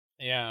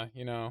 Yeah,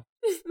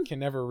 can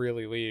never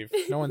really leave.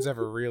 No one's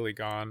ever really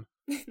gone.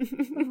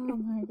 Oh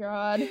my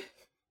god.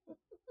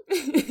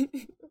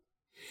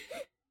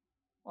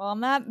 Well,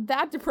 on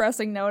that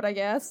depressing note, I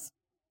guess.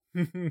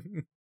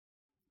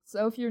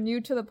 So if you're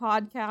new to the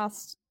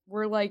podcast,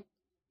 we're like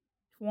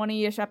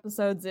 20-ish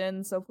episodes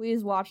in, so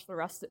please watch the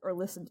rest or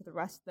listen to the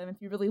rest of them.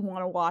 If you really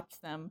want to watch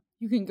them,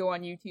 you can go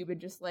on YouTube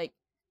and just like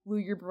glue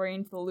your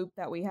brain to the loop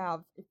that we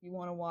have if you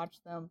want to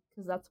watch them,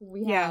 because that's what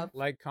we have.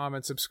 Like,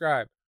 comment,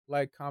 subscribe.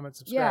 Like, comment,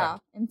 subscribe. Yeah,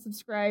 and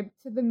subscribe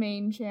to the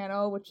main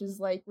channel, which is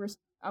like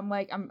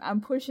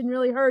I'm pushing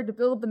really hard to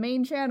build the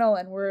main channel,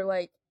 and we're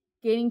like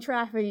gaining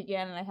traffic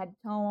again, and I had to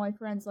tell all my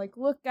friends, like,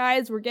 look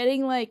guys, we're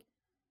getting like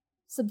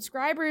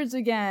subscribers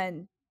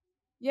again.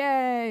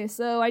 Yay!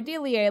 So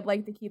ideally I'd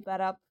like to keep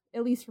that up,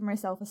 at least for my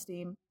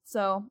self-esteem.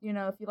 So,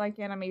 if you like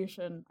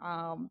animation,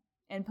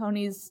 and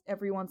ponies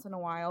every once in a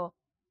while,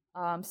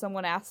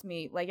 someone asks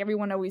me, like,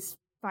 everyone always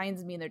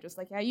finds me and they're just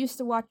like, I used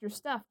to watch your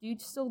stuff. Do you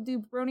still do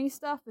brony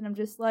stuff? And I'm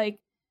just like,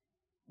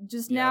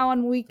 now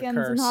on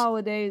weekends and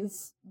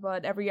holidays,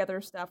 but every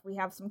other stuff. We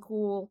have some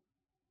cool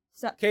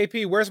stuff.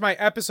 KP, where's my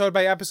episode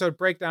by episode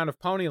breakdown of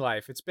Pony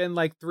Life? It's been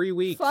like 3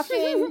 weeks.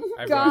 Fucking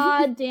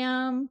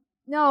goddamn.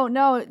 No,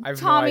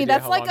 Tommy,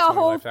 that's like a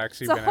whole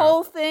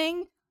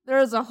thing.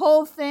 There's a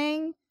whole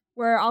thing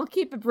where I'll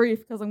keep it brief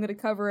because I'm going to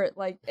cover it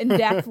like in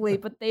depthly,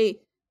 but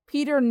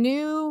Peter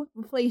New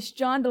replaced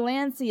John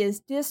Delancey as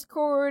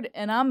Discord,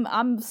 and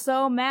I'm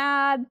so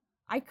mad.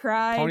 I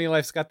cried. Pony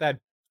Life's got that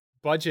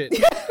budget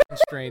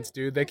constraints,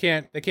 dude. They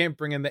can't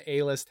bring in the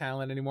A-list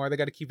talent anymore. They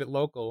got to keep it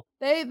local.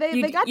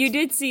 You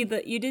did see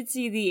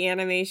the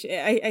animation.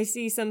 I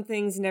see some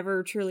things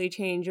never truly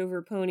change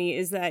over Pony.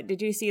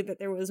 Did you see that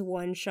there was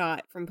one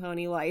shot from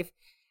Pony Life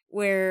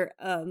where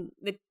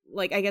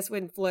I guess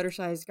when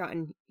Fluttershy's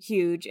gotten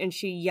huge and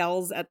she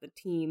yells at the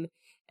team,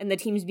 and the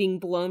team's being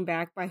blown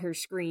back by her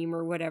scream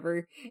or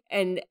whatever.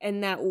 And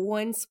that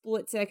one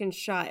split-second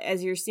shot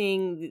as you're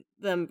seeing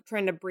them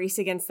trying to brace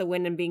against the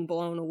wind and being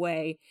blown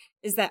away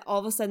is that all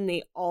of a sudden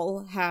they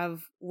all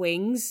have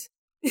wings.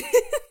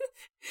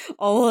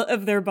 All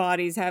of their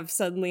bodies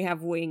suddenly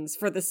have wings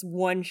for this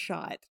one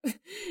shot. I'm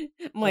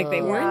like,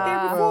 they weren't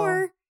there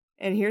before,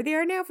 and here they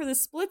are now for the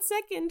split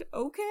second.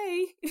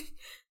 Okay.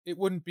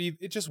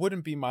 It just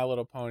wouldn't be My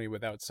Little Pony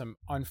without some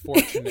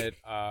unfortunate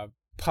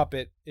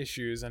puppet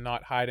issues and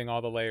not hiding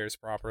all the layers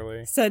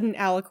properly. Sudden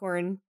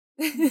alicorn.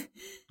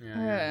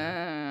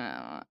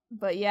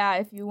 But yeah,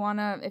 if you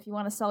wanna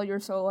sell your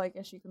soul, I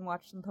guess you can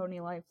watch some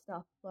Pony Life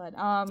stuff. But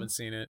haven't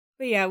seen it.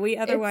 But yeah, we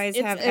otherwise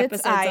have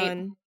episodes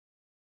on.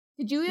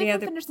 Did you even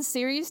finish the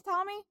series,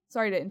 Tommy?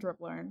 Sorry to interrupt,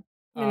 Lauren.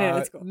 No,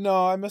 it's cool.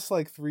 No, I missed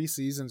like 3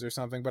 seasons or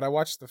something, but I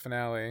watched the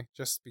finale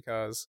just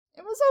because.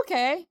 It was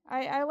okay.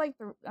 I like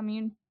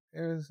Did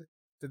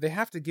they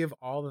have to give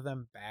all of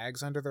them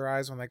bags under their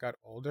eyes when they got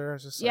older?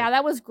 Just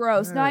that was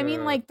gross. No, I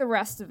mean like the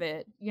rest of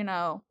it, It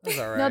was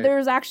all right. No,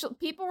 there's actually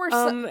people were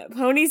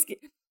ponies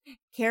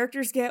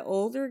characters get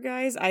older,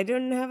 guys. I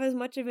don't have as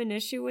much of an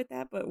issue with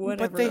that, but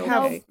whatever. But they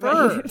have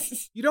fur.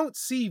 You don't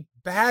see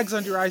bags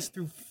under your eyes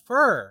through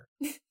fur.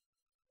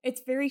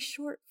 It's very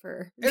short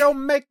fur. It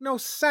don't make no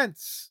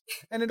sense.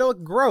 And it'll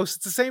look gross.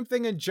 It's the same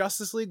thing in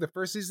Justice League, the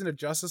first season of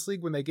Justice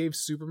League, when they gave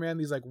Superman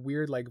these like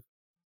weird like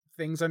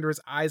things under his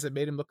eyes that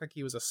made him look like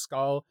he was a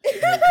skull.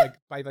 And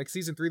by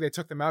season 3, they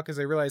took them out because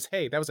they realized,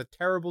 hey, that was a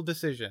terrible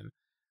decision.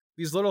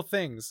 These little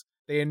things,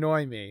 they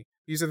annoy me.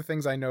 These are the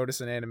things I notice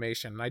in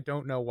animation, and I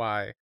don't know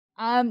why.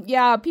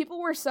 Yeah,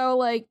 people were so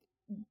like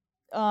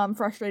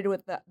frustrated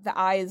with the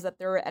eyes that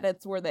there were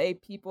edits where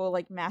people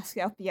like mask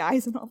out the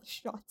eyes in all the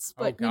shots.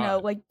 But you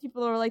know, like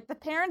people are like, the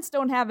parents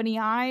don't have any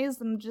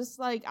eyes and just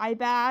like eye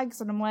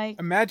bags, and I'm like,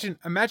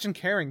 imagine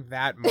caring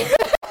that much.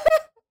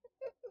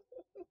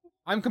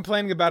 I'm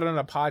complaining about it on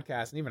a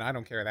podcast, and even I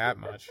don't care that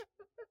much.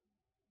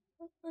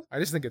 I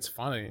just think it's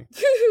funny.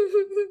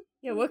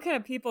 Yeah, what kind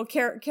of people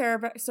care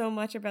about so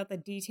much about the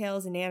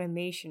details in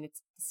animation?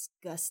 It's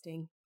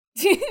disgusting.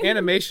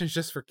 Animation's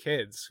just for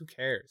kids. Who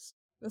cares?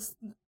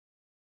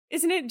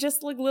 Isn't it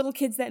just like little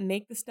kids that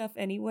make the stuff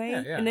anyway?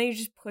 Yeah. And then you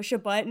just push a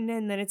button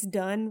and then it's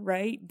done,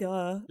 right?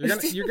 Duh.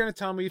 You're gonna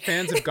tell me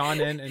fans have gone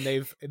in and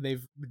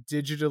they've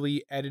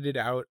digitally edited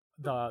out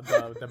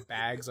the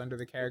bags under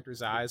the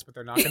characters' eyes, but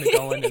they're not gonna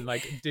go in and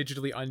like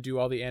digitally undo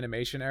all the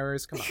animation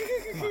errors? Come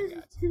on,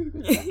 guys.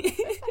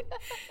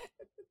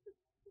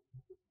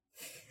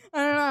 I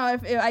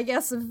don't know. I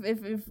guess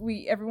if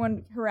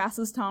everyone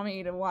harasses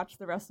Tommy to watch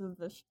the rest of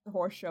the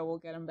horse show, we'll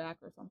get him back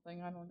or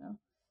something. I don't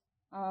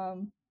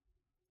know.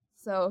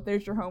 So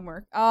there's your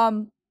homework.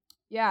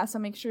 Yeah. So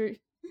make sure.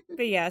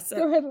 But yeah. So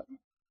go ahead.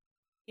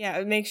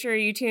 Yeah. Make sure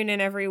you tune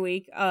in every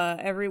week.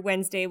 Every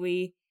Wednesday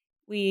we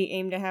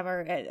aim to have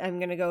our. I'm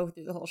gonna go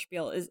through the whole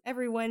spiel. Is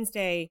every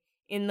Wednesday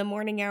in the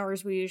morning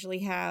hours we usually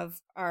have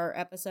our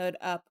episode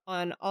up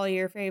on all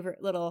your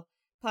favorite little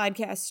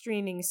podcast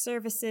streaming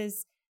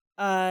services.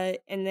 And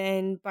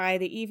then by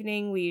the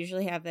evening, we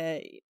usually have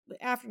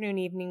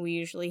evening, we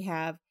usually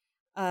have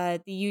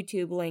the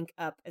YouTube link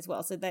up as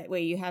well. So that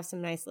way you have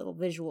some nice little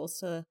visuals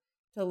to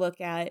look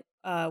at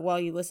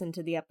while you listen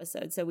to the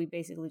episode. So we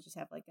basically just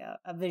have like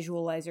a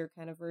visualizer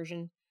kind of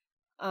version.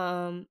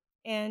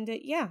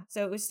 Yeah,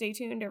 so stay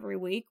tuned every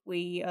week.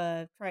 We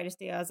try to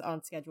stay as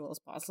on schedule as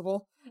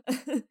possible.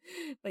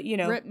 But you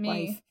know, Rip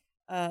me.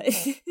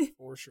 Life.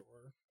 For sure.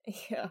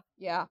 Yeah.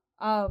 Yeah.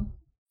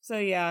 So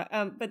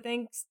yeah, but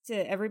thanks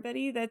to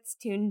everybody that's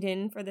tuned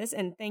in for this,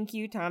 and thank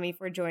you, Tommy,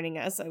 for joining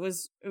us. It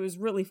was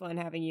really fun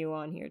having you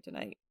on here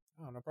tonight.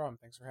 Oh, no problem.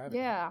 Thanks for having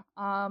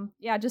me.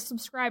 Yeah, just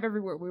subscribe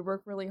everywhere. We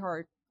work really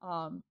hard.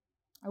 I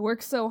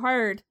work so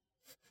hard.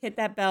 Hit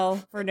that bell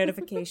for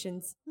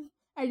notifications.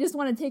 I just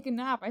want to take a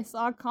nap. I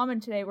saw a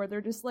comment today where they're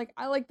just like,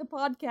 I like the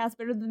podcast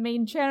better than the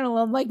main channel.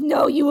 I'm like,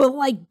 no, you will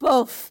like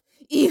both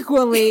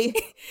equally.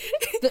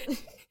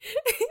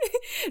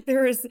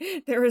 There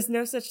is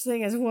no such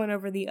thing as one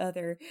over the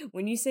other.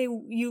 When you say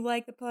you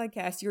like the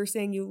podcast, you're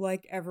saying you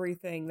like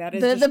everything. That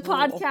is the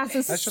podcast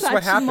is That's just such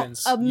what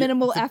happens. a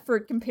minimal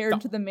effort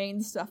compared to the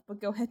main stuff. But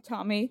go ahead,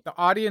 Tommy. The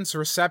audience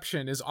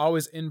reception is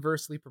always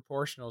inversely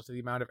proportional to the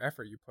amount of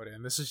effort you put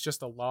in. This is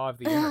just a law of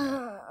the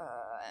internet.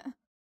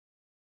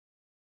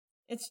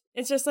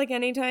 It's just like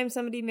anytime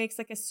somebody makes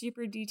like a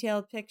super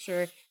detailed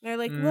picture, and they're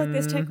like, look,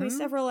 this took me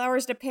several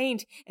hours to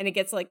paint, and it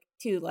gets like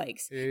 2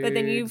 likes. But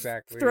then you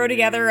throw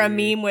together a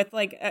meme with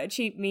like a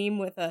cheap meme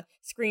with a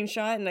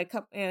screenshot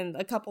and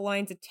a couple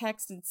lines of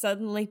text, and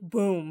suddenly,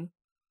 boom,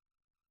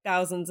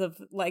 thousands of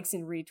likes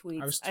and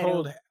retweets. I was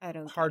told I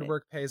don't hard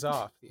work pays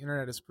off. The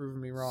internet has proven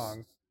me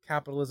wrong.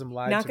 Capitalism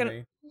lied to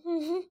me.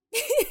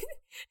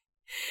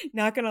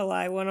 Not gonna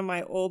lie, one of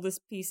my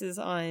oldest pieces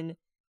on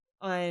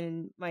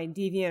my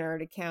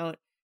DeviantArt account,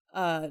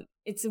 I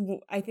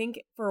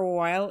think for a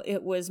while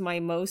it was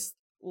my most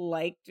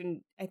liked,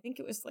 and I think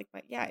it was like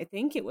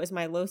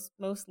my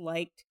most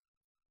liked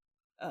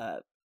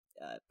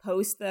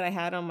post that I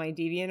had on my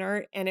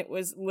DeviantArt, and it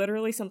was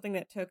literally something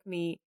that took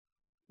me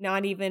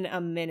not even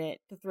a minute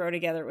to throw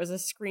together. It was a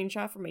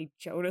screenshot from a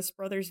Jonas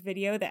Brothers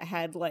video that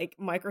had like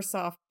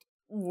Microsoft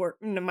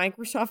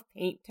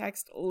Paint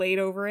text laid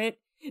over it.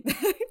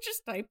 I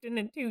just typed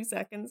in 2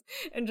 seconds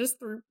and just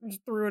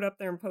threw it up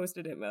there and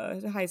posted it.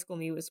 High school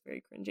me was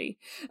very cringy.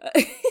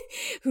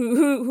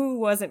 Who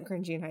wasn't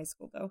cringy in high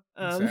school though?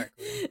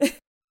 Exactly.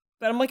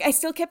 But I'm like, I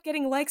still kept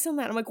getting likes on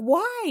that. I'm like,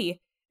 why?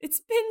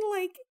 It's been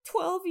like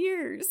 12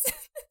 years.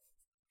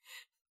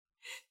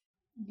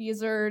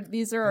 These are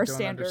our standards.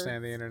 I don't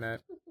understand the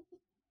internet.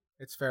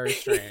 It's very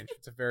strange.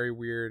 It's a very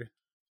weird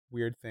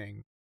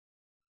thing.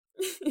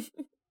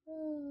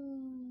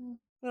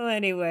 Well,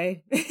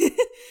 anyway.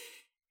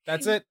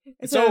 That's it.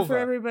 It's so over. For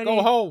everybody.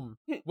 Go home.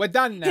 We're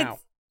done now.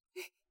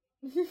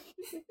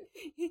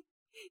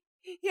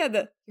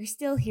 Yeah, you're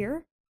still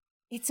here?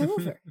 It's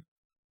over.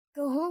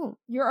 Go home.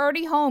 You're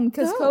already home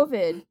because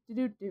COVID.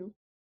 Do.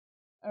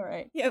 All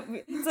right. Yeah,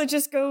 so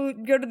just go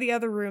to the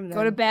other room then.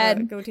 Go to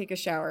bed. Go take a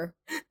shower.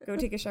 Go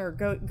take a shower.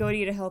 Go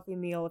eat a healthy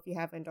meal if you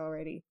haven't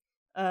already.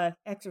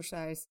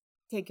 Exercise.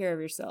 Take care of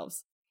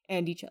yourselves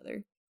and each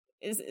other.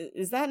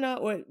 Is that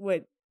not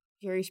what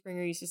Jerry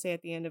Springer used to say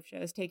at the end of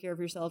shows? Take care of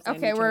yourselves. Okay,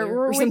 and each other,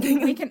 or we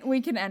something.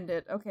 we can end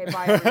it. Okay,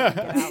 bye. Everyone,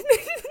 get out.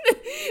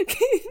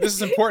 This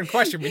is an important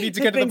question. We need to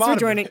get to the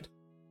bottom of it.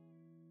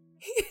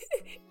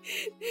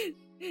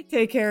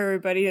 Take care,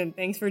 everybody, and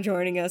thanks for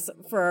joining us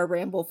for our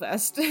Ramble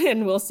Fest,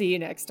 and we'll see you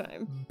next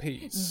time.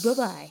 Peace.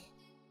 Bye-bye.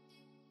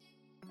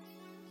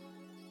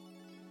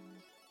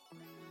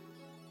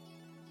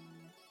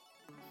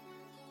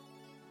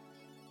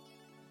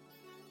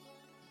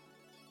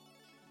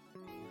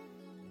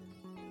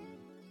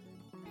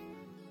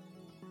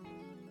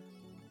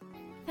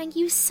 Thank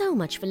you so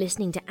much for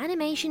listening to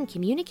Animation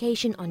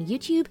Communication on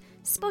YouTube,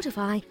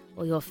 Spotify,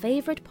 or your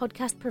favorite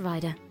podcast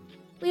provider.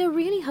 We are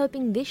really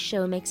hoping this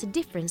show makes a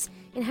difference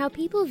in how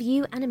people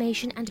view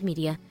animation and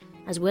media,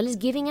 as well as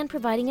giving and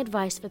providing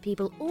advice for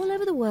people all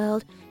over the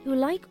world who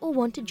like or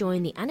want to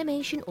join the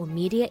animation or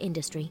media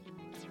industry.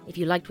 If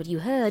you liked what you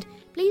heard,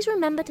 please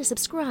remember to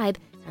subscribe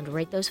and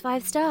rate those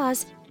 5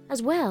 stars,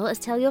 as well as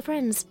tell your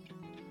friends.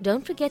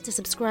 Don't forget to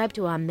subscribe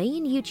to our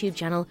main YouTube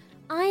channel,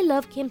 I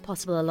Love Kim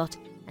Possible a Lot,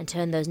 and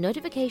turn those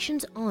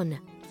notifications on.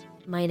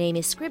 My name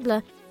is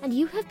Scribbler, and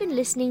you have been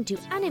listening to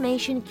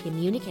Animation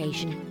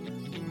Communication.